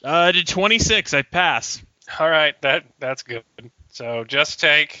 Did 26? I pass. All right, that's good. So just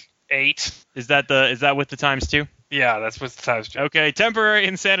take 8. Is that with the times 2? Yeah, that's with the times 2. Okay, temporary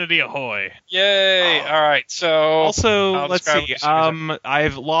insanity ahoy. Yay! All right, so also let's see.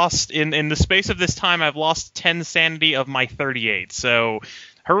 I've lost in the space of this time. I've lost 10 sanity of my 38. So,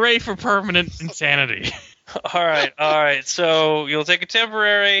 hooray for permanent insanity. All right. So you'll take a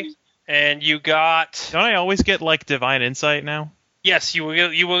temporary, and you got. Don't I always get divine insight now? Yes, you will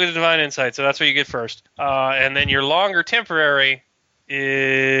get a divine insight. So that's what you get first. And then your longer temporary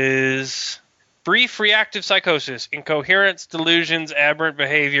is brief reactive psychosis, incoherence, delusions, aberrant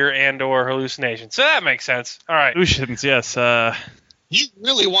behavior, and/or hallucinations. So that makes sense. All right. Hallucinations, yes. You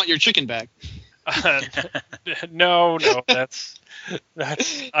really want your chicken back? No, that's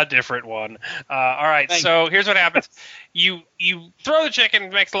a different one. All right, so here's what happens. You throw the chicken,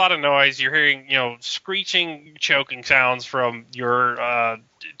 it makes a lot of noise. You're hearing, screeching, choking sounds from your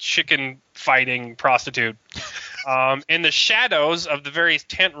chicken fighting prostitute. In the shadows of the various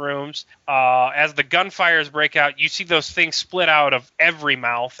tent rooms, as the gunfires break out, you see those things split out of every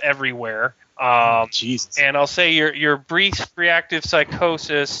mouth everywhere. Jesus. And I'll say your brief reactive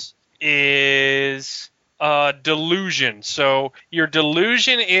psychosis is delusion. So your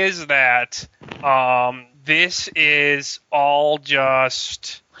delusion is that this is all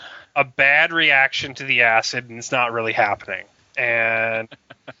just a bad reaction to the acid, and it's not really happening. And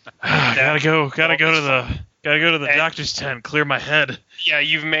gotta go to the And- doctor's tent, clear my head. yeah,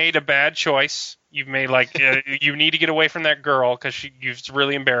 you've made a bad choice. You've made you need to get away from that girl because it's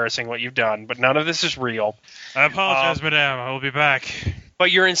really embarrassing what you've done. But none of this is real. I apologize, madame. I will be back.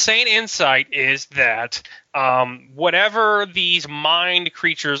 But your insane insight is that whatever these mind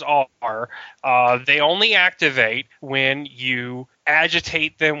creatures are, they only activate when you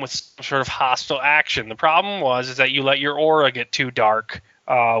agitate them with some sort of hostile action. The problem is that you let your aura get too dark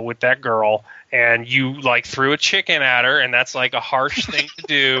with that girl, and you threw a chicken at her, and that's a harsh thing to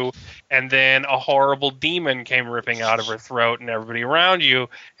do. And then a horrible demon came ripping out of her throat and everybody around you.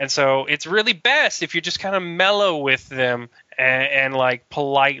 And so it's really best if you just kind of mellow with them and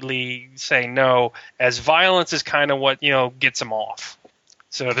politely say no, as violence is kind of what, gets them off.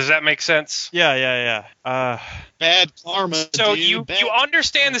 So does that make sense? Yeah. Bad karma. So dude, you bad-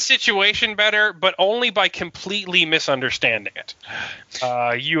 understand the situation better, but only by completely misunderstanding it.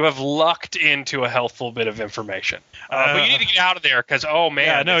 You have lucked into a healthful bit of information. But you need to get out of there because, oh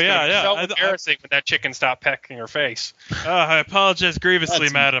man, it's gonna be so embarrassing when that chicken stopped pecking her face. I apologize grievously,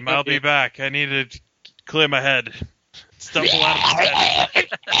 That's- madam. I'll be back. I need to clear my head.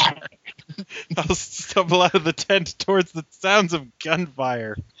 I'll stumble out of the tent towards the sounds of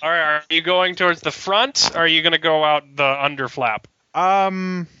gunfire. All right, are you going towards the front, or are you going to go out the underflap?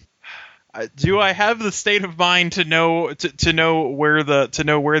 Do I have the state of mind to know where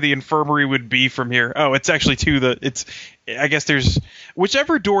the infirmary would be from here? Oh, it's actually I guess there's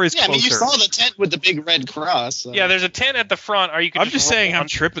whichever door is Yeah, I closer. mean, you saw the tent with the big red cross. So. Yeah, there's a tent at the front, or you can. I'm just saying I'm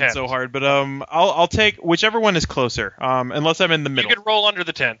tripping so hard, but I'll take whichever one is closer. Unless I'm in the You middle. could roll under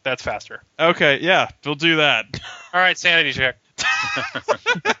the tent. That's faster. Okay, yeah, we'll do that. All right, sanity check.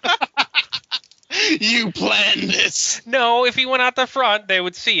 You planned this. No, if he went out the front, they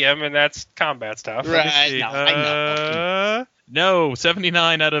would see him, and that's combat stuff. Let me Right. see. No, I know. No,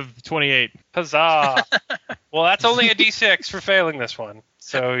 79 out of 28. Huzzah! Well, that's only a D6 for failing this one,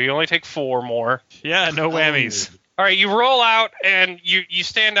 so you only take 4 more. Yeah, no whammies. All right, you roll out and you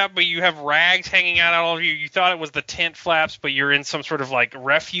stand up, but you have rags hanging out on all of you. You thought it was the tent flaps, but you're in some sort of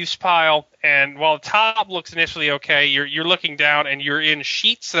refuse pile. And while the top looks initially okay, you're looking down and you're in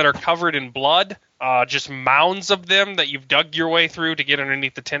sheets that are covered in blood, just mounds of them that you've dug your way through to get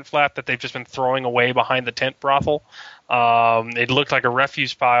underneath the tent flap that they've just been throwing away behind the tent brothel. It looked like a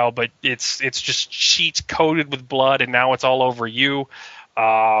refuse pile, but it's just sheets coated with blood, and now it's all over you.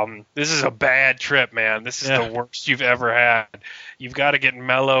 This is a bad trip, man. This is the worst you've ever had. You've got to get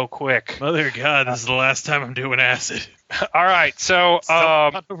mellow quick. Mother of God, this is the last time I'm doing acid. All right, so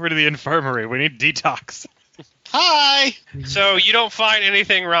On over to the infirmary. We need detox. Hi. so you don't find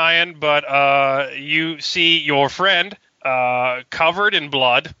anything, Ryan, but you see your friend covered in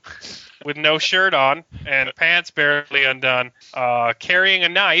blood, with no shirt on and pants barely undone, carrying a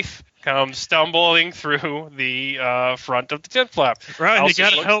knife. Comes stumbling through the front of the tent flap. Right, you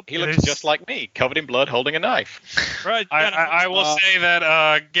gotta help. He looks just like me, covered in blood, holding a knife. Right. I will say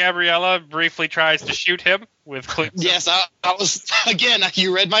that Gabriella briefly tries to shoot him with clips. Yes, I was again.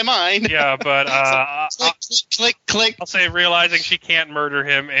 You read my mind. Yeah, but Click. I'll say realizing she can't murder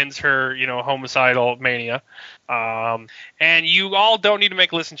him ends her, homicidal mania. And you all don't need to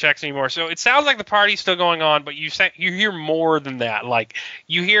make listen checks anymore. So it sounds like the party's still going on, but you hear more than that.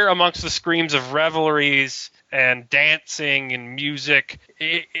 You hear amongst the screams of revelries and dancing and music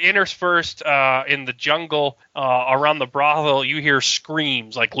interspersed in the jungle around the brothel. You hear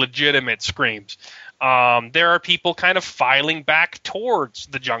screams, legitimate screams. There are people kind of filing back towards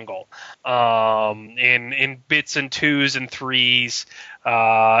the jungle in bits and twos and threes.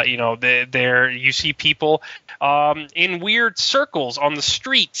 There you see people in weird circles on the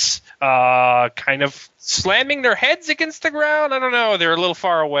streets, kind of slamming their heads against the ground. I don't know. They're a little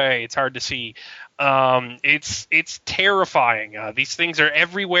far away. It's hard to see. It's terrifying. These things are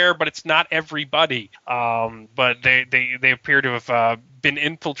everywhere, but it's not everybody. But they appear to have been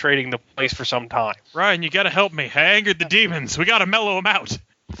infiltrating the place for some time. Ryan, you gotta help me. I angered the demons. We gotta mellow them out.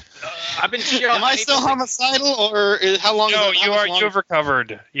 I've been sure. Am I still homicidal, or how long? No, is it, how much you've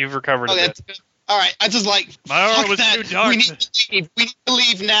recovered. You've recovered a Okay, bit. that's good. All right, I just My aura fuck was that. too dark. We need to leave. We need to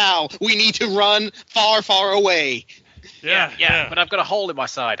leave now. We need to run far, far away. Yeah, but I've got a hole in my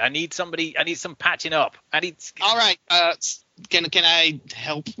side. I need some patching up. All right. Can I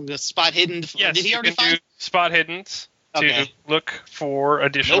help the spot hidden? Yes, Did he you already can do find? spot hiddens to Okay. look for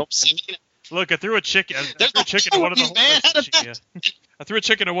additional. Nope. Look, I threw a chicken. I There's threw a chicken at one of the man. whores. I threw a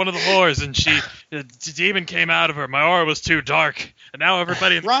chicken at one of the whores, and the demon came out of her. My aura was too dark, and now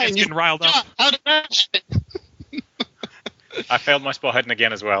everybody in the Ryan, camp's getting riled up. How did that happen? I failed my spot hidden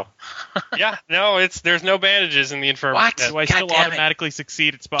again as well. Yeah, no, there's no bandages in the infirmary. What? Do I God still damn it. automatically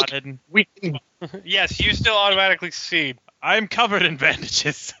succeed at spot hidden? Yes, you still automatically succeed. I'm covered in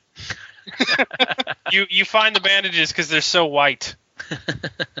bandages. You find the bandages because they're so white.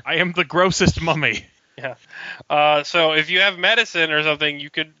 I am the grossest mummy. Yeah. So if you have medicine or something, you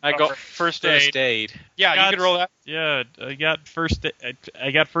could. I got first aid. First aid. Yeah, you could roll that. Yeah, I got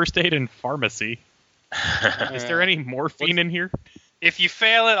first aid and pharmacy. Is there any morphine in here? If you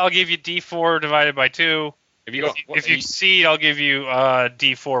fail it, I'll give you D4 divided by 2. Have you got? If you succeed, I'll give you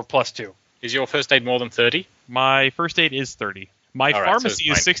D4 plus 2. Is your first aid more than 30? My first aid is 30. My All right, pharmacy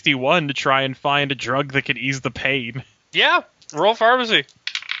so it's is 61 to try and find a drug that can ease the pain. Yeah, roll pharmacy.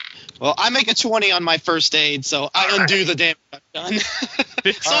 Well, I make a 20 on my first aid, so I undo the damage I've done.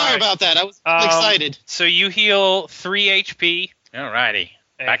 Sorry about that. I was excited. So you heal 3 HP. Alrighty.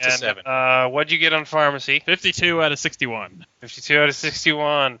 Back to 7. What'd you get on pharmacy? 52 out of 61. 52 out of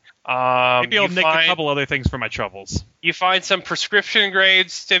 61. Maybe I'll you nick a couple other things for my troubles. You find some prescription grade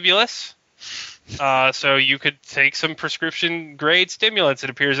stimulus. So you could take some prescription grade stimulants. It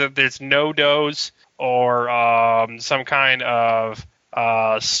appears that there's no dose or some kind of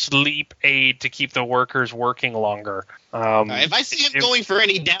sleep aid to keep the workers working longer. If I see him going for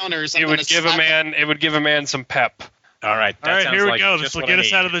any downers, I'm it would give a man. It would give a man some pep. All right. All right, here we go. Just This will what get I us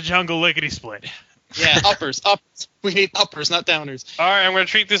need. out of the jungle lickety split. Yeah, uppers. We need uppers, not downers. All right, I'm going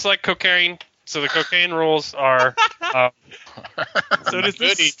to treat this like cocaine. So the cocaine rules are. So does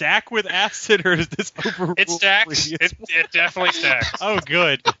this stack with acid, or does this overrule? It stacks. previous- It definitely stacks. Oh,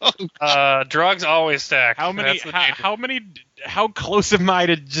 good. Drugs always stack. How many? That's the danger. How many? How close am I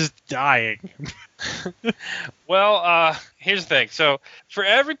to just dying? Well, here's the thing. So for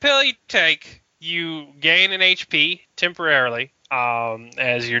every pill you take, you gain an HP temporarily,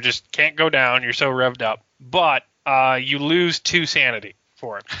 as you just can't go down. You're so revved up. But you lose 2 sanity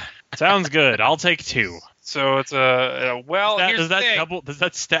for it. Sounds good. I'll take 2. So it's a well. Here's Does the that thing. double? Does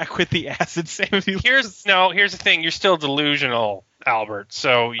that stack with the acid sanity? Here's the thing. You're still delusional, Albert.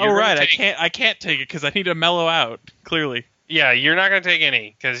 So you're Oh right, gonna take, I can't take it because I need to mellow out. Clearly. Yeah, you're not gonna take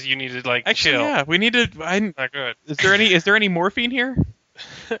any because you need to Actually, chill. yeah, we need to. Not good. Is there any morphine here?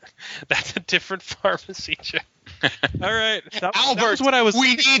 That's a different pharmacy check. All right, that Albert, was what I was.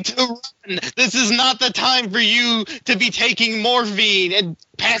 we need to run. This is not the time for you to be taking morphine and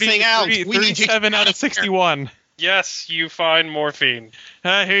passing out. We need to 37 out of 61. Yes, you find morphine.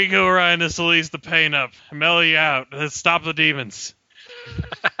 Here you go, Ryan. This will ease the pain up. Mellow you out. Let's stop the demons.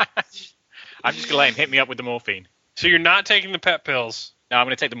 I'm just gonna let him hit me up with the morphine. So you're not taking the pet pills. No, I'm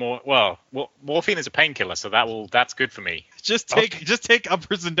gonna take the morphine is a painkiller, so that's good for me. Just take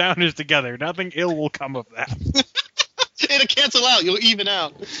uppers and downers together. Nothing ill will come of that. It'll cancel out. You'll even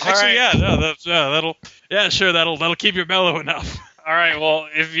out. Actually, that'll keep you mellow enough. All right. Well,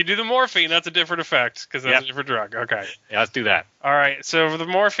 if you do the morphine, that's a different effect because that's a different drug. Okay. Yeah, let's do that. All right. So for the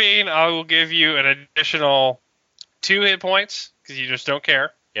morphine, I will give you an additional 2 hit points because you just don't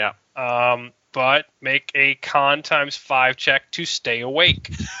care. Yeah. But make a con times 5 check to stay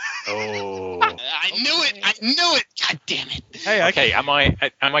awake. Oh. I knew it. God damn it. Hey, Okay, am I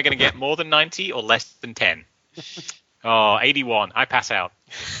going to get more than 90 or less than 10? Oh, 81. I pass out.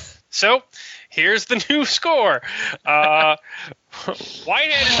 So here's the new score. Whitehead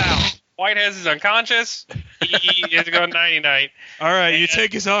is out. Whitehead is unconscious. He is going 99. all right, you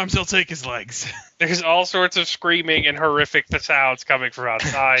take his arms, I'll take his legs. There's all sorts of screaming and horrific sounds coming from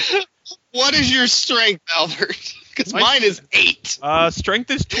outside. What is your strength, Albert? Because mine is 8.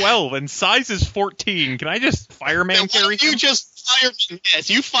 Strength is 12 and size is 14. Can I just fireman Then why carry don't you him? just fireman? Yes,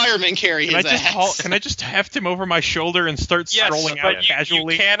 you fireman carry Can his ass. Can I just heft him over my shoulder and start strolling out but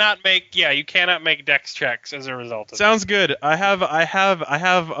casually? you cannot make dex checks as a result of Sounds good. I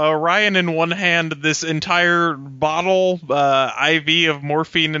have Ryan in one hand, this entire bottle IV of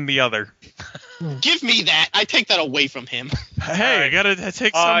morphine in the other. Give me that. I take that away from him. Hey, right. I gotta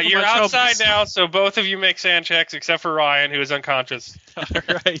take some. For You're my outside troubles. now, so both of you make sand checks except for Ryan, who is unconscious. All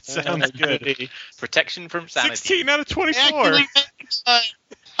right, sounds good. Protection from sanity. 16 out of 24. Actually,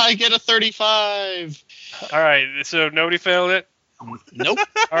 I get a 35. All right, so nobody failed it. Nope.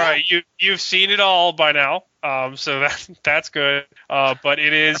 All right, you've seen it all by now, so that's good. But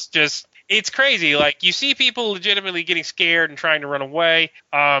it is just It's crazy. Like, you see people legitimately getting scared and trying to run away.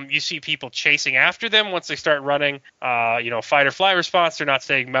 You see people chasing after them once they start running. Fight or flight response. They're not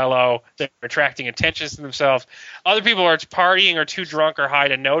staying mellow. They're attracting attention to themselves. Other people are partying or too drunk or high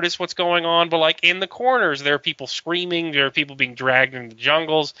to notice what's going on. But, like, in the corners, there are people screaming. There are people being dragged into the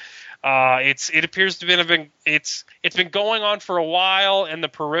jungles. It appears to have been it's been going on for a while in the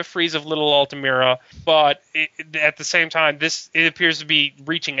peripheries of Little Altamira, but at the same time, it appears to be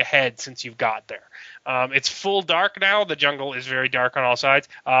reaching ahead since you've got there. It's full dark now. The jungle is very dark on all sides.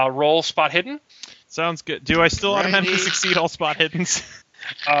 Roll spot hidden. Sounds good. Do I still automatically succeed all spot hiddens?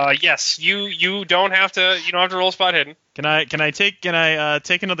 Yes, you don't have to. You don't have to roll spot hidden. Can I take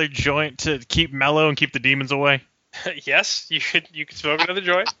another joint to keep mellow and keep the demons away? Yes, you could smoke another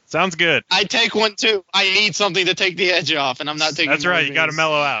joint. Sounds good. I take one too. I need something to take the edge off, and I'm not taking. That's right. You got to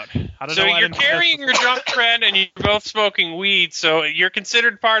mellow out. So you're carrying your drunk friend, and you're both smoking weed. So you're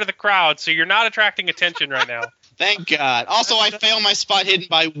considered part of the crowd. So you're not attracting attention right now. Thank God. Also, I fail my spot hidden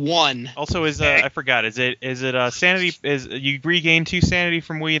by 1. Also, I forgot. Is it sanity? Is you regain 2 sanity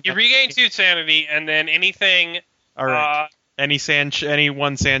from weed? You regain 2 sanity, and then anything. All right. Any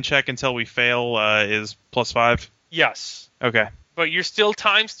one sand check until we fail is +5. Yes. Okay. But you're still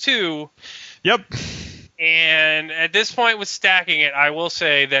 ×2. Yep. And at this point with stacking it, I will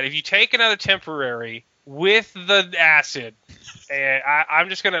say that if you take another temporary with the acid, and I'm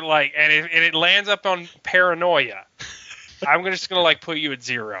just going to and it lands up on paranoia, I'm just going to put you at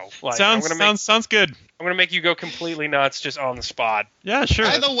 0. Sounds good. I'm going to make you go completely nuts just on the spot. Yeah, sure.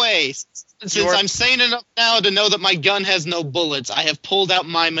 By the way, since I'm sane enough now to know that my gun has no bullets, I have pulled out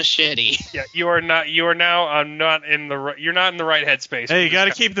my machete. Yeah, you're not in the right headspace. Hey, you got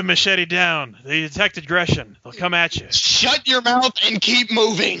to keep the machete down. They detect aggression. They'll come at you. Shut your mouth and keep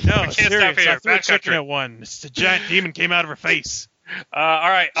moving. No, can't serious. stop here. I threw a Back chicken country. at one. It's a giant demon came out of her face. All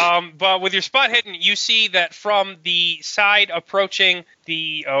right. But with your spot hidden, you see that from the side approaching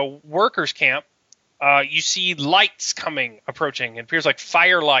the workers' camp, you see lights approaching. It appears like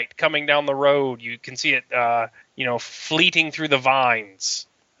firelight coming down the road. You can see it, fleeting through the vines.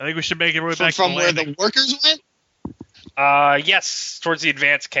 I think we should make it way back from to where the workers went. Yes, towards the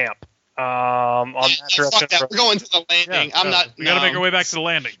advanced camp. On that direction. Fuck that. We're going to the landing. Yeah, we got to make our way back to the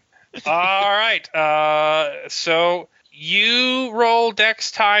landing. All right. So you roll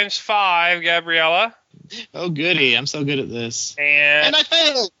Dex ×5, Gabriella. Oh, goody. I'm so good at this. And I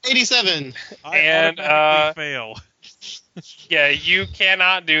failed. 87. And fail. Yeah, you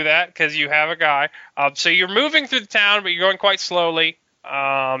cannot do that because you have a guy. So you're moving through the town, but you're going quite slowly.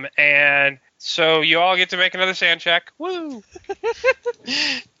 And so you all get to make another sand check. Woo!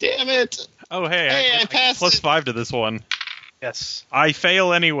 Damn it. Oh, hey, I passed it. +5 to this one. Yes. I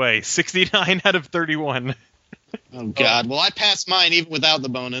fail anyway. 69 out of 31. Oh, God. Well, I passed mine even without the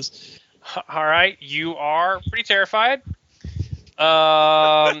bonus. All right, you are pretty terrified.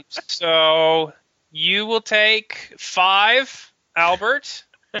 So you will take 5, Albert.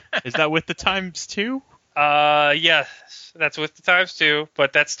 Is that with the ×2? Yes, that's with the ×2,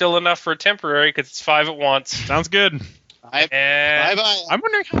 but that's still enough for a temporary because it's 5 at once. Sounds good. Bye-bye. I'm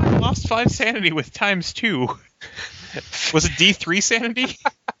wondering how I lost 5 sanity with ×2. Was it D3 sanity?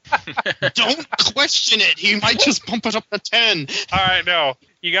 Don't question it. He might just bump it up to 10. All right, no.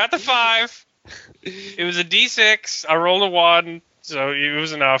 You got the 5. It was a D6. I rolled a 1, so it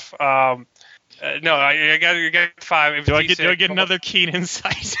was enough. No, I got 5. It was Do I D6. get another keen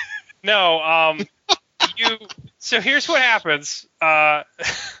insight? No, So here's what happens. I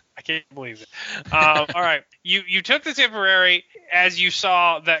can't believe it. All right. You took the temporary as you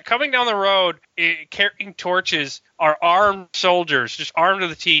saw that coming down the road, carrying torches, are armed soldiers, just armed to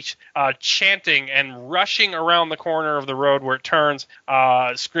the teeth, chanting and rushing around the corner of the road where it turns,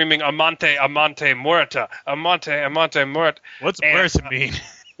 screaming, Amante, Amante, Muerta, Amante, Amante, Muerta. What's Muerta mean?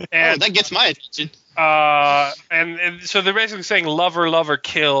 And, that gets my attention. and so they're basically saying lover, lover,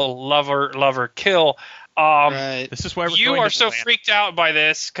 kill, lover, lover, kill. Right. This is why you are so freaked out by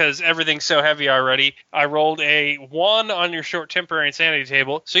this because everything's so heavy already. I rolled a 1 on your short temporary insanity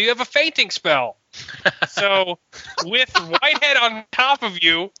table, so you have a fainting spell. So with Whitehead on top of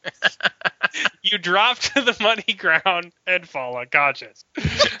you, you drop to the muddy ground and fall unconscious.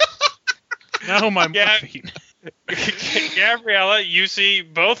 Now my morphine. Gabriella, you see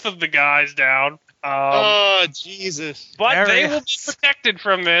both of the guys down. Oh, Jesus. But they will be protected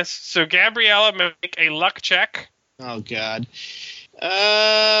from this, so Gabriella, make a luck check. Oh, God.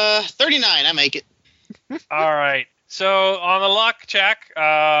 39, I make it. All right. So on the luck check,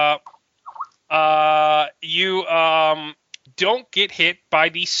 you don't get hit by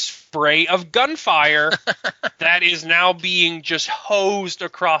the spray of gunfire that is now being just hosed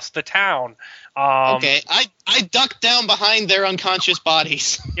across the town. Okay, I ducked down behind their unconscious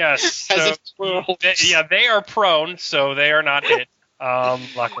bodies. Yes. As So if we're a horse. they are prone, so they are not hit.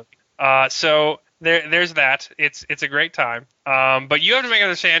 Luckily. So there's that. It's a great time. But you have to make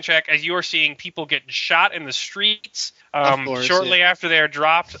another sand check as you are seeing people getting shot in the streets. Of course, Shortly after they are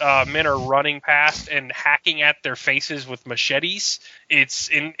dropped, men are running past and hacking at their faces with machetes. It's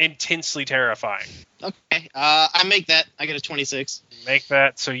intensely terrifying. Okay, I make that. I get a 26. Make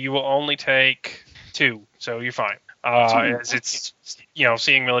that so you will only take 2, so you're fine. As it's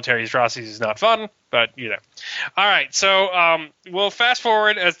seeing military atrocities is not fun, but All right, so we'll fast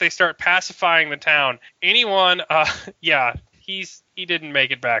forward as they start pacifying the town. Anyone, he didn't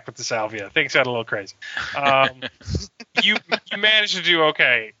make it back with the salvia. Things got a little crazy. You managed to do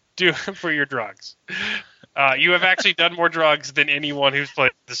okay. For your drugs. You have actually done more drugs than anyone who's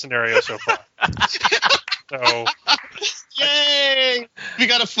played the scenario so far. So, yay! We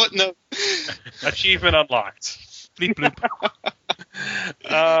got a footnote. Achievement unlocked. Bleep bloop.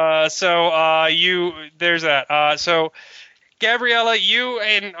 There's that. So, Gabriella, you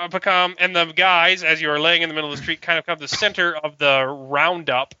and Pacam and the guys, as you are laying in the middle of the street, kind of come to the center of the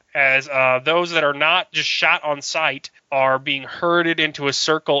roundup as those that are not just shot on sight are being herded into a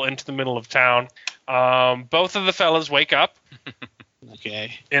circle into the middle of town. Both of the fellas wake up.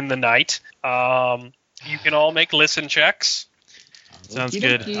 Okay. In the night. You can all make listen checks. Sounds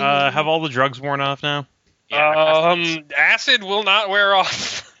good. Have all the drugs worn off now? Acid will not wear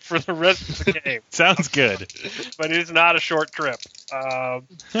off for the rest of the game. Sounds good. But it is not a short trip. I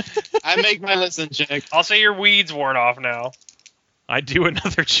make my listen check. I'll say your weed's worn off now. I do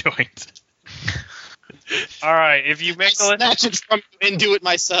another joint. All right, if you make the listen... snatch it from you and do it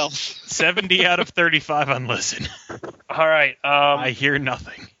myself. 70 out of 35 on listen. All right. I hear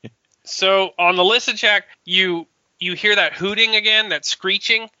nothing. So on the listen check, you hear that hooting again, that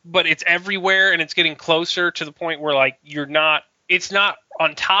screeching, but it's everywhere and it's getting closer to the point where it's not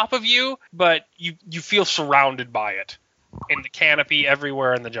on top of you, but you feel surrounded by it in the canopy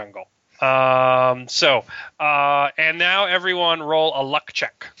everywhere in the jungle. And now everyone roll a luck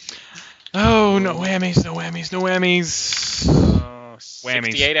check. Oh, no whammies, no whammies, no whammies. Whammies.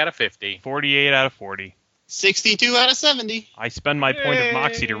 68 out of 50. 48 out of 40. 62 out of 70. I spend my point of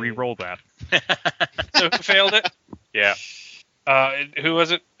moxie to re-roll that. So who failed it? Yeah. Who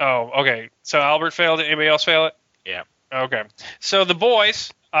was it? Oh, okay. So Albert failed it. Anybody else fail it? Yeah. Okay. So the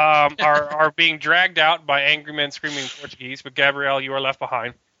boys are being dragged out by angry men screaming in Portuguese, but Gabrielle, you are left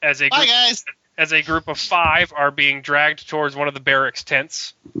behind. Bye, guys. As a group of 5 are being dragged towards one of the barracks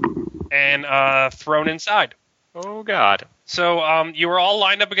tents and thrown inside. Oh, God. So you are all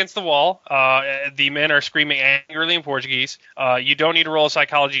lined up against the wall. The men are screaming angrily in Portuguese. You don't need to roll a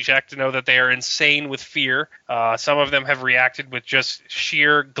psychology check to know that they are insane with fear. Some of them have reacted with just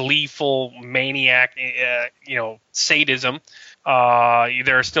sheer gleeful maniac, sadism.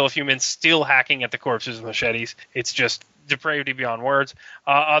 There are still a few men still hacking at the corpses with machetes. It's just depravity beyond words.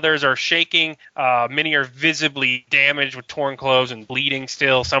 Others are shaking. Many are visibly damaged with torn clothes and bleeding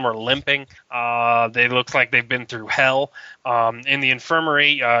still. Some are limping. They look like they've been through hell. In the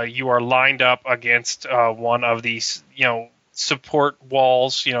infirmary, you are lined up against one of these, support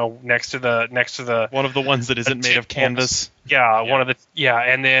walls, next to the one of the ones that isn't made of canvas.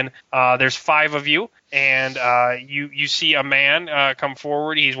 And then there's 5 of you, and you see a man come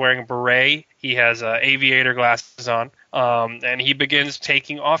forward. He's wearing a beret. He has aviator glasses on, and he begins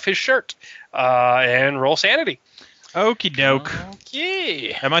taking off his shirt and roll sanity. Okie doke.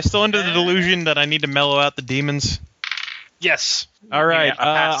 Okay. Am I still under the delusion that I need to mellow out the demons? Yes. All right. Yeah,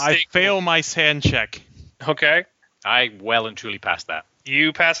 I fail my sand check. Okay. I well and truly passed that.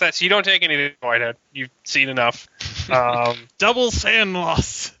 You pass that, so you don't take anything, Whitehead. You've seen enough. Double sand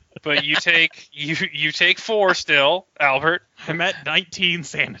loss. But you take 4 still, Albert. I'm at 19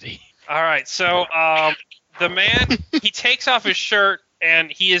 sanity. All right, so the man, he takes off his shirt,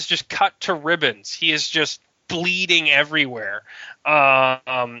 and he is just cut to ribbons. He is just bleeding everywhere.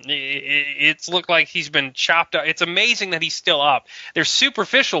 It's looked like he's been chopped up. It's amazing that he's still up. There's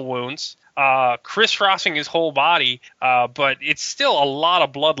superficial wounds, crisscrossing his whole body, but it's still a lot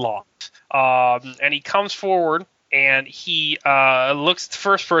of blood loss. And he comes forward, and he looks at the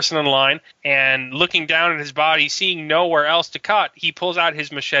first person in line, and looking down at his body, seeing nowhere else to cut, he pulls out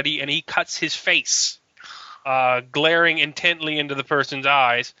his machete, and he cuts his face, glaring intently into the person's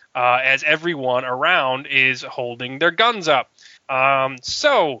eyes, as everyone around is holding their guns up.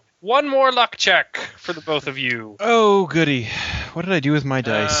 So, one more luck check for the both of you. Oh, goody. What did I do with my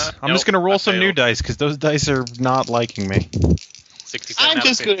dice? I'm just going to roll some new dice, because those dice are not liking me. 67 I'm out of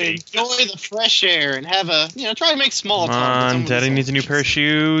just going to 50. enjoy the fresh air and have a, try to make small Come talk. with on, someone Daddy who's needs a new pair of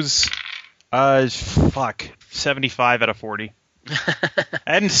shoes. Fuck. 75 out of 40.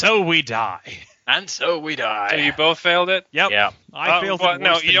 And so we die. And so we die. So you both failed it? Yep. Yeah. I failed it worse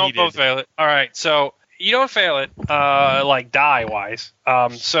No, than you don't he both did. fail it. All right, so you don't fail it, like die-wise.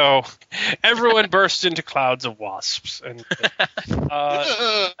 So everyone bursts into clouds of wasps. And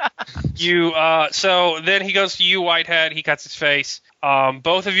so then he goes to you, Whitehead. He cuts his face.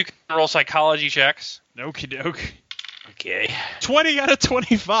 Both of you can roll psychology checks. Okie doke. Okay. 20 out of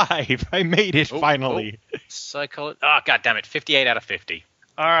 25. I made it finally. Psychology. Ah, God damn it. 58 out of 50.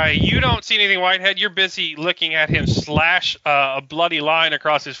 All right, you don't see anything, Whitehead. You're busy looking at him slash a bloody line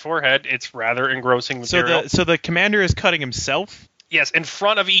across his forehead. It's rather engrossing material. So the commander is cutting himself? Yes, in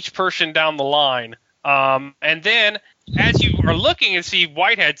front of each person down the line. And then, as you are looking and see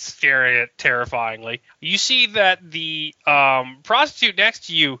Whitehead staring at it terrifyingly, you see that the prostitute next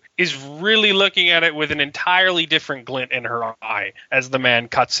to you is really looking at it with an entirely different glint in her eye as the man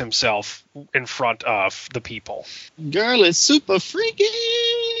cuts himself in front of the people. Girl is super freaky.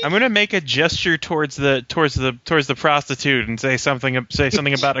 I'm gonna make a gesture towards the prostitute and say something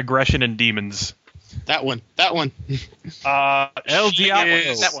about aggression and demons. That one. El She Diablo.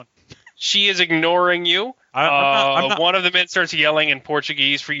 is- That one. She is ignoring you. I'm not- One of the men starts yelling in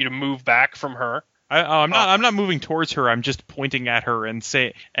Portuguese for you to move back from her. I'm not moving towards her. I'm just pointing at her and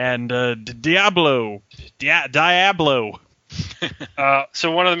Diablo.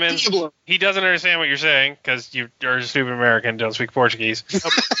 So one of the men, Diablo. he doesn't understand what you're saying because you're a stupid American, don't speak Portuguese.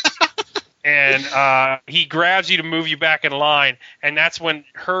 And he grabs you to move you back in line, and that's when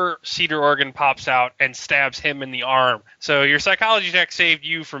her cedar organ pops out and stabs him in the arm. So your psychology check saved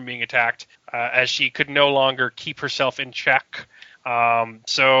you from being attacked, as she could no longer keep herself in check.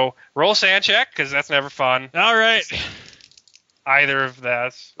 So roll sand check, because that's never fun. All right. Either of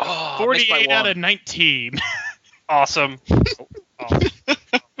that. Oh, 48 out of 19. Awesome.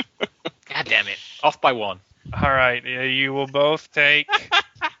 God damn it. Off by 1. All right, you will both take...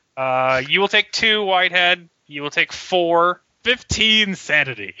 you will take 2, Whitehead. You will take 4. 15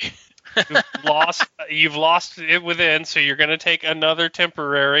 sanity. You've lost it within, so you're going to take another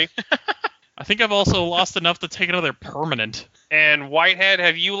temporary. I think I've also lost enough to take another permanent. And Whitehead,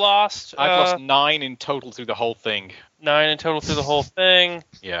 have you lost? I've lost 9 in total through the whole thing. 9 in total through the whole thing.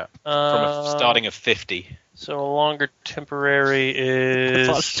 Yeah. From a starting of 50. So a longer temporary is.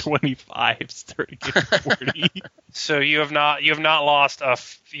 Plus 25, starting at 40. So you have not lost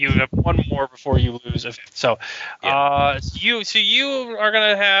you have one more before you lose a fifth. So, you are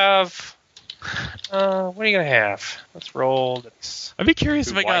gonna have. What are you gonna have? Let's roll this. I'd be curious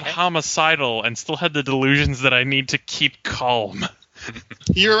if I got Whitehead? homicidal and still had the delusions that I need to keep calm.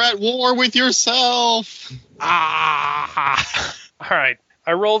 You're at war with yourself. Ah! All right.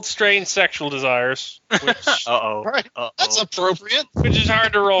 I rolled strange sexual desires, which All right. That's appropriate. is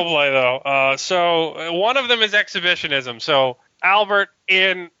hard to roleplay, though. So one of them is exhibitionism. So, Albert,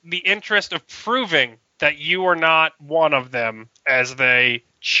 in the interest of proving that you are not one of them, as they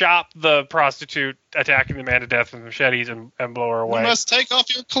chop the prostitute attacking the man to death with machetes and blow her You away, must take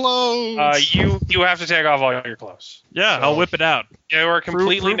off your clothes. you have to take off all your clothes. Yeah, I'll whip it out. You are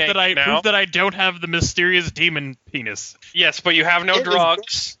completely prove naked now. Prove that I don't have the mysterious demon penis. Yes, but you have no It is-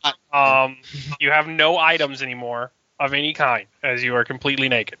 drugs. You have no items anymore of any kind, as you are completely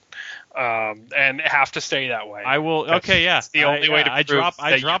naked, and have to stay that way. I will. Okay, yeah. That's the only way to I prove drop. that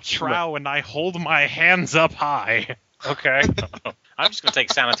I you drop can trow and I hold my hands up high. Okay. I'm just going to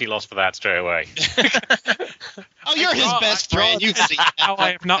take sanity loss for that straight away. Oh, you're his best friend. You see. How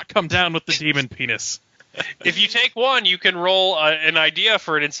I have not come down with the demon penis. If you take one, you can roll an idea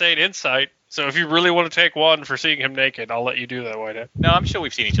for an insane insight. So if you really want to take one for seeing him naked, I'll let you do that, Whitehead. No, I'm sure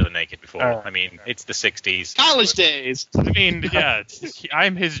we've seen each other naked before. All right. I mean, it's the 60s. College days. I mean, yeah,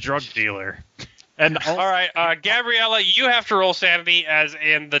 I'm his drug dealer. And All right, Gabriella, you have to roll sanity, as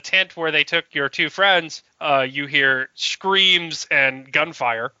in the tent where they took your two friends, you hear screams and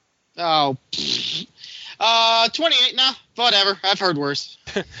gunfire. Oh. 28 now. Whatever. I've heard worse.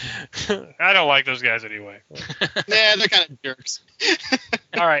 I don't like those guys anyway. Yeah, they're kind of jerks.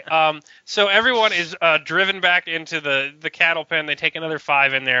 All right, so everyone is driven back into the cattle pen. They take another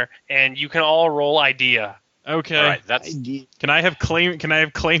 5 in there, and you can all roll idea. okay, All right, that's can I have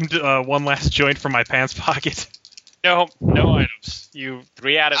claimed one last joint from my pants pocket? No items. You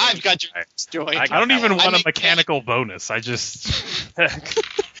 3 out of I've got your joy. I don't even want a make- mechanical bonus. I just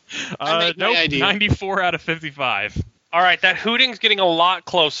I make my nope. idea. 94 out of 55. All right, that hooting's getting a lot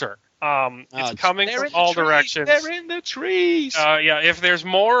closer. It's coming from all directions. They're in the trees. Yeah, if there's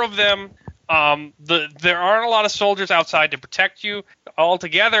more of them, there aren't a lot of soldiers outside to protect you.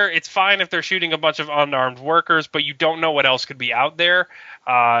 Altogether, it's fine if they're shooting a bunch of unarmed workers, but you don't know what else could be out there,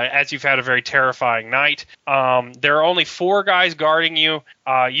 as you've had a very terrifying night. There are only 4 guys guarding you.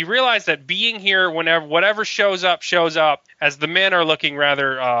 You realize that being here, whenever whatever shows up, as the men are looking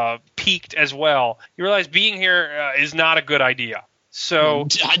rather peaked as well, you realize being here is not a good idea. So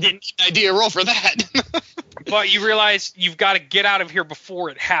I didn't get an idea roll for that. But you realize you've got to get out of here before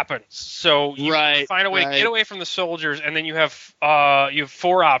it happens. So you find a way to get away from the soldiers, and then you have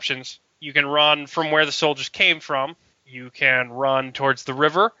 4 options. You can run from where the soldiers came from. You can run towards the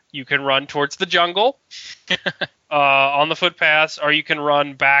river. You can run towards the jungle on the footpaths, or you can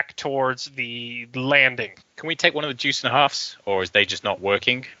run back towards the landing. Can we take one of the juice and a halves, or is they just not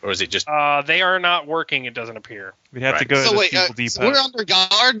working, or is it just... They are not working, it doesn't appear. We'd have to go So to wait, the Fuel Depot. so we're under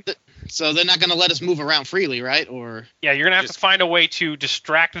guard, so they're not going to let us move around freely, right? Or Yeah, you're going to have to find a way to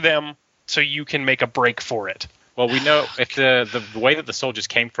distract them so you can make a break for it. Well, we know if the way that the soldiers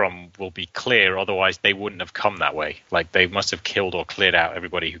came from will be clear, otherwise they wouldn't have come that way. Like, they must have killed or cleared out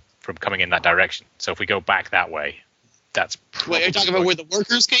everybody from coming in that direction. So if we go back that way, that's probably... wait, are you talking about where the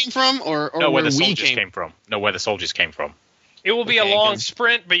workers came from, or No, where where the we soldiers came? came from. No, where the soldiers came from. It will be a Okay, long good.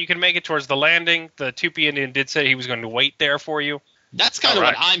 sprint, but you can make it towards the landing. The Tupi Indian did say he was going to wait there for you. That's kind of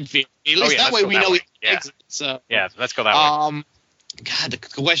Alright. what I'm feeling. At least yeah, that let's way go we that know way. we Yeah. exit. So Yeah, let's go that way. God, the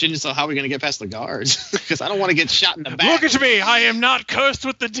question is, so how are we going to get past the guards? Because I don't want to get shot in the back. Look at me! I am not cursed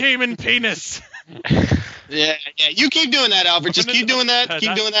with the demon penis. Yeah. You keep doing that, Albert. Just keep doing that.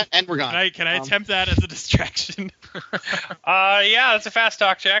 Keep doing that, and we're gone. Can I attempt that as a distraction? Yeah, that's a fast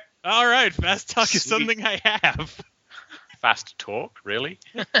talk check. All right, fast talk is Sweet. something I have. Fast talk, really?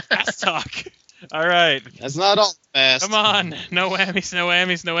 Fast talk. All right, That's not all fast. come on. No whammies, no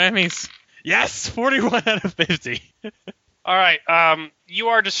whammies, no whammies. Yes, 41 out of 50. All right, you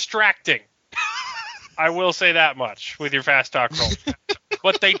are distracting. I will say that much with your fast talk roll.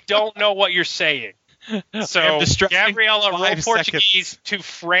 But they don't know what you're saying. I So am distracting Gabriella, for roll 5 Portuguese to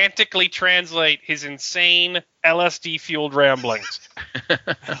frantically translate his insane LSD-fueled ramblings.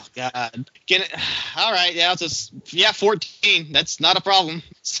 Oh God. Get it? All right. Yeah. It's just 14. That's not a problem.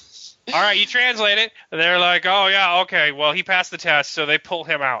 All right, you translate it. They're like, oh, yeah, okay, well, he passed the test, so they pull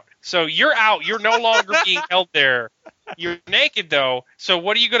him out. So you're out. You're no longer being held there. You're naked, though. So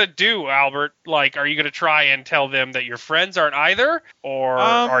what are you going to do, Albert? Like, are you going to try and tell them that your friends aren't either? Or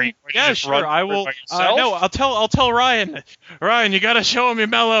are you going to just run I through it will. by yourself? No, I'll tell Ryan. Ryan, you gotta show him your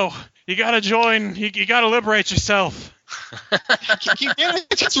mellow. You gotta join. You gotta liberate yourself. Can you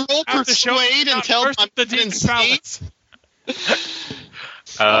just roll I have to show persuade and not tell first I'm the demon insane? palace.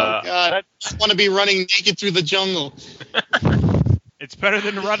 Oh God. I just want to be running naked through the jungle. It's better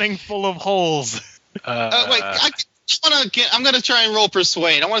than running full of holes. Wait. I'm gonna try and roll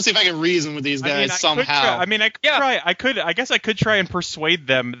persuade. I want to see if I can reason with these guys somehow. I guess I could try and persuade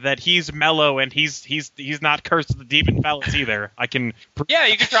them that he's mellow and he's not cursed with the demon palace either. I can. Yeah,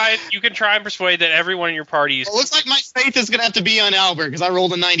 you can try. You can try and persuade that everyone in your party is. Well, it looks like my faith is gonna have to be on Albert because I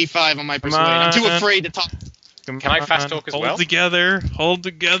rolled a 95 on my persuade. I'm too afraid to talk. Can I fast talk as well? Hold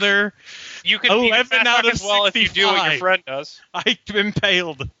together. You can 11 fast out talk of as well if you do what your 65. friend does. I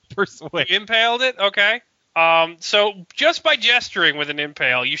impaled persuade. You impaled it? Okay. So just by gesturing with an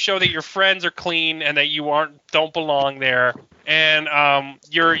impale, you show that your friends are clean and that you don't belong there. And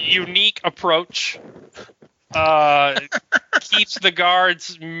your unique approach keeps the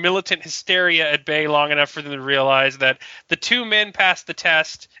guards' militant hysteria at bay long enough for them to realize that the 2 men passed the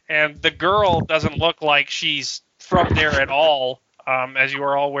test, and the girl doesn't look like she's from there at all, as you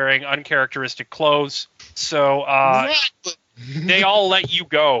are all wearing uncharacteristic clothes. So they all let you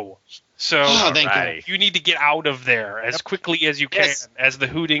go. So thank you need to get out of there as quickly as you can, Yes. as the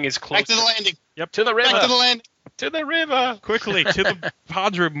hooting is close. Back to the landing. To the river. Back to the landing. To the river. Quickly to the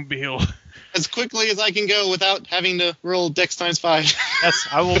Padre-mobile. As quickly as I can go without having to roll Dex times 5. Yes,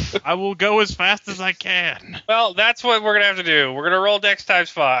 I will go as fast as I can. Well, that's what we're going to have to do. We're going to roll Dex times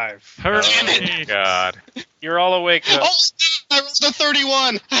 5. Hooray. Oh, God. You're all awake now. Oh, I rolled a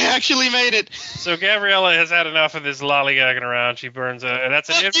 31. I actually made it. So Gabriella has had enough of this lollygagging around. She burns and that's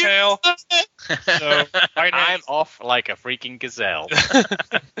an impale. So I'm off like a freaking gazelle.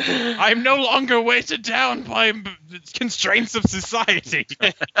 I'm no longer weighted down by constraints of society.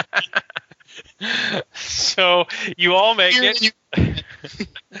 So you all make it.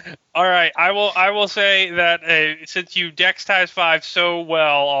 All right, I will say that since you Dex times 5 so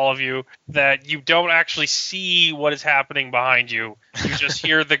well, all of you, that you don't actually see what is happening behind you. You just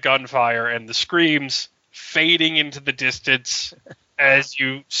hear the gunfire and the screams. fading into the distance as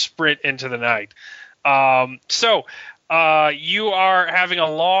you sprint into the night. You are having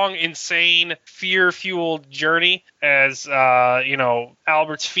a long, insane, fear-fueled journey as,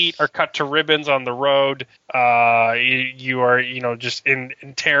 Albert's feet are cut to ribbons on the road. You are, just in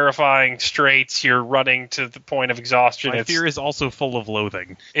terrifying straits. You're running to the point of exhaustion. My fear is also full of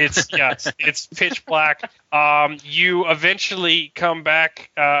loathing. It's pitch black. You eventually come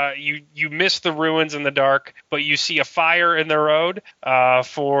back. You miss the ruins in the dark, but you see a fire in the road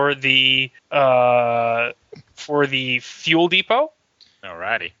for the fuel depot.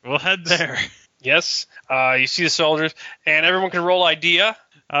 Alrighty. We'll head there. Yes. You see the soldiers, and everyone can roll idea.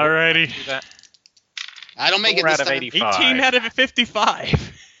 Alrighty. Do that. I don't make it 4 this out of time. 85. 18 out of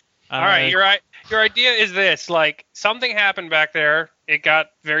 55. All right, your idea is this: like something happened back there. It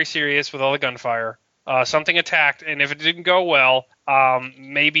got very serious with all the gunfire. Something attacked, and if it didn't go well,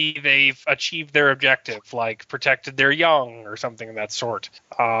 maybe they've achieved their objective, like protected their young or something of that sort.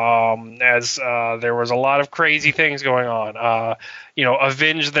 As there was a lot of crazy things going on.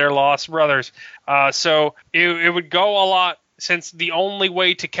 Avenge their lost brothers. So it would go a lot. Since the only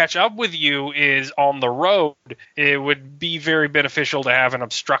way to catch up with you is on the road, it would be very beneficial to have an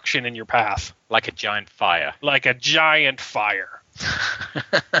obstruction in your path. Like a giant fire. Like a giant fire.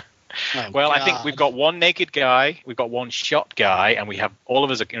 Well, I think we've got one naked guy, we've got one shot guy, and we have all of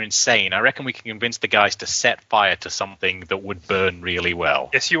us are insane. I reckon we can convince the guys to set fire to something that would burn really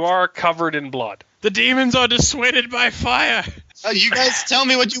well. Yes, you are covered in blood. The demons are dissuaded by fire. You guys tell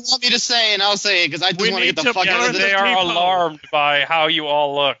me what you want me to say, and I'll say it, because I just want to get the fuck out of this. They are alarmed by how you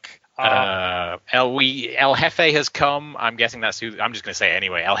all look. El Jefe has come. I'm guessing that's who. I'm just going to say it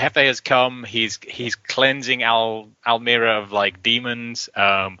anyway. El Jefe has come. He's cleansing Almira of like demons.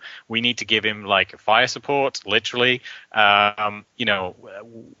 We need to give him like fire support, literally. We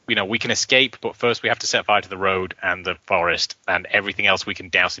can escape, but first we have to set fire to the road and the forest and everything else we can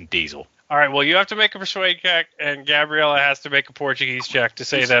douse in diesel. All right, well, you have to make a persuade check, and Gabriella has to make a Portuguese check to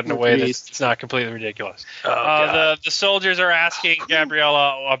say that in a way that's not completely ridiculous. The soldiers are asking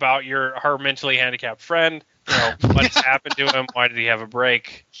Gabriella about her mentally handicapped friend. What's happened to him? Why did he have a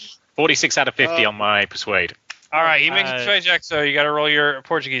break? 46 out of 50 on my persuade. All right, he makes a persuade check, so you got to roll your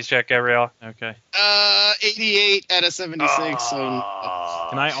Portuguese check, Gabriella. Okay. 88 out of 76. So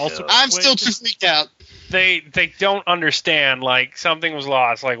Can I also? I'm still too freaked out. They don't understand. Like something was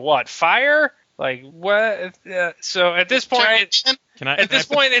lost. Like what? Fire? Like what? So at this point, At this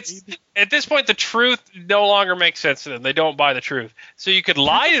point, the truth no longer makes sense to them. They don't buy the truth. So you could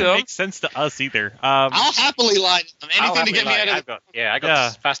lie to them. Makes sense to us either. I'll happily lie to them. Anything to get me out of. I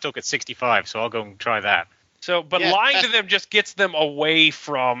got fast talk at 65, so I'll go and try that. So, but lying to them just gets them away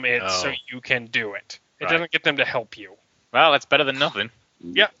from it, so you can do it. It doesn't get them to help you. Well, that's better than nothing.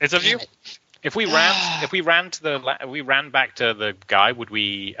 Yeah, it's up to you. If we ran back to the guy, would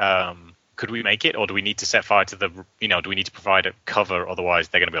we? Could we make it, or do we need to set fire to the? Do we need to provide a cover? Otherwise,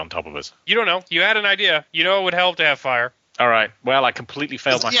 they're going to be on top of us. You don't know. You had an idea. You know it would help to have fire. All right. Well, I completely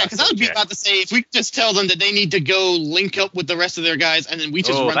failed my. Yeah, because I would be about to say if we just tell them that they need to go link up with the rest of their guys, and then we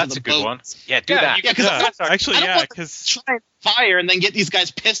just run to the boat. That's a good one. Yeah, do that. Yeah, because try and fire and then get these guys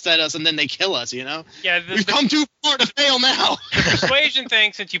pissed at us, and then they kill us. Yeah, we've come too far to fail now. The persuasion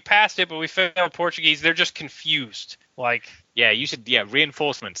thing, since you passed it, but we failed Portuguese, they're just confused. Yeah, you should. Yeah,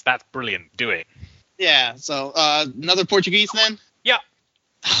 reinforcements. That's brilliant. Do it. Yeah. So another Portuguese then. Yeah.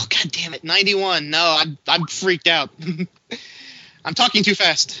 Oh, god damn it! 91. No, I'm freaked out. I'm talking too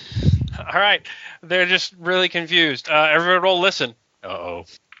fast. All right, they're just really confused. Everyone roll listen. Uh-oh.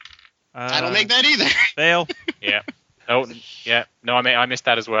 I don't make that either. Fail. Yeah. Oh, yeah. No, I missed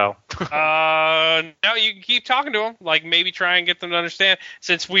that as well. No, you can keep talking to them. Maybe try and get them to understand.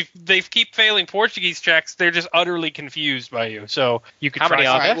 Since they keep failing Portuguese checks, they're just utterly confused by you. So you could try.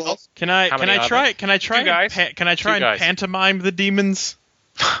 How many are there? Can I try? Can I try? Two guys. Can I try and pantomime the demons?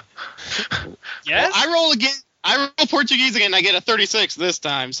 Yes. Well, I roll again. I roll Portuguese again. I get a 36 this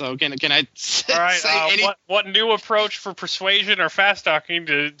time. So can I All right. say what new approach for persuasion or fast talking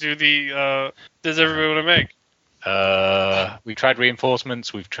does everyone want to make? We tried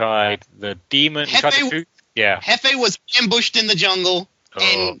reinforcements. We've tried the demon. We tried the food. Yeah. Jefe was ambushed in the jungle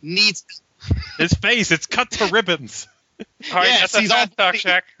and needs. His face. It's cut to ribbons. All right. Yes, that's a fast talk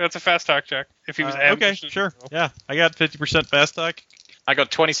check. That's a fast talk check. If he was ambushed. Okay. Sure. Yeah. I got 50% fast talk. I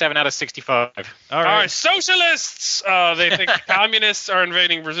got 27 out of 65. All right. Socialists! They think communists are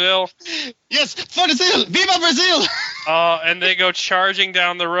invading Brazil. Yes, Brazil! Viva Brazil! And they go charging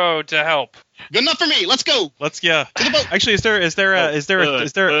down the road to help. Good enough for me. Let's go. To the boat. Actually,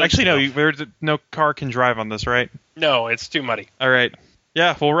 no car can drive on this, right? No, it's too muddy. All right.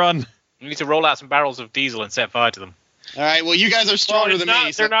 Yeah, we'll run. You need to roll out some barrels of diesel and set fire to them. All right. Well, you guys are stronger than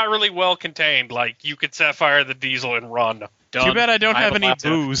me. So They're not really well contained. Like, you could set fire to the diesel and run. Done. Too bad I don't have a any lighter.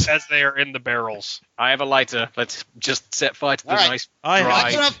 booze. As they are in the barrels. I have a lighter. Let's just set fire to the All right. nice I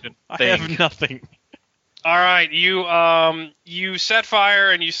dry I thing. have nothing. All right, you set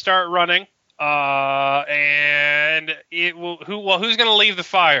fire and you start running. And it will. Who's going to leave the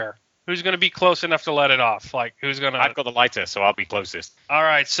fire? Who's going to be close enough to let it off? Like, who's going to? I've got the lighter, so I'll be closest. All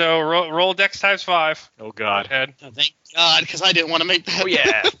right, so roll Dex times 5. Oh, God. Go ahead. Oh, thank God, because I didn't want to make that. Oh,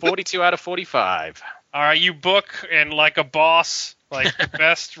 yeah. 42 out of 45. All right, you book, and like a boss, like the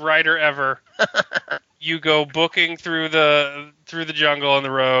best writer ever, you go booking through the jungle and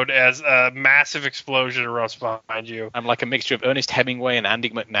the road as a massive explosion erupts behind you. I'm like a mixture of Ernest Hemingway and Andy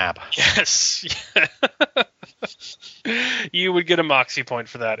McNabb. Yes. You would get a moxie point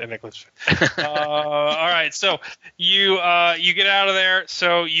for that in English. All right, so you get out of there.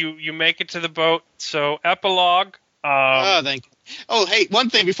 So you make it to the boat. So epilogue. Oh, thank you. Oh, hey, one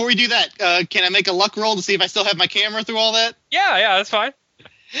thing before we do that, can I make a luck roll to see if I still have my camera through all that? Yeah, that's fine.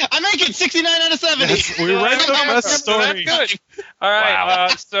 I make it 69 out of 70. We read the best story. That's good. All right. Wow.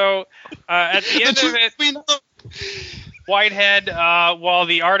 So at the end of it, Whitehead, while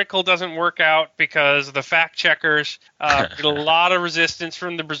the article doesn't work out because the fact checkers get a lot of resistance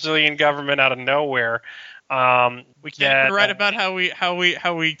from the Brazilian government out of nowhere. We can't write about how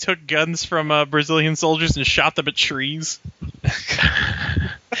we took guns from Brazilian soldiers and shot them at trees.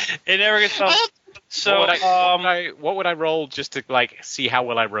 It never gets done. So what would I roll just to like see how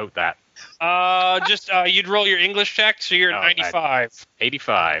well I wrote that? You'd roll your English check, so you're at 95.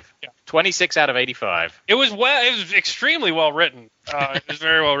 85. Yeah. 26 out of 85. It was extremely well written. It was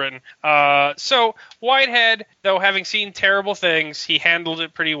very well written. So Whitehead, though having seen terrible things, he handled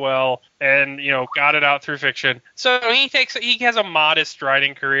it pretty well and, got it out through fiction. So he has a modest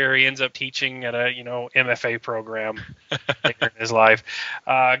writing career. He ends up teaching at a, MFA program later in his life.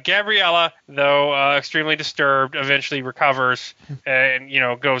 Gabriella, though extremely disturbed, eventually recovers and,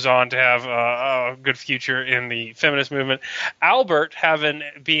 goes on to have a good future in the feminist movement. Albert,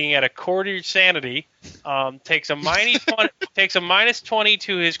 being at a quarter sanity, takes a minus 20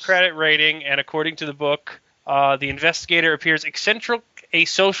 to his credit rating, and according to the book, the investigator appears eccentric,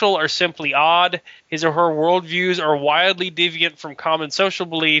 asocial, or simply odd. His or her worldviews are wildly deviant from common social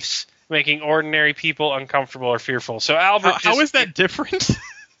beliefs, making ordinary people uncomfortable or fearful. So Albert, how is that different?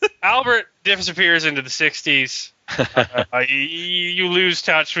 Albert disappears into the 60s. You lose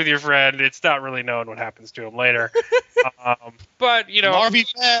touch with your friend. It's not really known what happens to him later. But Marvy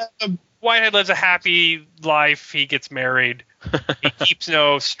Fab. Whitehead lives a happy life. He gets married. He keeps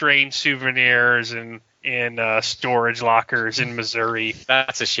no strange souvenirs in storage lockers in Missouri.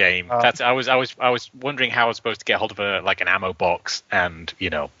 That's a shame. I was wondering how I was supposed to get hold of an ammo box, and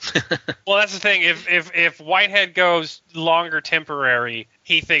Well, that's the thing. If Whitehead goes longer temporary,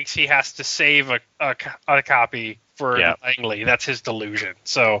 he thinks he has to save a copy for Langley. That's his delusion.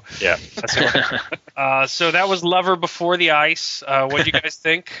 So yeah. So that was Lover Before the Ice. What do you guys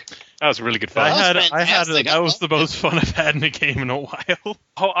think? That was really good fun. That was the most fun I've had in a game in a while.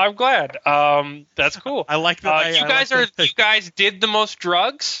 Oh, I'm glad. That's cool. I like that. You guys did the most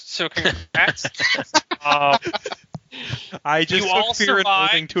drugs, so congrats. I just took Fear and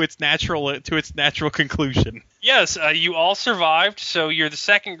Loathing to its natural conclusion. Yes, you all survived, so you're the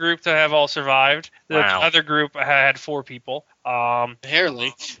second group to have all survived. The other group had 4 people.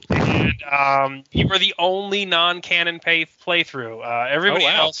 Barely. And you were the only non-canon playthrough. Everybody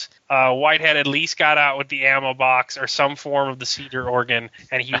else, Whitehead at least got out with the ammo box or some form of the cedar organ,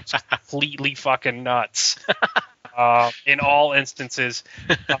 and he was completely fucking nuts. In all instances.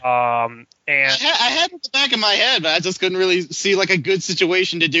 And I had it at the back of my head, but I just couldn't really see like a good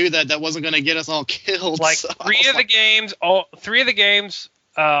situation to do that wasn't going to get us all killed. Like so. 3 of the games,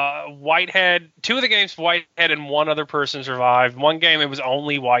 Whitehead, 2 of the games, Whitehead and 1 other person survived. 1 game, it was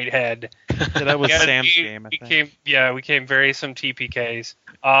only Whitehead. Yeah, that was Sam's game, I think. We came some TPKs.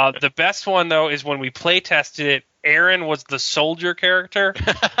 The best one, though, is when we play tested it, Aaron was the soldier character.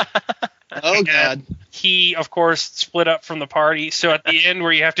 Oh, God. He, of course, split up from the party. So at the end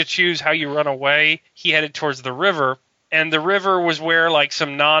where you have to choose how you run away, he headed towards the river. And the river was where, like,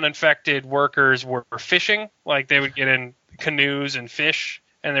 some non-infected workers were fishing. Like, they would get in canoes and fish,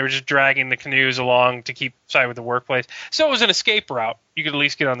 and they were just dragging the canoes along to keep side with the workplace. So it was an escape route. You could at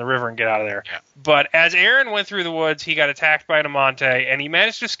least get on the river and get out of there. Yeah. But as Aaron went through the woods, he got attacked by an Amante, and he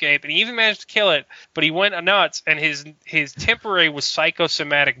managed to escape, and he even managed to kill it, but he went nuts, and his temporary was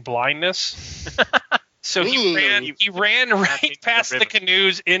psychosomatic blindness. So he ran right past the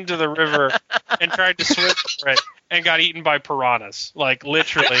canoes into the river and tried to swim for it and got eaten by piranhas. Like,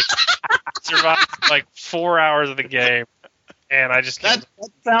 literally. survived like 4 hours of the game, and I just That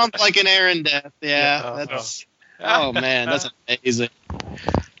sounds like an Aaron death. Yeah, Yeah. that's. Oh man, that's amazing.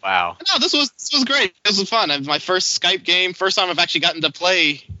 Wow. No, this was great. This was fun. My first Skype game. First time I've actually gotten to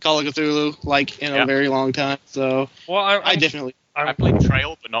play Call of Cthulhu like in a very long time. So well, I definitely. I played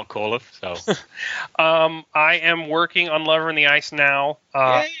Trail, but not Call of. So I am working on Lover in the Ice now.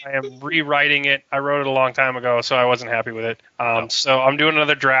 I am rewriting it. I wrote it a long time ago, so I wasn't happy with it. So I'm doing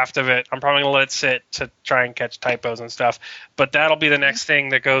another draft of it. I'm probably going to let it sit to try and catch typos and stuff. But that'll be the next thing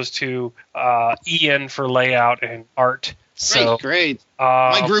that goes to Ian for layout and art. So, Great.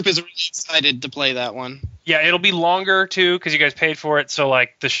 My group is really excited to play that one. Yeah, it'll be longer, too, because you guys paid for it. So,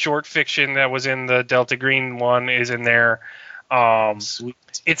 like, the short fiction that was in the Delta Green one is in there. Sweet.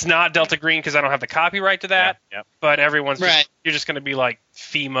 It's not Delta Green because I don't have the copyright to that. Yeah. But everyone's Right. You're just going to be like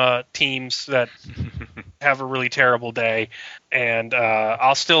FEMA teams that have a really terrible day, and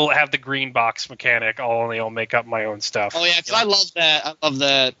I'll still have the green box mechanic. I'll make up my own stuff. Oh yeah, because I love that. I love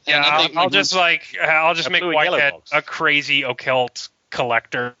that. And Yeah, I think I'll just make blue and yellow Whitehead box. a crazy occult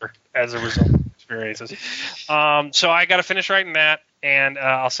collector as a result of experiences. So I got to finish writing that, and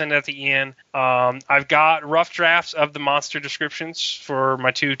I'll send that to Ian. I've got rough drafts of the monster descriptions for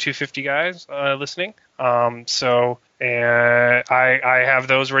my 250 guys listening. I have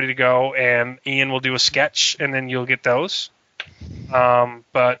those ready to go, and Ian will do a sketch, and then you'll get those.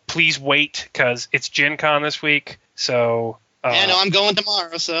 But please wait, because it's Gen Con this week, so... yeah, no, I'm going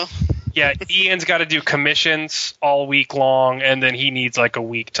tomorrow, so... Yeah, Ian's got to do commissions all week long, and then he needs like a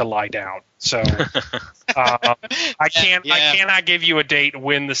week to lie down. So I cannot give you a date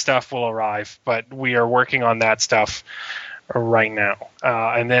when the stuff will arrive, but we are working on that stuff right now.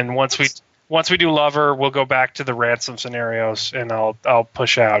 And then once we do Lover, we'll go back to the ransom scenarios, and I'll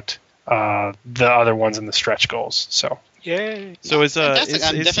push out the other ones in the stretch goals. So. Yay. So is Fantastic.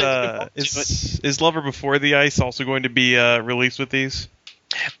 I'm definitely looking forward to is Lover Before the Ice also going to be released with these?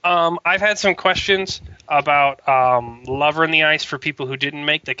 I've had some questions about Lover in the Ice for people who didn't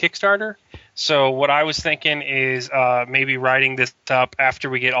make the Kickstarter. So what I was thinking is maybe writing this up after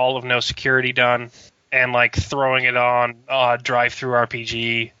we get all of No Security done, and like throwing it on Drive-Thru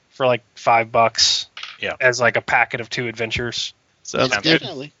RPG for like $5 as like a packet of 2 adventures. Sounds good.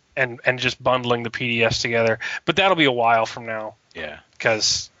 Definitely. And just bundling the PDFs together. But that'll be a while from now. Yeah.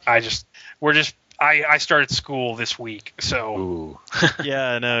 Because I started school this week, so Ooh.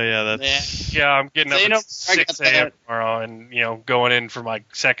 Yeah, no, yeah, that's I'm getting up They know at 6 a.m. tomorrow, and going in for my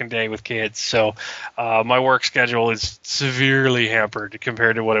second day with kids. So my work schedule is severely hampered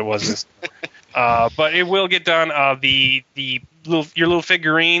compared to what it was this. But it will get done. Your little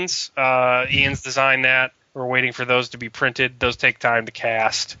figurines, Ian's designed that. We're waiting for those to be printed. Those take time to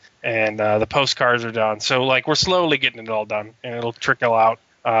cast, and the postcards are done. So like we're slowly getting it all done, and it'll trickle out.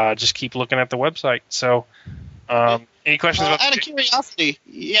 Just keep looking at the website. So, any questions about? Out of curiosity,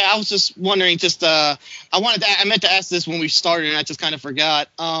 I was just wondering. I meant to ask this when we started, and I just kind of forgot.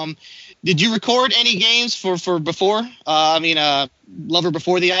 Did you record any games for before? Lover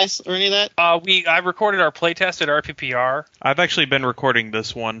Before the Ice or any of that? I recorded our playtest at RPPR. I've actually been recording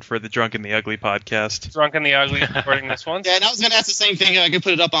this one for the Drunk and the Ugly podcast. Drunk and the Ugly recording this one. Yeah, and I was going to ask the same thing. If I could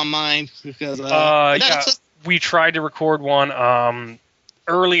put it up on mine because. We tried to record one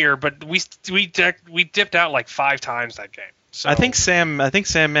earlier, but we dipped out like 5 times that game. So. I think Sam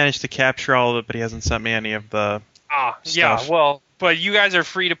managed to capture all of it, but he hasn't sent me any of the stuff. Well, but you guys are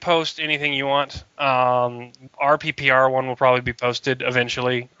free to post anything you want. RPPR one will probably be posted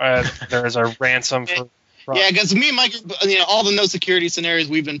eventually. There's a ransom for. Yeah, because me and my group, all the No Security scenarios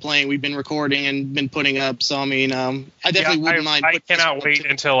we've been playing, we've been recording and been putting up. So I definitely wouldn't mind. I cannot wait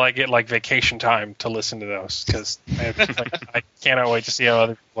until I get like vacation time to listen to those, because I cannot wait to see how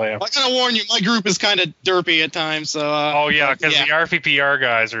other people play them. I gotta warn you, my group is kind of derpy at times. So. Because the RPPR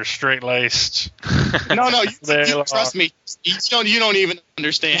guys are straight laced. No, you trust me. You don't even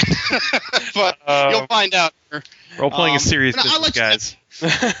understand. But you'll find out. Role playing is serious I'll business, let you guys.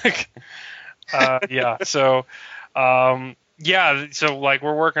 So like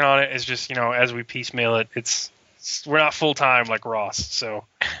we're working on it. It's just as we piecemeal it, we're not full time like Ross. So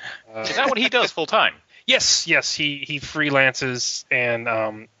Is that what he does full time? yes, he freelances,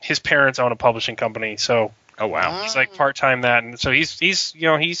 and his parents own a publishing company, so Oh wow. he's like part time that, and so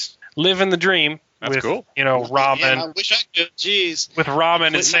he's living the dream. That's with, cool. Ramen. Yeah, I wish I could. Jeez. With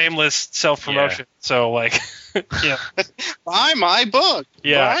ramen and shameless self-promotion. Yeah. So, like, Buy my book.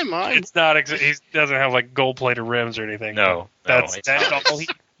 Yeah. Buy my It's not, he doesn't have, like, gold-plated rims or anything. No. That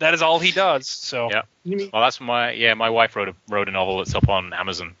is all he does. So, Yeah. Well, that's my wife wrote a novel that's up on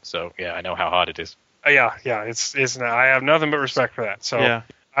Amazon. So yeah, I know how hard it is. it's I have nothing but respect for that. So, Yeah.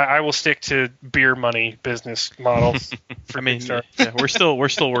 I will stick to beer money business models. I mean, yeah, we're still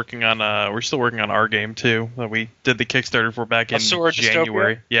working on our game too that we did the Kickstarter for back in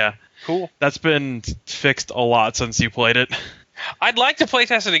January. Dystopia? Yeah, Cool. that's been fixed a lot since you played it. I'd like to play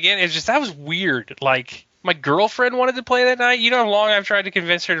test it again. It's just that was weird. Like my girlfriend wanted to play that night. You know how long I've tried to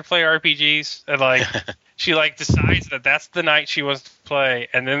convince her to play RPGs, and like she like decides that that's the night she wants to play,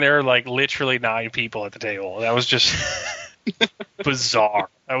 and then there are like literally 9 people at the table. That was just bizarre.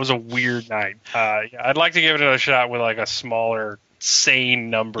 That was a weird night. Yeah, I'd like to give it another shot with like a smaller, sane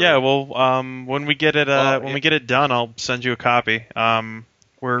number. Yeah, well, when we get it we get it done, I'll send you a copy.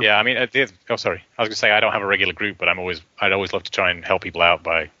 Yeah, I mean, sorry. I was gonna say I don't have a regular group, but I'd always love to try and help people out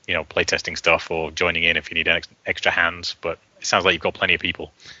by playtesting stuff or joining in if you need extra hands. But it sounds like you've got plenty of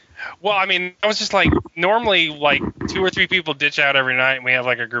people. Well, I mean, I was just like normally like 2 or 3 people ditch out every night, and we have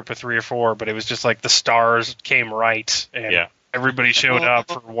like a group of 3 or 4. But it was just like the stars came right, and everybody showed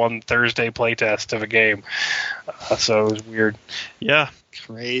up for one Thursday playtest of a game. So it was weird. Yeah,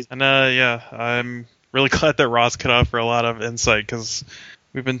 Crazy. and I'm really glad that Ross could offer a lot of insight because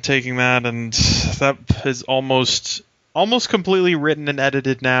we've been taking that, and that is almost completely written and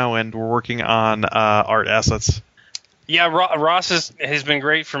edited now, and we're working on art assets. Yeah, Ross has been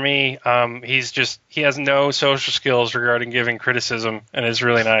great for me. He has no social skills regarding giving criticism, and it's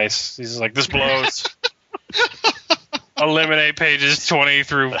really nice. He's like, this blows. Eliminate pages 20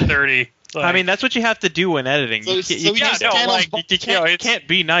 through 30. Like, I mean, that's what you have to do when editing. You can't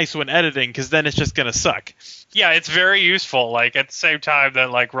be nice when editing because then it's just gonna suck. Yeah, it's very useful. Like at the same time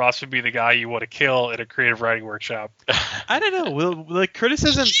that like Ross would be the guy you want to kill at a creative writing workshop. I don't know. The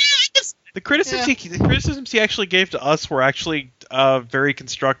criticisms he actually gave to us were actually very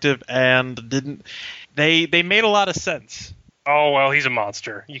constructive and they made a lot of sense. Oh well, he's a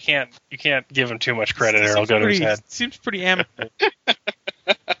monster. You can't give him too much credit, or he'll go to his head. Seems pretty amicable.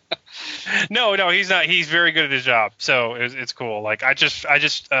 No, he's not. He's very good at his job, so it's cool. Like I just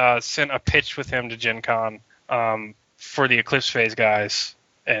sent a pitch with him to Gen Con for the Eclipse Phase guys,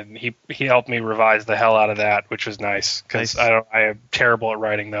 and he helped me revise the hell out of that, which was nice because I am terrible at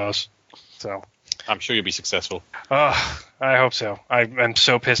writing those. So I'm sure you'll be successful. I hope so. I'm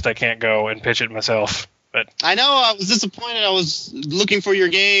so pissed I can't go and pitch it myself. But I know I was disappointed. I was looking for your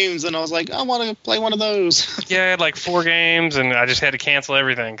games, and I was like, I want to play one of those. yeah, I had like 4 games, and I just had to cancel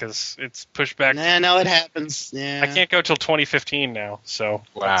everything because it's pushed back. Nah, no, it happens. Yeah, I can't go till 2015 now. So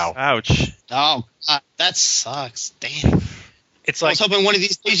wow, ouch. Oh, God, that sucks. Damn. It's I like was hoping one of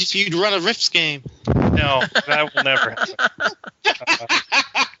these days you'd run a Rifts game. no, that will never happen.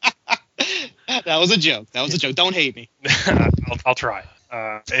 That was a joke. Don't hate me. I'll try.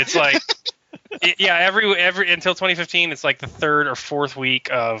 It's like. Yeah, every until 2015, it's like the 3rd or 4th week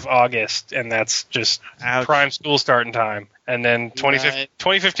of August, and that's just prime school starting time. And then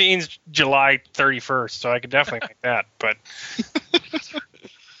 2015 is July 31st, so I could definitely make that. But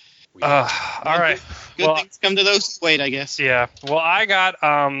all right, Good things come to those who wait, I guess. Yeah. Well, I got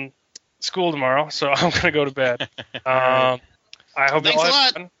school tomorrow, so I'm gonna go to bed. I hope Thanks a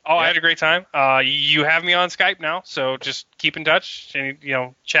lot. fun. I had a great time. You have me on Skype now, so just keep in touch and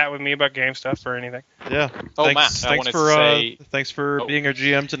chat with me about game stuff or anything. Yeah. Oh, Matt, I wanted to say thanks for being our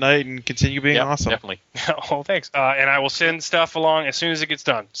GM tonight and continue being awesome. Definitely. Oh, thanks. And I will send stuff along as soon as it gets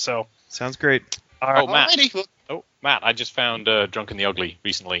done. So sounds great. All right. Matt, I just found Drunk and the Ugly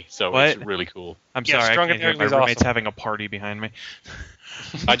recently, so What? it's really cool. I'm Yes, sorry, I Drunk can't and the hear. My Ugly is roommate's awesome. having a party behind me.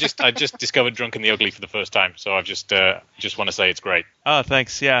 I just discovered Drunk and the Ugly for the first time, so I've just want to say it's great. Oh,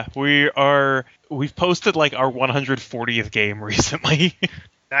 thanks. Yeah, we've posted like our 140th game recently.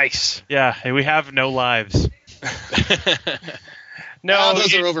 Nice. Yeah, and we have no lives. No,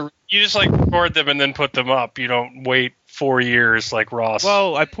 those are over. you just like record them and then put them up. You don't wait 4 years like Ross.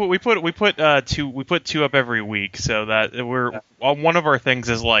 Well, we put 2 up every week, so that one of our things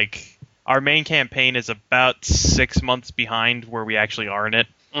is like our main campaign is about 6 months behind where we actually are in it.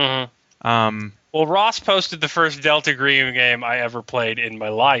 Mm-hmm. Well, Ross posted the first Delta Green game I ever played in my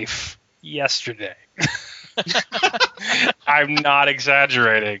life yesterday. I'm not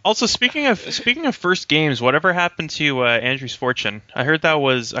exaggerating. Also, speaking of first games, whatever happened to Andrew's Fortune? I heard that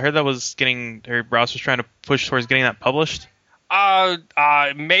was getting. Ross was trying to push towards getting that published.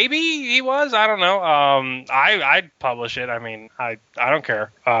 Maybe he was. I don't know. I'd publish it. I mean, I don't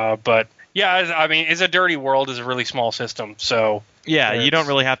care. But yeah, I mean, it's a Dirty World is a really small system, so. Yeah, you don't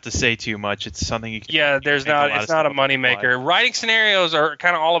really have to say too much. It's something you can. Yeah, it's not a moneymaker. Writing scenarios are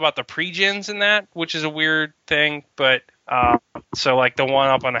kind of all about the pre-gens in that, which is a weird thing. But so like the one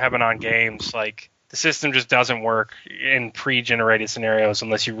up on Heaven Games, like the system just doesn't work in pre-generated scenarios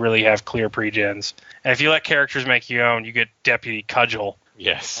unless you really have clear pre-gens. And if you let characters make your own, you get Deputy Cudgel,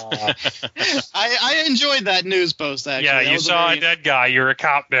 Yes. I enjoyed that news post, actually. Yeah, That you was saw very- a dead guy. You're a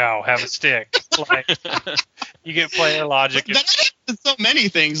cop now. Have a stick. Like, you get player logic. That happens in so many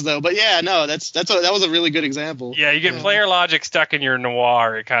things, though. But yeah, no, that was a really good example. Yeah, you get player logic stuck in your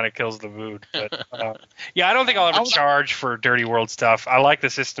noir. It kind of kills the mood. But yeah, I don't think I'll ever charge for Dirty World stuff. I like the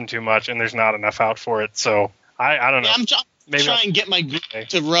system too much, and there's not enough out for it. So I don't know. Yeah, I'm Maybe trying to get my group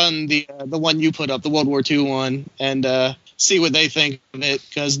to run the one you put up, the World War II one, and see what they think of it,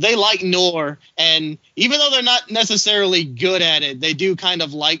 because they like noir, and even though they're not necessarily good at it, they do kind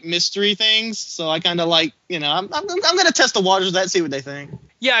of like mystery things. So I kind of like, I'm gonna test the waters of that, see what they think.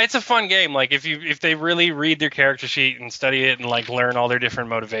 Yeah, it's a fun game. Like if they really read their character sheet and study it and like learn all their different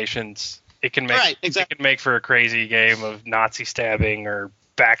motivations, it can make it can make for a crazy game of Nazi stabbing or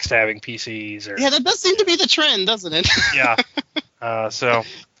backstabbing PCs. Or Yeah, that does seem to be the trend, doesn't it? Yeah. So.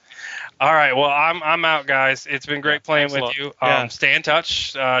 All right, well, I'm out, guys. It's been great playing with you. Stay in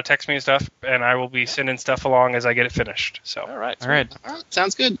touch, text me and stuff, and I will be sending stuff along as I get it finished. So, all right,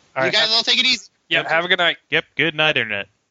 sounds good. All you right. guys all take it easy. Yep. Have a good night. Yep. Good night, Internet.